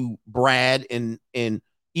over to Brad and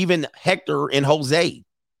even Hector and Jose.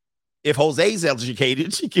 If Jose's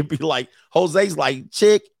educated, she can be like, Jose's like,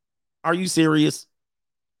 chick, are you serious?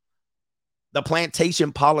 The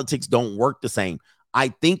plantation politics don't work the same. I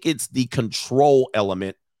think it's the control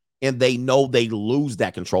element, and they know they lose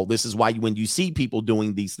that control. This is why when you see people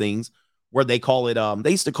doing these things where they call it,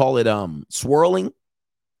 they used to call it swirling.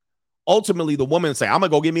 Ultimately, the woman say, I'm going to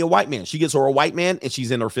go get me a white man. She gets her a white man, and she's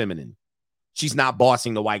in her feminine. She's not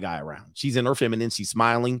bossing the white guy around. She's in her feminine. She's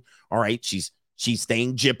smiling. All right. She's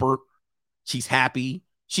staying jipper. She's happy.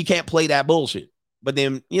 She can't play that bullshit. But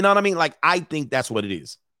then, you know what I mean? Like, I think that's what it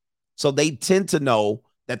is. So they tend to know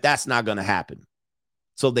that that's not going to happen.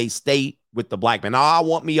 So they stay with the black man. Oh, I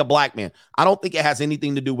want me a black man. I don't think it has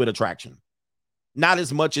anything to do with attraction. Not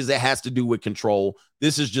as much as it has to do with control.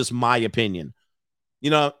 This is just my opinion. You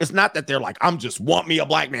know, it's not that they're like, I'm just want me a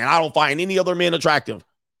black man. I don't find any other men attractive.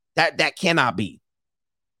 That cannot be.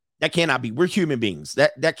 That cannot be. We're human beings.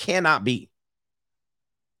 That cannot be.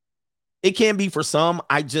 It can be for some.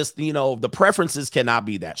 I just, the preferences cannot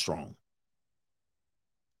be that strong.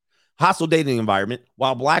 Hostile dating environment.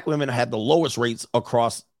 While black women had the lowest rates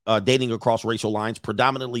across dating across racial lines,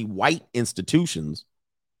 predominantly white institutions.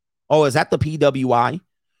 Oh, is that the PWI?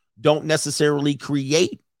 Don't necessarily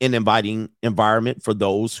create an inviting environment for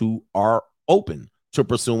those who are open to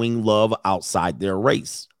pursuing love outside their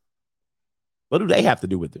race. What do they have to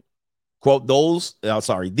do with it? Quote,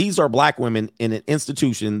 these are black women in an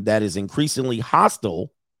institution that is increasingly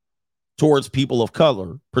hostile towards people of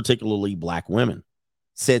color, particularly black women.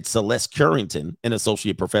 said Celeste Currington, an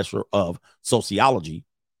associate professor of sociology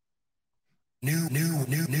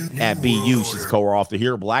at BU. She's co-author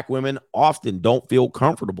here. Black women often don't feel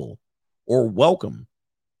comfortable or welcome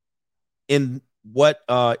in what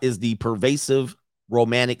is the pervasive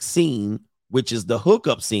romantic scene, which is the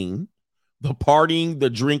hookup scene, the partying, the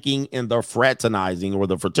drinking, and the fraternizing or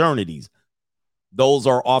the fraternities. Those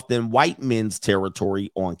are often white men's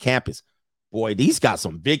territory on campus. Boy, these got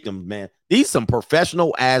some victims, man. These some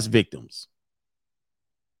professional ass victims.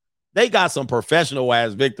 They got some professional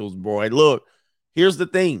ass victims, boy. Look, here's the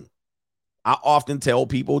thing. I often tell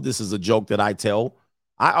people, this is a joke that I tell.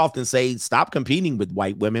 I often say, stop competing with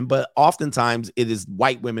white women, but oftentimes it is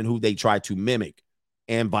white women who they try to mimic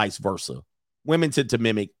and vice versa. Women tend to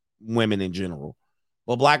mimic women in general.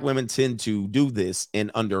 Well, black women tend to do this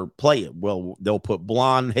and underplay it. Well, they'll put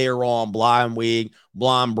blonde hair on, blonde wig,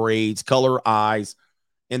 blonde braids, color eyes,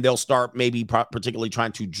 and they'll start maybe particularly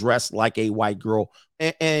trying to dress like a white girl.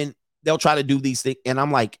 And they'll try to do these things. And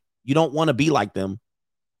I'm like, you don't want to be like them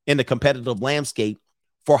in the competitive landscape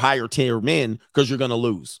for higher tier men because you're going to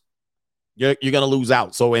lose. You're going to lose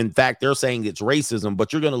out. So, in fact, they're saying it's racism,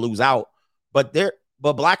 but you're going to lose out. But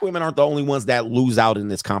black women aren't the only ones that lose out in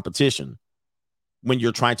this competition. When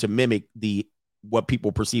you're trying to mimic what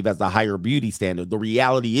people perceive as the higher beauty standard, the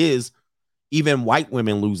reality is even white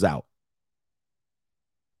women lose out.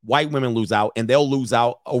 White women lose out, and they'll lose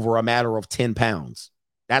out over a matter of 10 pounds.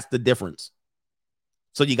 That's the difference.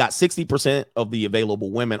 So you got 60% of the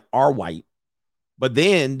available women are white, but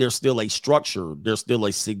then there's still a structure. There's still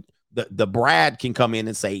the Brad can come in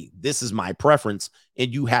and say, this is my preference,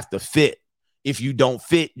 and you have to fit. If you don't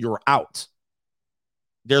fit, you're out.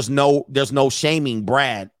 There's no shaming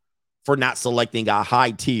Brad for not selecting a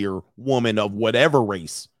high tier woman of whatever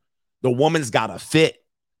race. The woman's got to fit.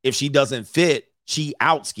 If she doesn't fit, she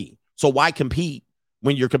outski. So why compete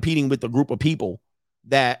when you're competing with a group of people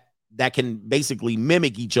that can basically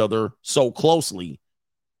mimic each other so closely,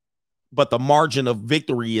 but the margin of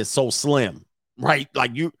victory is so slim, right?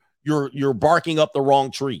 Like you're barking up the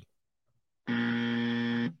wrong tree.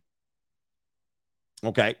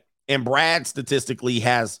 Okay. And Brad statistically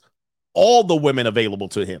has all the women available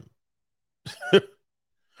to him.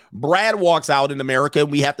 Brad walks out in America,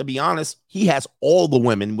 and we have to be honest, he has all the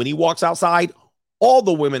women. When he walks outside, all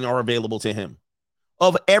the women are available to him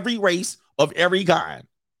of every race, of every kind.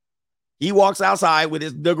 He walks outside with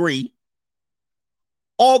his degree.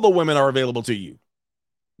 All the women are available to you.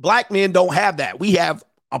 Black men don't have that. We have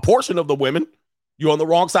a portion of the women. You're on the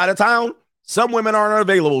wrong side of town. Some women aren't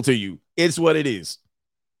available to you. It's what it is.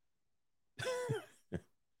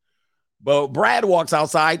 But Brad walks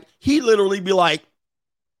outside, he literally be like,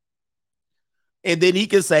 and then he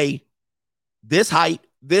can say, this height,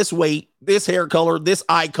 this weight, this hair color, this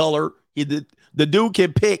eye color. The dude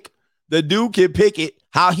can pick it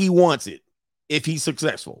how he wants it. If he's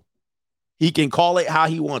successful, he can call it how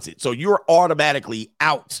he wants it. So you're automatically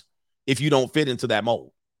out if you don't fit into that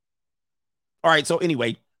mold. All right. So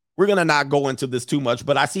anyway, we're going to not go into this too much,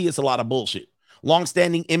 but I see it's a lot of bullshit.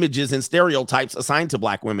 Longstanding images and stereotypes assigned to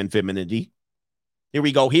black women femininity. Here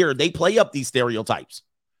we go. Here, they play up these stereotypes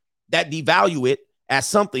that devalue it as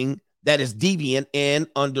something that is deviant and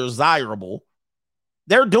undesirable.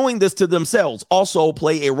 They're doing this to themselves. Also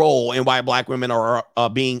play a role in why black women are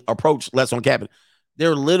being approached less on campus.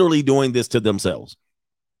 They're literally doing this to themselves.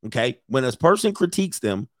 Okay. When a person critiques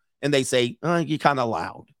them and they say, you're kind of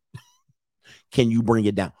loud. Can you bring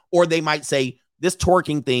it down? Or they might say, this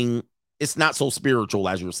twerking thing, it's not so spiritual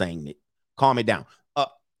as you're saying it. Calm it down.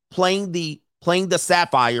 Playing the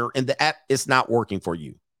sapphire and the app, it's not working for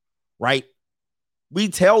you, right? We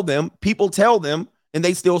tell them, people tell them, and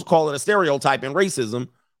they still call it a stereotype and racism.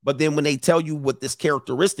 But then when they tell you what this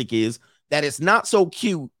characteristic is, that it's not so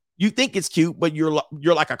cute, you think it's cute, but you're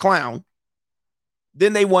like a clown.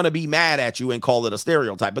 Then they want to be mad at you and call it a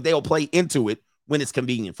stereotype, but they'll play into it when it's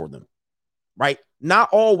convenient for them, right? Not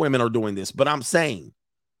all women are doing this, but I'm saying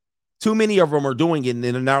too many of them are doing it,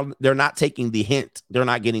 and they're not taking the hint. They're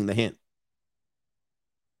not getting the hint.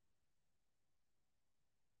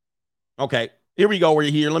 Okay, here we go. We're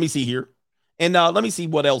here. Let me see here. And let me see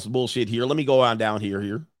what else bullshit here. Let me go on down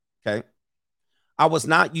here. Okay. I was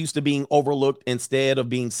not used to being overlooked instead of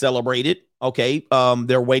being celebrated. Okay.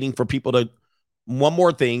 They're waiting for people to, one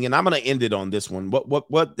more thing, and I'm going to end it on this one.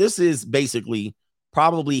 What this is basically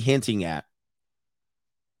probably hinting at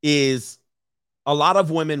is a lot of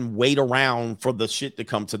women wait around for the shit to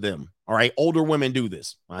come to them. All right. Older women do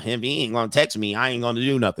this. He ain't going to text me. I ain't going to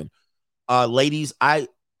do nothing. Ladies, I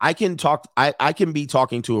can talk. I can be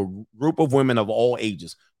talking to a group of women of all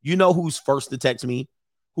ages. You know who's first to text me?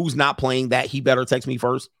 who's not playing that he better text me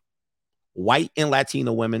first? White and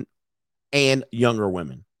Latina women and younger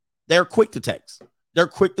women. They're quick to text. They're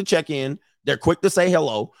quick to check in. They're quick to say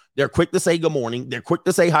hello. They're quick to say good morning. They're quick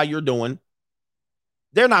to say how you're doing.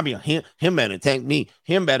 They're not being him better thank me.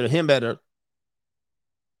 Him better.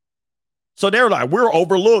 So they're like, we're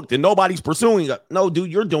overlooked and nobody's pursuing us. No,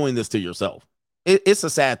 dude, you're doing this to yourself. It's a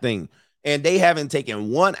sad thing. And they haven't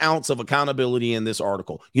taken 1 ounce of accountability in this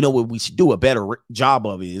article. You know what we should do a better job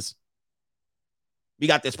of is we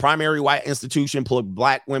got this primary white institution put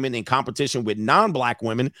black women in competition with non-black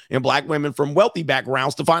women and black women from wealthy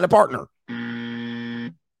backgrounds to find a partner.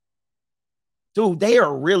 Dude, they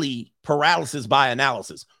are really paralysis by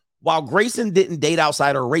analysis. While Grayson didn't date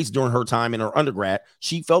outside her race during her time in her undergrad,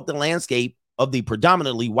 she felt the landscape of the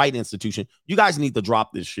predominantly white institution. You guys need to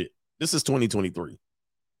drop this shit. This is 2023.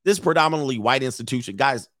 This predominantly white institution,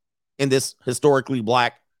 guys, in this historically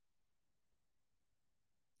black.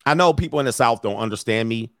 I know people in the South don't understand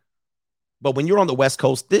me, but when you're on the West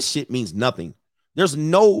Coast, this shit means nothing. There's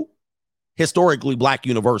no historically black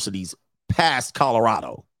universities past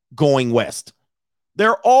Colorado going west.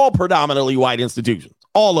 They're all predominantly white institutions,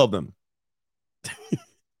 all of them.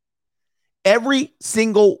 Every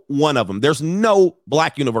single one of them. There's no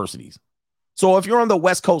black universities. So if you're on the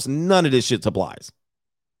West Coast, none of this shit applies.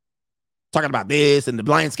 Talking about this and the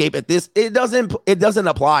landscape at this, it doesn't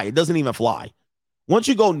apply. It doesn't even fly. Once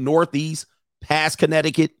you go northeast past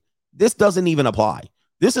Connecticut, this doesn't even apply.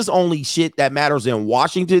 This is only shit that matters in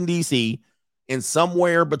Washington, D.C. and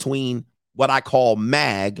somewhere between what I call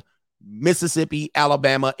MAG, Mississippi,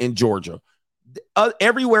 Alabama, and Georgia.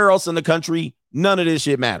 Everywhere else in the country, none of this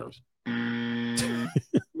shit matters.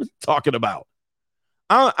 Talking about.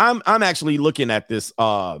 I'm actually looking at this,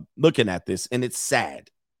 and it's sad.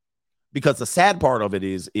 Because the sad part of it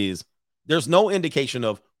is there's no indication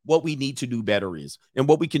of what we need to do better is and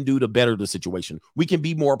what we can do to better the situation. We can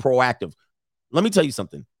be more proactive. Let me tell you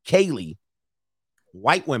something. Kaylee,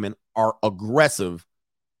 white women are aggressive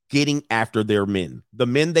getting after their men. The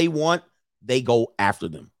men they want, they go after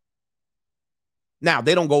them. Now,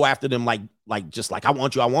 they don't go after them like just like, I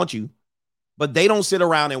want you. But they don't sit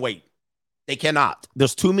around and wait. They cannot.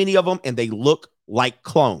 There's too many of them, and they look like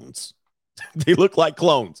clones. They look like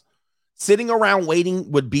clones. Sitting around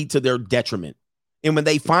waiting would be to their detriment. And when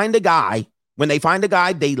they find a guy,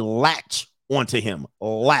 they latch onto him.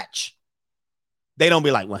 Latch. They don't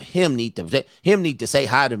be like, well, him need to say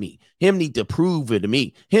hi to me. Him need to prove it to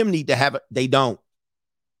me. Him need to have it. They don't.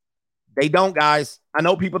 They don't, guys. I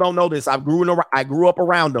know people don't know this. I grew up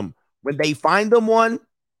around them. When they find them one,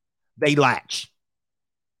 they latch.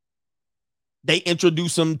 They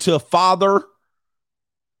introduce him to father.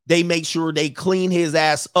 They make sure they clean his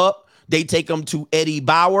ass up. They take him to Eddie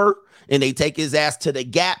Bauer, and they take his ass to the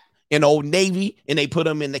Gap in Old Navy, and they put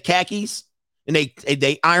him in the khakis, and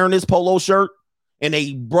they iron his polo shirt, and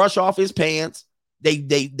they brush off his pants. They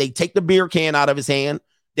take the beer can out of his hand.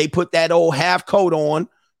 They put that old half coat on.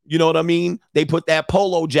 You know what I mean? They put that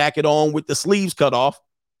polo jacket on with the sleeves cut off,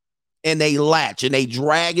 and they latch, and they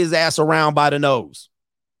drag his ass around by the nose.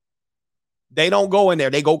 They don't go in there.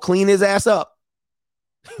 They go clean his ass up.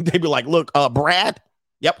 They be like, look, Brad.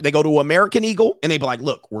 Yep, they go to American Eagle, and they be like,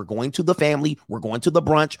 look, we're going to the family. We're going to the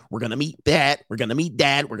brunch. We're going to meet Dad. We're going to meet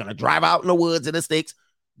Dad. We're going to drive out in the woods and the sticks.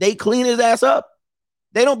 They clean his ass up.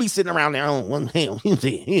 They don't be sitting around there, oh, one him.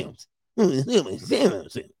 Clean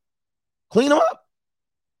him up.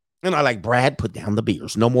 And I like, Brad, put down the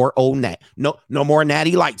beers. No more old Nat. No more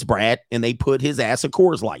Natty Lights, Brad. And they put his ass a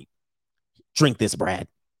Coors Light. Drink this, Brad.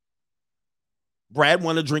 Brad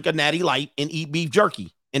want to drink a Natty Light and eat beef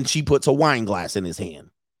jerky. And she puts a wine glass in his hand.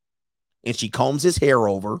 And she combs his hair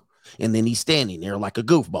over. And then he's standing there like a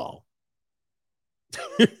goofball.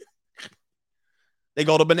 They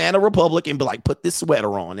go to Banana Republic and be like, put this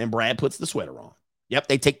sweater on. And Brad puts the sweater on. Yep,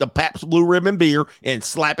 they take the Pabst Blue Ribbon beer and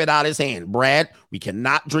slap it out his hand. Brad, we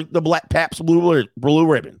cannot drink the black Pabst Blue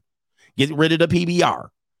Ribbon. Get rid of the PBR.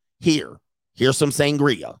 Here's some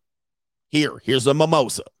sangria. Here's a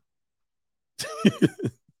mimosa.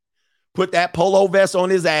 Put that polo vest on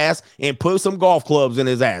his ass and put some golf clubs in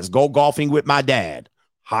his ass. Go golfing with my dad.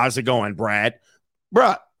 How's it going, Brad?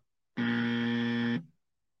 Bruh.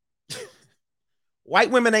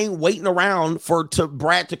 White women ain't waiting around for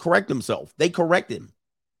Brad to correct himself. They correct him.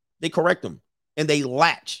 And they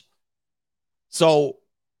latch. So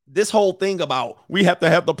this whole thing about we have to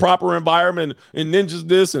have the proper environment and ninjas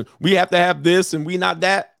this and we have to have this and we not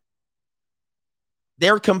that.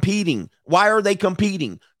 They're competing. Why are they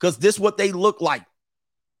competing? Because this is what they look like.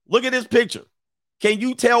 Look at this picture. Can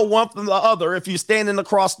you tell one from the other if you're standing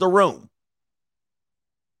across the room?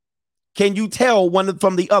 can you tell one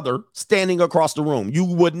from the other standing across the room? You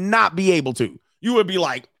would not be able to. You would be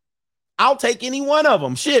like, I'll take any one of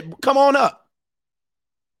them. Shit, come on up.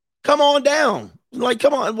 Come on down. Like,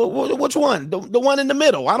 come on. Which one? The one in the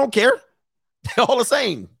middle. I don't care. They're all the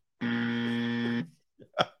same.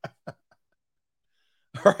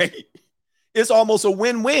 All right. It's almost a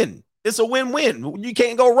win-win. It's a win-win. You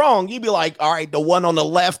can't go wrong. You'd be like, all right, the one on the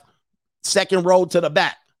left, second row to the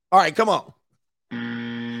back. All right, come on.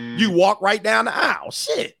 You walk right down the aisle.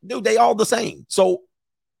 Shit, dude, they all the same. So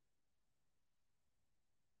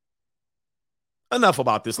enough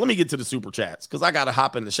about this. Let me get to the super chats because I got to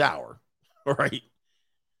hop in the shower. All right.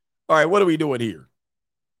 All right, what are we doing here?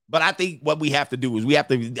 But I think what we have to do is we have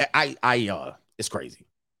to, it's crazy.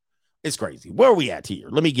 It's crazy. Where are we at here?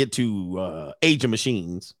 Let me get to Age of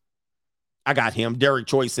Machines. I got him. Derek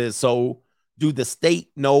Choi says, so do the state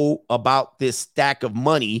know about this stack of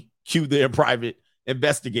money? Cue the private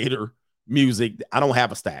investigator music. I don't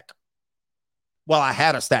have a stack. Well, I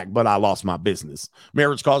had a stack, but I lost my business.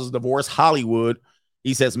 Marriage Causes Divorce. Hollywood.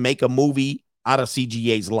 He says, make a movie out of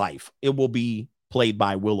CGA's life. It will be played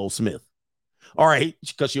by Willow Smith. All right,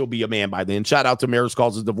 because she'll be a man by then. Shout out to Marriage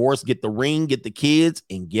Causes Divorce. Get the ring, get the kids,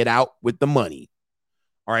 and get out with the money.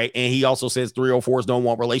 All right, and he also says 304s don't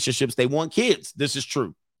want relationships. They want kids. This is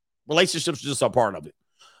true. Relationships just a part of it.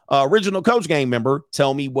 Original Coach Gang member,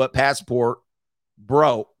 tell me why Passport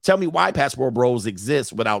Bros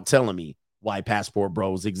exist without telling me why Passport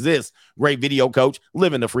Bros exist. Great video, coach.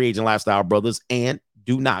 Live in the free agent lifestyle, brothers, and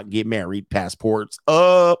do not get married. Passports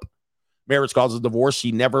up. Marriage Causes Divorce.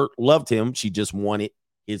 She never loved him. She just wanted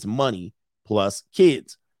his money plus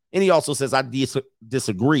kids. And he also says, I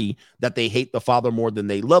disagree that they hate the father more than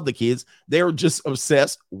they love the kids. They're just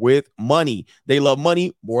obsessed with money. They love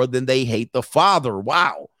money more than they hate the father.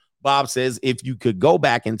 Wow. Bob says, if you could go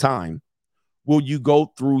back in time, will you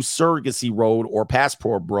go through Surrogacy Road or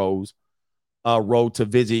Passport Bros road to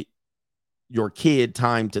visit your kid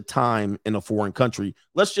time to time in a foreign country?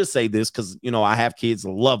 Let's just say this because, you know, I have kids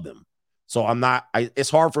and love them. So it's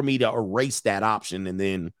hard for me to erase that option. And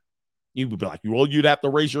then you would be like, well, you'd have to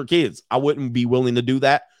raise your kids. I wouldn't be willing to do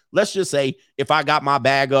that. Let's just say if I got my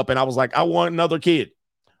bag up and I was like, I want another kid,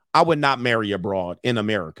 I would not marry abroad in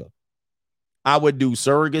America. I would do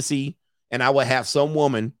surrogacy and I would have some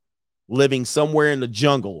woman living somewhere in the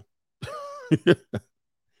jungle.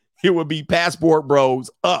 It would be Passport Bros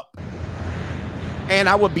up. And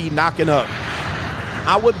I would be knocking up.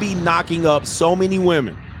 I would be knocking up so many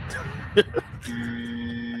women.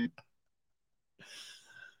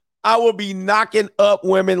 I would be knocking up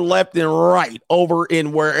women left and right over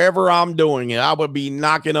in wherever I'm doing it. I would be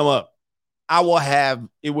knocking them up.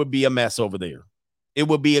 It would be a mess over there. It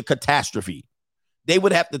would be a catastrophe. They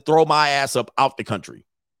would have to throw my ass up out the country.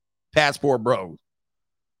 Passport Bros.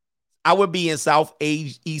 I would be in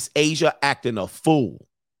Southeast Asia acting a fool.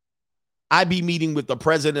 I'd be meeting with the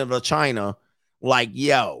president of China like,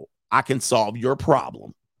 yo, I can solve your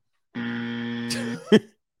problem.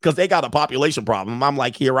 Because they got a population problem. I'm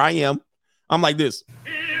like, here I am. I'm like this.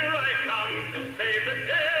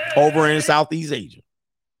 Over in Southeast Asia.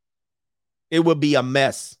 It would be a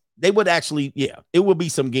mess. They would actually, it would be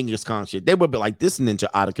some Genghis Khan shit. They would be like, this ninja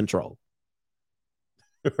out of control.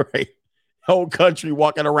 Right? Whole country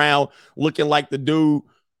walking around looking like the dude,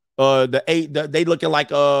 they looking like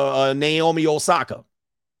Naomi Osaka.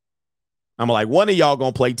 I'm like, one of y'all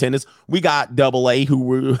gonna play tennis. We got AA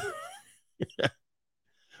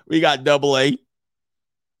we got AA.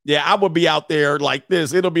 Yeah, I would be out there like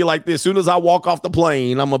this. It'll be like this. As soon as I walk off the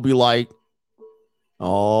plane, I'm gonna be like,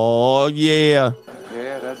 oh yeah.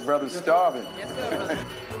 Yeah, that brother's starving.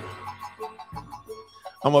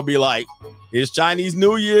 I'm gonna be like, it's Chinese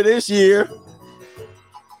New Year this year.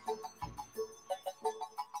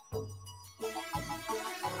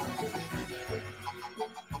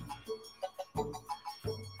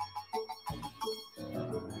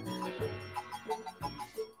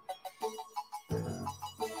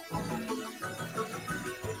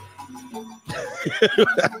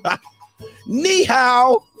 Ni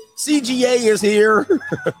hao. CGA is here.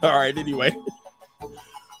 All right, anyway.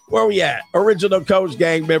 Where we at? Original Coach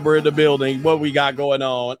Gang member in the building. What we got going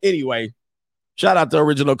on? Anyway, shout out to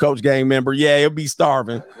Original Coach Gang member. Yeah, he'll be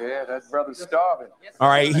starving. Yeah, that brother's starving. All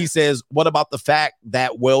right, he says, what about the fact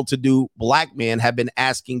that well-to-do black men have been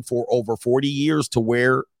asking for over 40 years to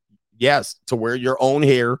wear your own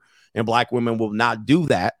hair, and black women will not do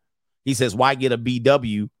that? He says, why get a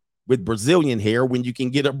BW with Brazilian hair when you can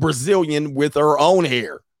get a Brazilian with her own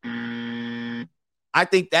hair? I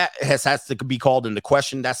think that has to be called into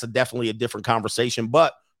question. That's definitely a different conversation.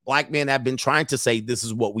 But black men have been trying to say this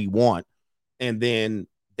is what we want. And then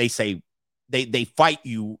they say they fight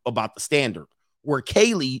you about the standard. Where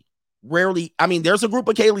Kaylee rarely, I mean, there's a group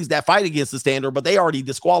of Kayleys that fight against the standard, but they already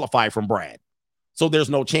disqualified from Brad. So there's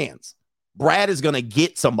no chance. Brad is going to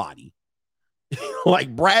get somebody.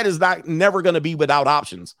 Like Brad is never going to be without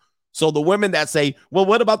options. So the women that say, well,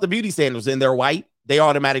 what about the beauty standards? And they're white, they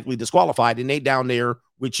automatically disqualified. And they down there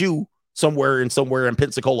with you somewhere in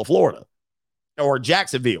Pensacola, Florida or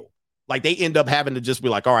Jacksonville. Like they end up having to just be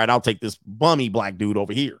like, all right, I'll take this bummy black dude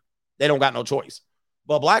over here. They don't got no choice.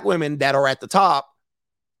 But black women that are at the top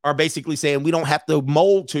are basically saying, we don't have to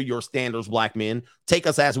mold to your standards, black men. Take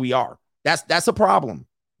us as we are. That's a problem.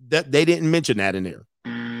 That they didn't mention that in there.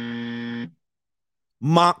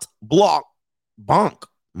 Mont Bank.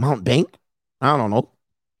 I don't know.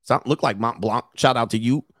 Something look like Mont Blanc. Shout out to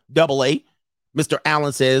you. Double A. Mr.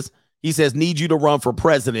 Allen says, need you to run for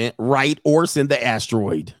president, right? Or send the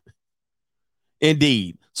asteroid.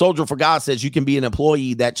 Indeed. Soldier for God says you can be an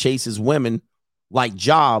employee that chases women like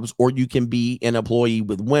jobs, or you can be an employee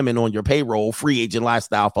with women on your payroll, free agent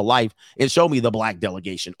lifestyle for life, and show me the black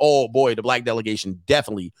delegation. Oh boy, the black delegation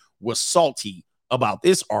definitely was salty about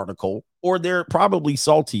this article, or they're probably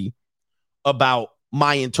salty about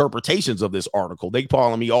my interpretations of this article. They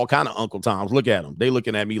calling me all kind of Uncle Toms. Look at them. They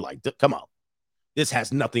looking at me like, come on. This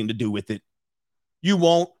has nothing to do with it. You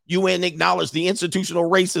won't acknowledge the institutional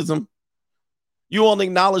racism. You won't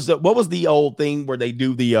acknowledge that. What was the old thing where they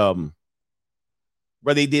do the,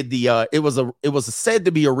 where they did the, it was said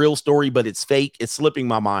to be a real story, but it's fake. It's slipping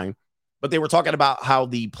my mind. But they were talking about how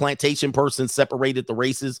the plantation person separated the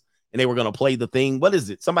races and they were going to play the thing. What is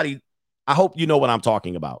it? Somebody, I hope you know what I'm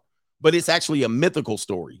talking about, but it's actually a mythical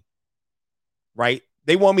story, right?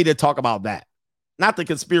 They want me to talk about that, not the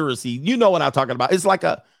conspiracy. You know what I'm talking about. It's like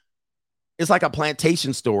a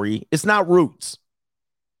plantation story. It's not Roots,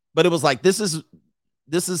 but it was like, this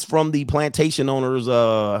is from the plantation owners.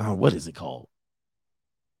 What is it called?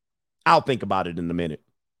 I'll think about it in a minute.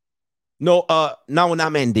 No,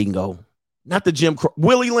 not Mandingo. Not the Jim Crow.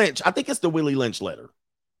 Willie Lynch. I think it's the Willie Lynch letter.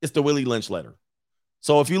 It's the Willie Lynch letter.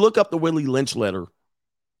 So if you look up the Willie Lynch letter,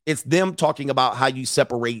 it's them talking about how you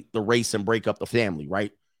separate the race and break up the family,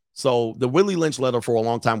 right? So the Willie Lynch letter for a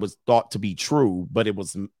long time was thought to be true, but it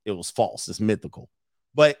was false. It's mythical.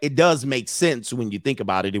 But it does make sense when you think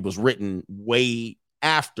about it. It was written way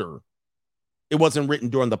after. It wasn't written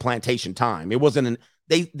during the plantation time. It wasn't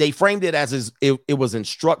they framed it as it was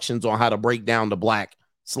instructions on how to break down the black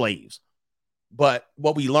slaves. But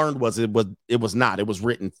what we learned was it was not. It was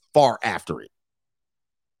written far after it.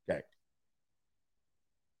 Okay.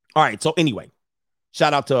 All right. So anyway,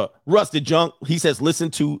 shout out to Rusted Junk. He says, listen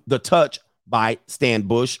to The Touch by Stan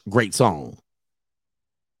Bush. Great song.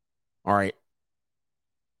 All right.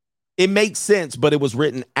 It makes sense, but it was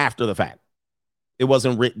written after the fact. It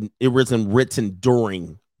wasn't written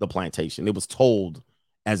during the plantation. It was told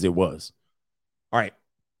as it was. All right.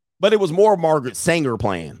 But it was more Margaret Sanger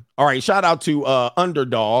playing. All right. Shout out to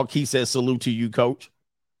Underdog. He says, salute to you, coach.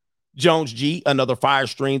 Jones G, another fire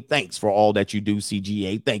stream. Thanks for all that you do,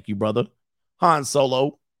 CGA. Thank you, brother. Han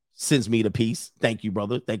Solo sends me the peace. Thank you,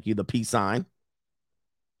 brother. Thank you, the peace sign.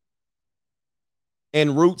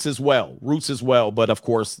 And Roots as well. But of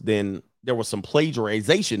course, then there was some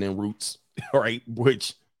plagiarization in Roots, right?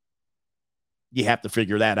 Which you have to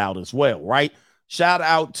figure that out as well, right? Shout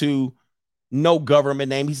out to no government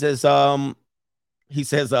name. He says, Coach,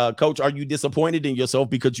 are you disappointed in yourself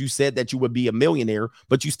because you said that you would be a millionaire,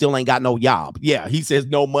 but you still ain't got no job? Yeah, he says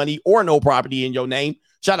no money or no property in your name.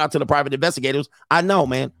 Shout out to the private investigators. I know,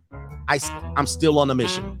 man. I'm still on a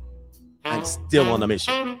mission. I'm still on a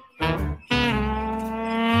mission. All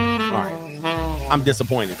right. I'm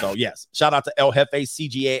disappointed, though. Yes. Shout out to El Jefe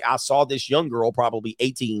CGA. I saw this young girl, probably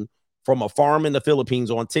 18, from a farm in the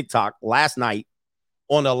Philippines on TikTok last night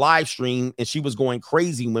on a live stream, and she was going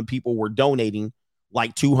crazy when people were donating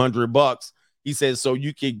like $200. He says, so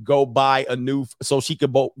you could go buy a new, so she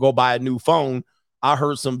could go buy a new phone. I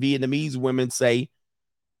heard some Vietnamese women say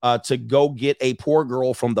to go get a poor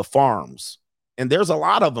girl from the farms. And there's a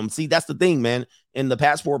lot of them. See, that's the thing, man. And the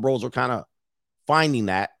passport bros are kind of finding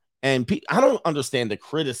that. And I don't understand the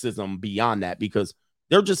criticism beyond that because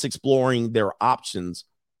they're just exploring their options,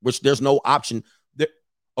 which there's no option.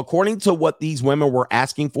 According to what these women were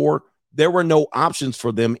asking for, there were no options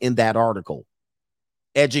for them in that article.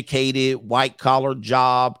 Educated, white collar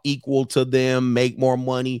job, equal to them, make more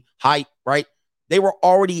money, height, right? They were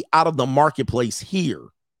already out of the marketplace here.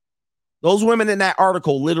 Those women in that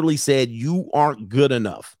article literally said, you aren't good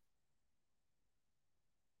enough.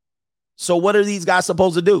 So what are these guys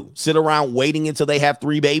supposed to do? Sit around waiting until they have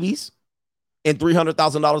 3 babies and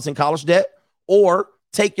 $300,000 in college debt? Or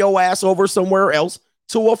take your ass over somewhere else,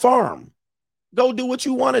 to a farm. Go do what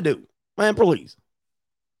you want to do. Man, please.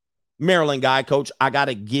 Maryland guy, coach, I got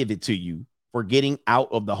to give it to you for getting out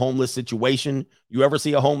of the homeless situation. You ever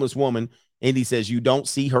see a homeless woman and he says you don't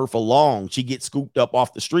see her for long, she gets scooped up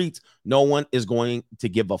off the streets. No one is going to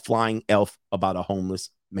give a flying F about a homeless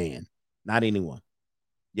man. Not anyone.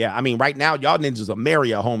 Yeah, I mean, right now, y'all ninjas will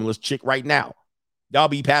marry a homeless chick right now. Y'all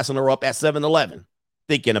be passing her up at 7-Eleven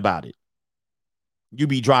thinking about it. You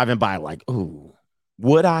be driving by like, ooh,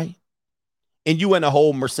 would I? And you in a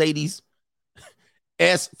whole Mercedes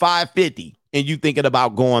S550 and you thinking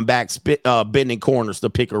about going back, bending corners to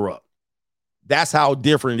pick her up. That's how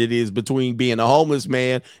different it is between being a homeless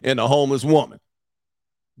man and a homeless woman.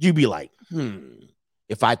 You be like,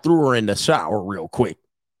 if I threw her in the shower real quick,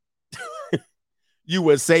 you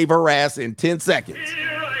would save her ass in 10 seconds.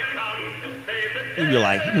 And you're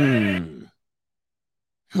like,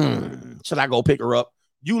 should I go pick her up?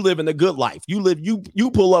 You living a good life.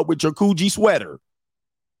 You pull up with your Coogee sweater.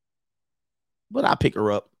 But I pick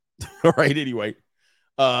her up. All right, anyway.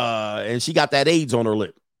 And she got that AIDS on her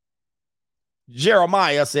lip.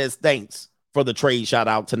 Jeremiah says, thanks for the trade shout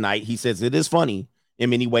out tonight. He says, it is funny in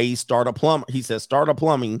many ways. He says, start a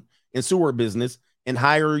plumbing and sewer business and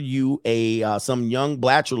hire you some young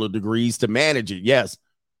bachelor degrees to manage it. Yes,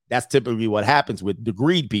 that's typically what happens with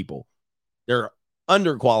degreed people. They're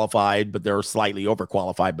underqualified, but they're slightly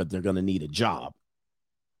overqualified, but they're going to need a job.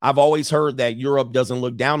 I've always heard that Europe doesn't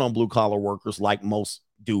look down on blue collar workers like most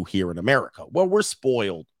do here in America. Well, we're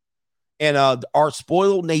spoiled. And our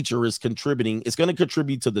spoiled nature is contributing. It's going to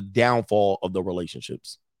contribute to the downfall of the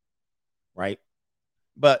relationships, right?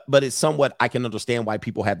 But it's somewhat, I can understand why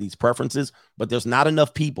people have these preferences, but there's not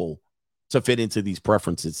enough people to fit into these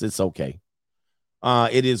preferences. It's okay.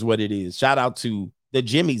 It is what it is. Shout out to the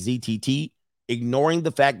Jimmy ZTT, ignoring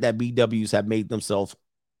the fact that BWs have made themselves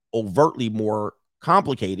overtly more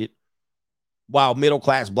complicated, while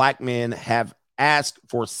middle-class black men have asked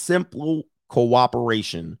for simple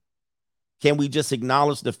cooperation. Can we just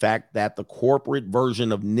acknowledge the fact that the corporate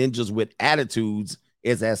version of ninjas with attitudes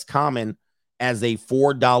is as common as a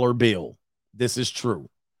 $4 bill? This is true.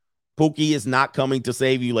 Pookie is not coming to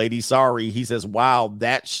save you, lady. Sorry. He says, wow,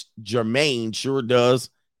 that Jermaine sure does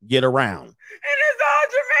get around. And it's all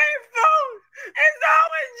Jermaine's fault. It's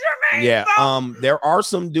always Jermaine's fault. There are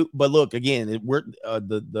some but look, again,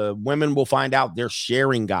 the women will find out they're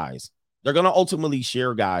sharing guys. They're going to ultimately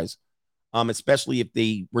share guys. Especially if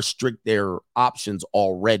they restrict their options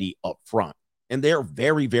already up front. And they're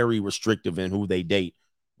very, very restrictive in who they date,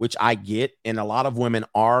 which I get, and a lot of women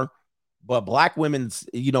are. But black men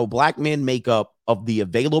make up of the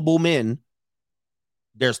available men.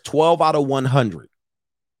 There's 12 out of 100.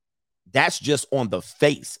 That's just on the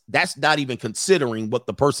face. That's not even considering what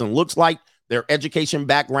the person looks like, their education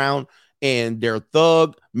background, and their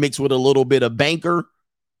thug mixed with a little bit of banker.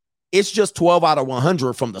 It's just 12 out of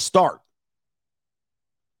 100 from the start.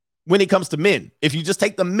 When it comes to men, if you just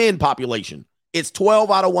take the men population, it's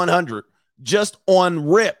 12 out of 100 just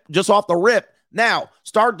off the rip. Now,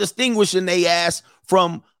 start distinguishing they ass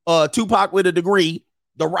from Tupac with a degree,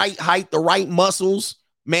 the right height, the right muscles,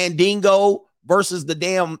 Mandingo versus the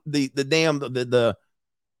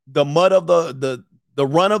mud of the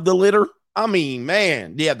run of the litter. I mean,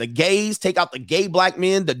 man, yeah, the gays, take out the gay black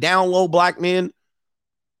men, the down low black men,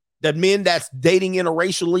 the men that's dating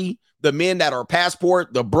interracially, the men that are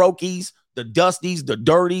passport, the brokies, the dusties, the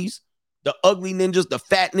dirties, the ugly ninjas, the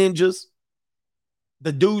fat ninjas,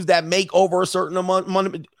 the dudes that make over a certain amount of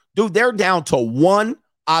money. Dude, they're down to 1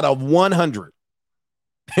 out of 100.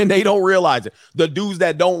 And they don't realize it. The dudes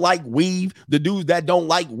that don't like weave, the dudes that don't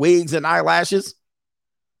like wigs and eyelashes,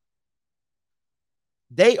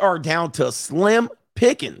 they are down to slim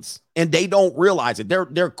pickings, and they don't realize it. They're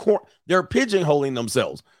pigeonholing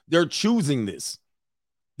themselves. They're choosing this.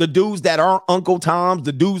 The dudes that aren't Uncle Toms,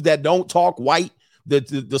 the dudes that don't talk white,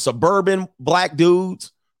 the suburban black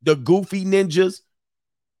dudes, the goofy ninjas,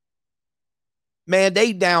 man,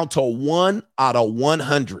 they down to 1 out of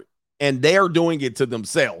 100, and they're doing it to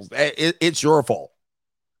themselves. It's your fault.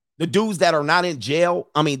 The dudes that are not in jail,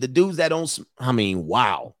 the dudes that don't,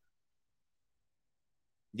 wow.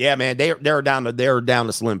 Yeah, man, they're down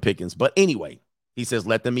to slim pickings. But anyway, he says,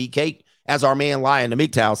 let them eat cake. As our man Lion the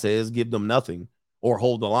MGTOW says, give them nothing or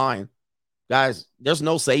hold the line. Guys, there's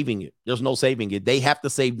no saving it. There's no saving it. They have to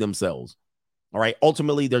save themselves. All right.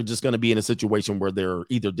 Ultimately, they're just going to be in a situation where they're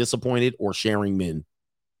either disappointed or sharing men.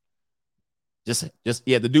 The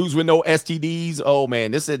dudes with no STDs. Oh,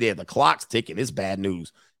 man, the clock's ticking. It's bad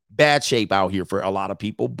news. Bad shape out here for a lot of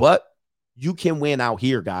people. But you can win out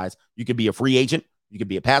here, guys. You can be a free agent. You can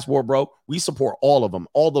be a passport bro. We support all of them,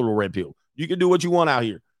 all the red pill. You can do what you want out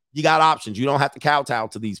here. You got options. You don't have to kowtow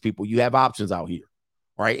to these people. You have options out here.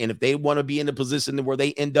 Right. And if they want to be in the position where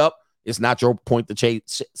they end up, it's not your point to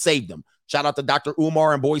save them. Shout out to Dr.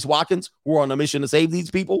 Umar and Boyce Watkins, who are on a mission to save these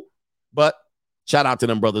people. But shout out to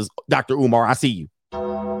them brothers. Dr. Umar, I see you.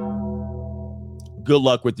 Good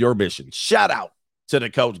luck with your mission. Shout out to the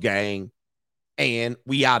Coach Gang. And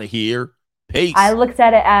we out of here. Peace. I looked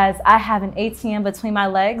at it as I have an ATM between my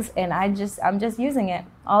legs, and I'm just using it.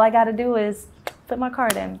 All I got to do is put my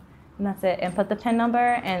card in, and that's it. And put the PIN number,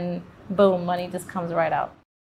 and boom, money just comes right out.